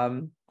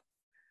to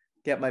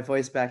get my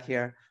voice back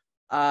here.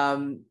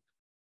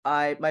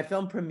 My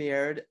film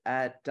premiered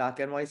at Doc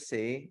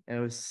NYC, and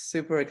it was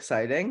super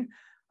exciting.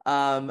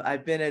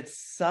 I've been at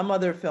some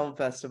other film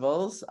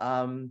festivals,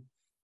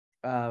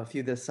 a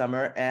few this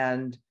summer,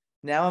 and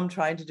now I'm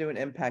trying to do an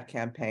impact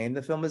campaign.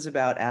 The film is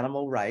about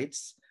animal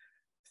rights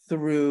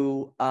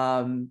through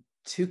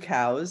 2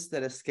 cows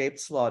that escaped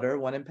slaughter,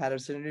 one in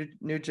Paterson,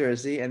 New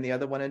Jersey, and the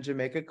other one in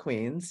Jamaica,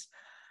 Queens.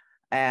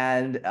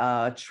 And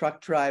a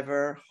truck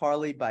driver,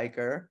 Harley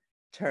biker,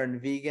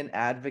 turned vegan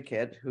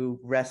advocate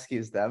who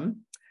rescues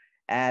them.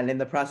 And in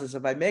the process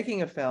of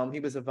making a film, he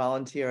was a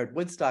volunteer at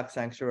Woodstock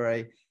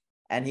Sanctuary,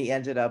 and he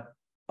ended up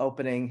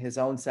opening his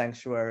own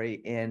sanctuary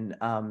in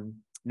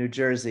New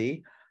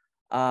Jersey.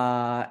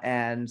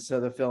 And so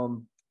the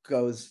film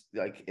goes,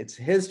 it's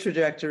his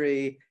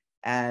trajectory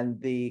and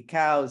the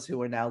cows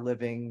who are now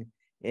living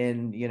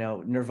in,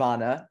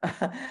 nirvana.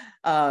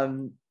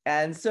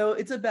 And so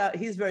it's about,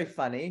 he's very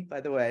funny,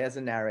 by the way, as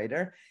a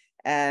narrator.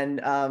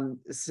 And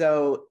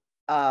so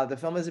the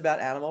film is about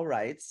animal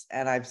rights,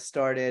 and I've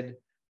started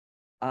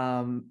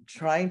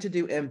trying to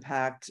do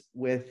impact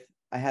with,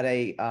 I had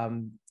a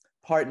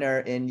partner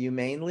in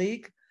Humane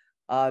League.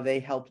 They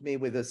helped me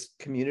with this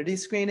community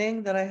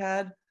screening that I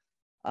had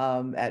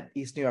at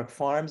East New York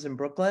Farms in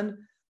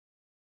Brooklyn.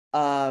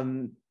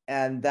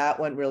 And that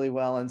went really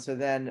well. And so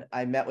then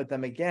I met with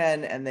them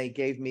again, and they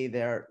gave me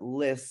their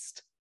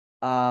list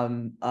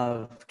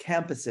of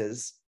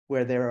campuses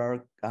where there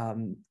are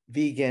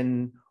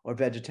vegan or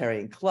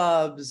vegetarian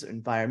clubs,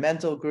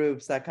 environmental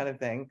groups, that kind of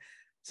thing.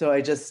 So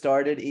I just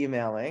started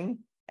emailing,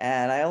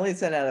 and I only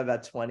sent out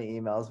about 20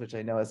 emails, which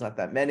I know is not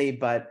that many,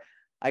 but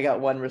I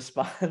got one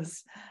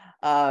response.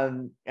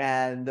 And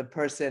the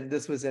person,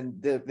 this was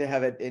they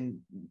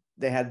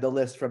had the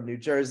list from New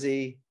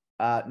Jersey,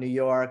 New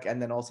York,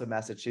 and then also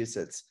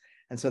Massachusetts.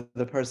 And so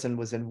the person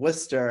was in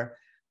Worcester.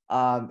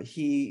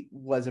 He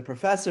was a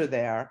professor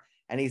there,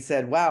 and he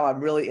said, wow,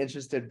 I'm really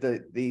interested.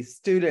 The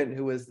student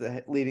who was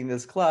leading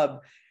this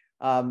club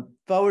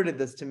forwarded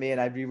this to me,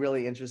 and I'd be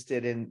really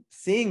interested in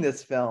seeing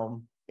this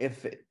film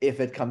if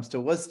it comes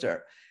to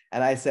Worcester.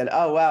 And I said,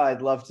 oh, wow,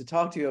 I'd love to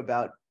talk to you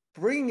about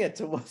bringing it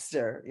to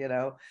Worcester,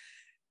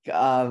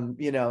 and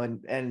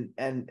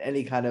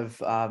any kind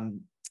of,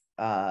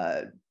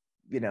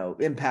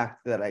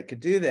 impact that I could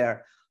do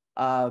there.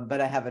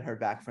 But I haven't heard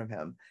back from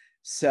him.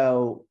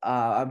 So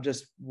I'm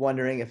just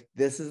wondering if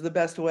this is the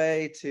best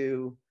way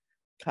to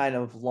kind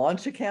of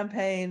launch a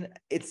campaign.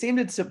 It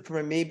seemed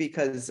for me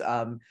because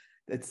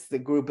it's the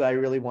group I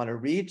really want to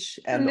reach.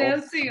 And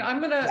Nancy, also,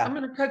 I'm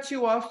gonna cut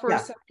you off for a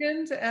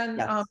second, and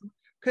Yes.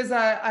 because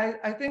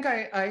I think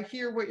I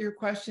hear what your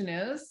question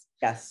is.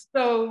 Yes.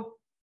 So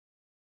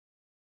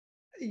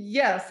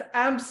yes,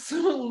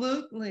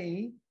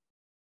 absolutely.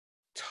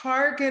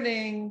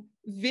 Targeting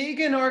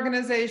vegan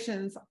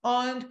organizations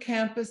on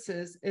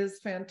campuses is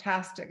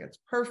fantastic. It's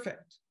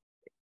perfect.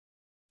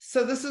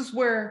 So this is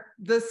where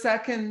the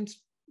second,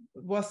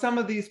 well, some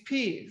of these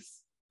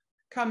P's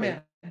come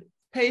in.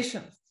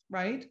 Patience,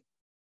 right?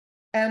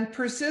 And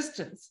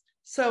persistence.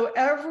 So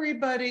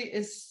everybody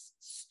is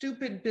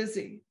stupid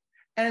busy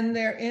and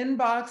their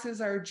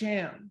inboxes are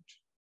jammed.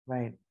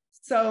 Right.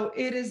 So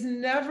it is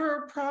never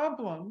a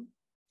problem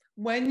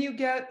when you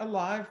get a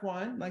live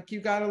one, like you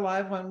got a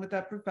live one with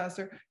that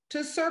professor,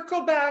 to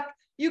circle back.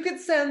 You could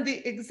send the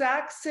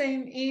exact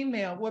same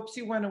email. Whoops,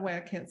 you went away.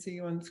 I can't see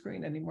you on the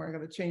screen anymore. I got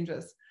to change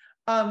this.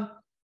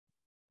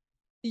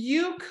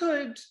 You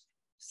could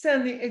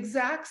send the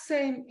exact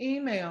same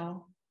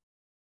email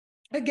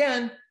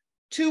again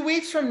 2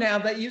 weeks from now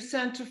that you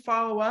sent to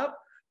follow up,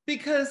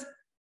 because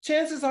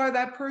chances are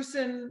that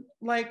person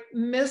like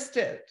missed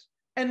it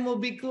and will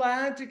be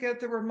glad to get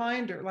the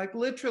reminder. Like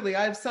literally,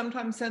 I've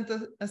sometimes sent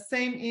the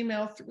same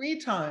email 3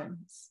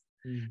 times.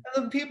 And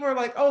then people are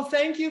like, oh,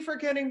 thank you for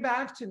getting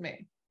back to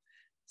me.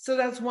 So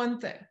that's one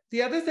thing.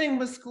 The other thing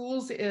with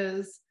schools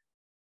is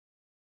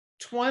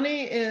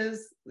 20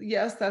 is,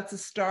 yes, that's a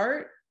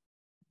start.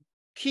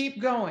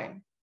 Keep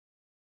going.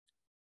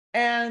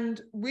 And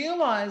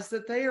realize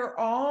that they are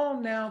all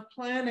now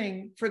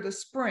planning for the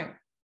spring.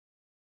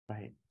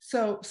 Right.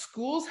 So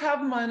schools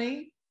have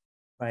money.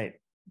 Right.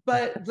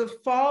 But the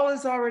fall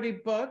is already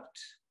booked.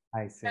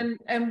 I see.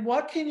 And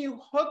what can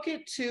you hook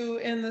it to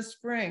in the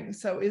spring?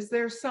 So is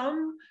there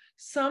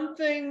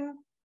something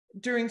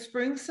during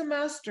spring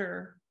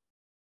semester,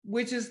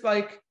 which is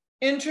like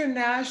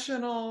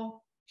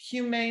International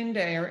Humane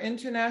Day or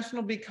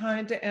International Be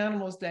Kind to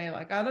Animals Day?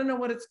 Like, I don't know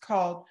what it's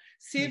called.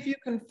 See if you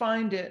can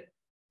find it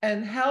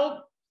and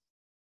help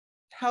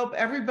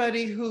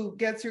everybody who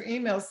gets your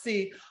emails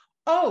see,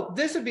 oh,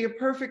 this would be a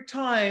perfect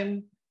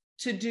time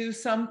to do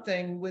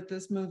something with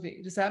this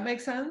movie. Does that make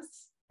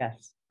sense?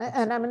 Yes.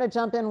 And I'm going to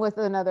jump in with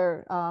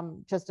another,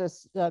 just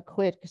a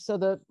quick. So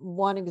the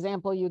one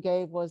example you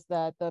gave was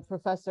that the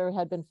professor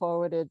had been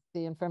forwarded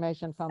the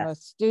information from a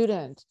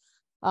student.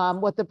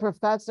 What the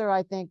professor,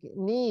 I think,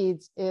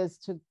 needs is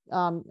to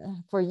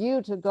for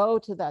you to go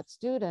to that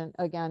student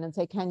again and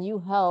say, can you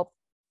help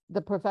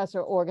the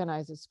professor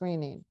organize a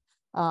screening?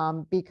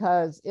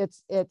 Because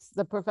it's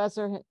the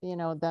professor,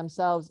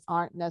 themselves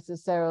aren't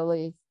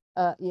necessarily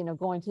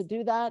going to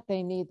do that.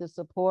 They need the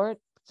support.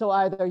 So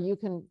either you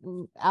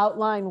can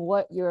outline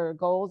what your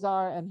goals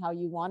are and how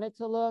you want it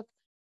to look,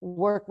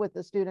 work with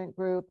the student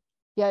group,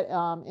 get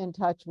in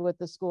touch with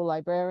the school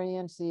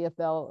librarian, see if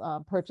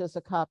they'll purchase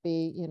a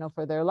copy,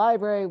 for their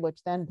library, which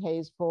then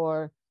pays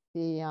for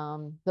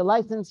the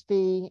license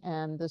fee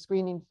and the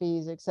screening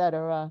fees, et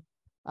cetera.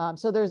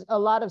 So there's a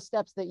lot of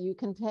steps that you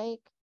can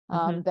take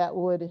that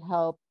would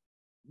help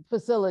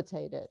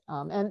facilitate it.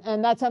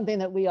 And that's something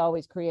that we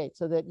always create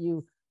so that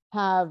you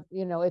have,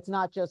 it's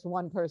not just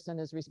one person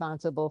is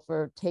responsible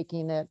for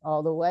taking it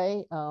all the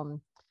way.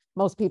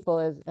 Most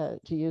people,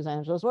 to use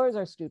Angela's words,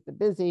 are stupid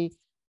busy.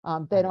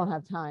 They don't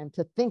have time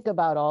to think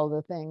about all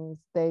the things.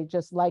 They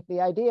just like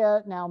the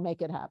idea, now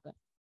make it happen.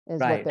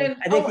 Right.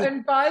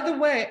 And by the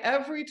way,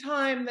 every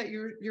time that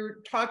you're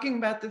talking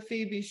about the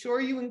fee, be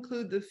sure you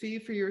include the fee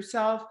for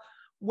yourself,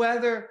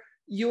 whether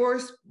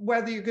you're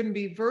going to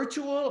be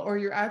virtual or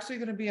you're actually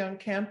going to be on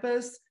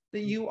campus,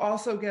 that you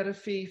also get a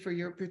fee for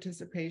your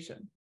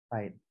participation.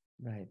 Right.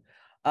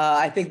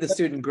 I think the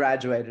student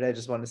graduated. I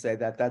just want to say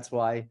that's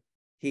why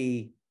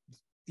he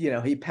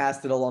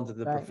passed it along to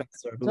the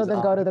professor. So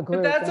then go to the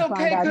group. But that's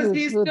okay, because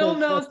he still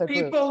knows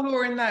people who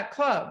are in that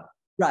club.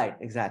 Right.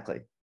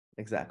 Exactly.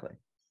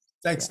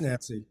 Thanks,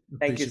 Nancy.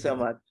 Thank you so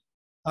much.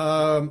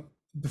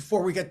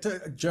 Before we get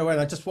to Joanne,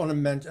 I just want to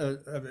mention,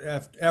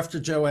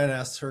 after Joanne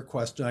asks her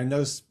question, I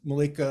know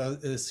Malika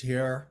is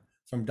here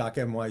from Doc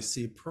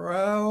NYC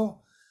Pro,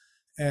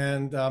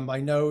 and I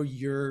know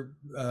you're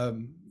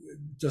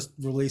just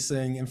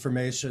releasing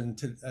information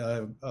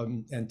to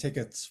and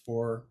tickets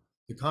for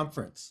the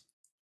conference.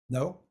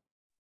 No?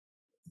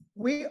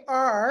 We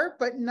are,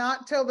 but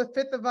not till the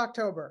 5th of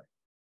October.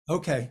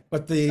 Okay,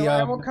 but So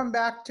I will come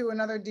back to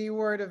another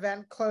D-Word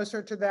event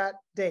closer to that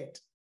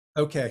date.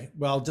 Okay,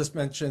 well, I'll just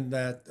mention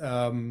that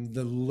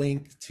the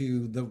link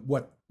to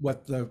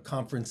what the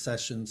conference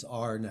sessions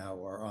are now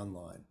are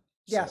online.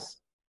 Yes,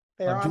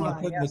 so, they are do you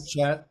online. want to put in the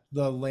chat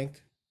the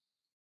link?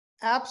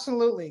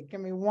 Absolutely. Give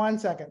me 1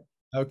 second.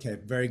 Okay,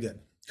 very good.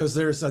 Because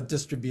there's a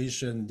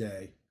distribution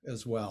day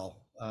as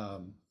well.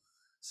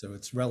 So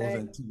it's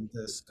relevant to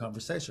this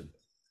conversation.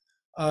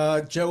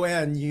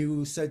 Joanne,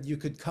 you said you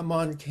could come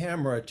on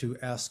camera to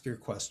ask your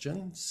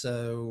question.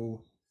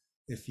 So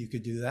if you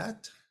could do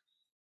that.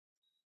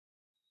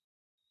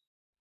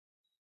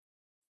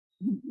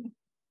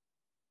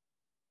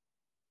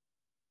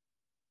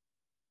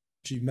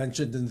 she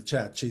mentioned in the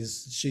chat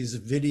she's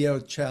video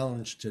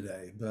challenged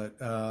today, but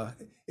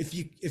if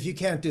you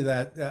can't do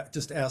that,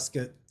 just ask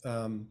it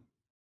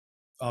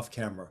off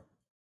camera.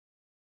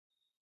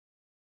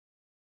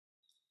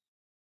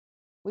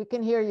 We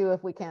can hear you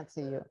if we can't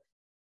see you.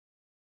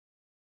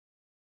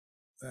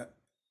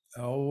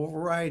 All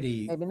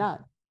righty. Maybe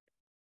not.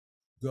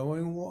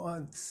 Going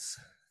once,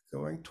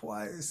 going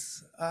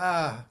twice.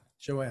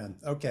 Joanne.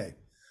 Okay.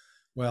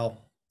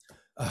 Well,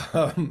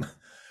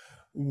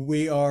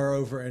 we are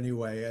over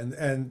anyway,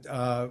 and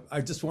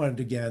I just wanted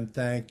to again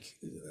thank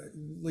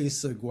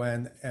Lisa,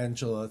 Gwen,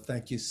 Angela.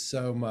 Thank you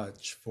so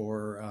much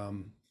for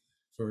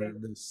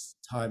this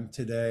time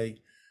today.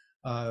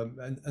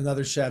 And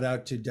another shout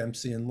out to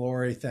Dempsey and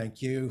Lori.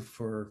 Thank you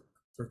for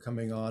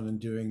coming on and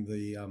doing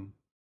the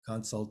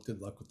consult. Good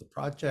luck with the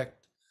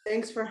project.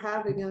 Thanks for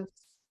having us.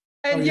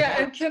 And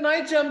and can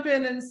I jump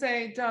in and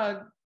say,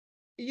 Doug,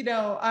 you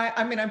know,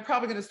 I mean, I'm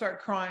probably going to start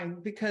crying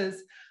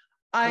because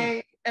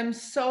I am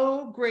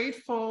so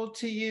grateful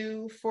to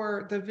you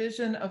for the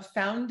vision of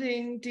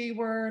founding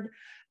D-Word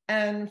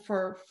and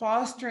for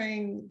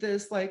fostering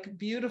this like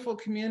beautiful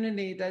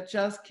community that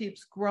just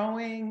keeps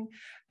growing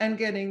and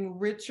getting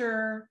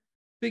richer,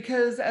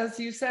 because as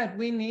you said,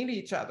 we need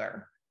each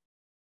other.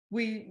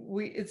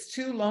 It's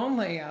too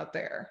lonely out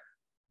there.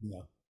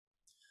 Yeah.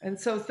 And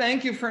so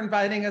thank you for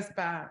inviting us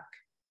back.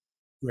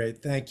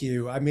 Great, thank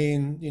you. I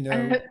mean, you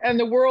know, and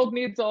the world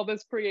needs all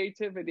this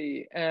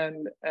creativity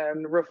and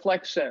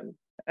reflection,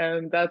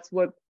 and that's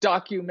what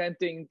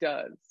documenting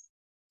does.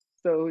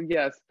 So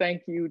yes,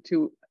 thank you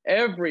to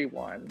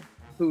everyone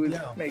who's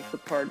a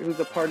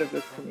part of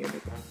this community.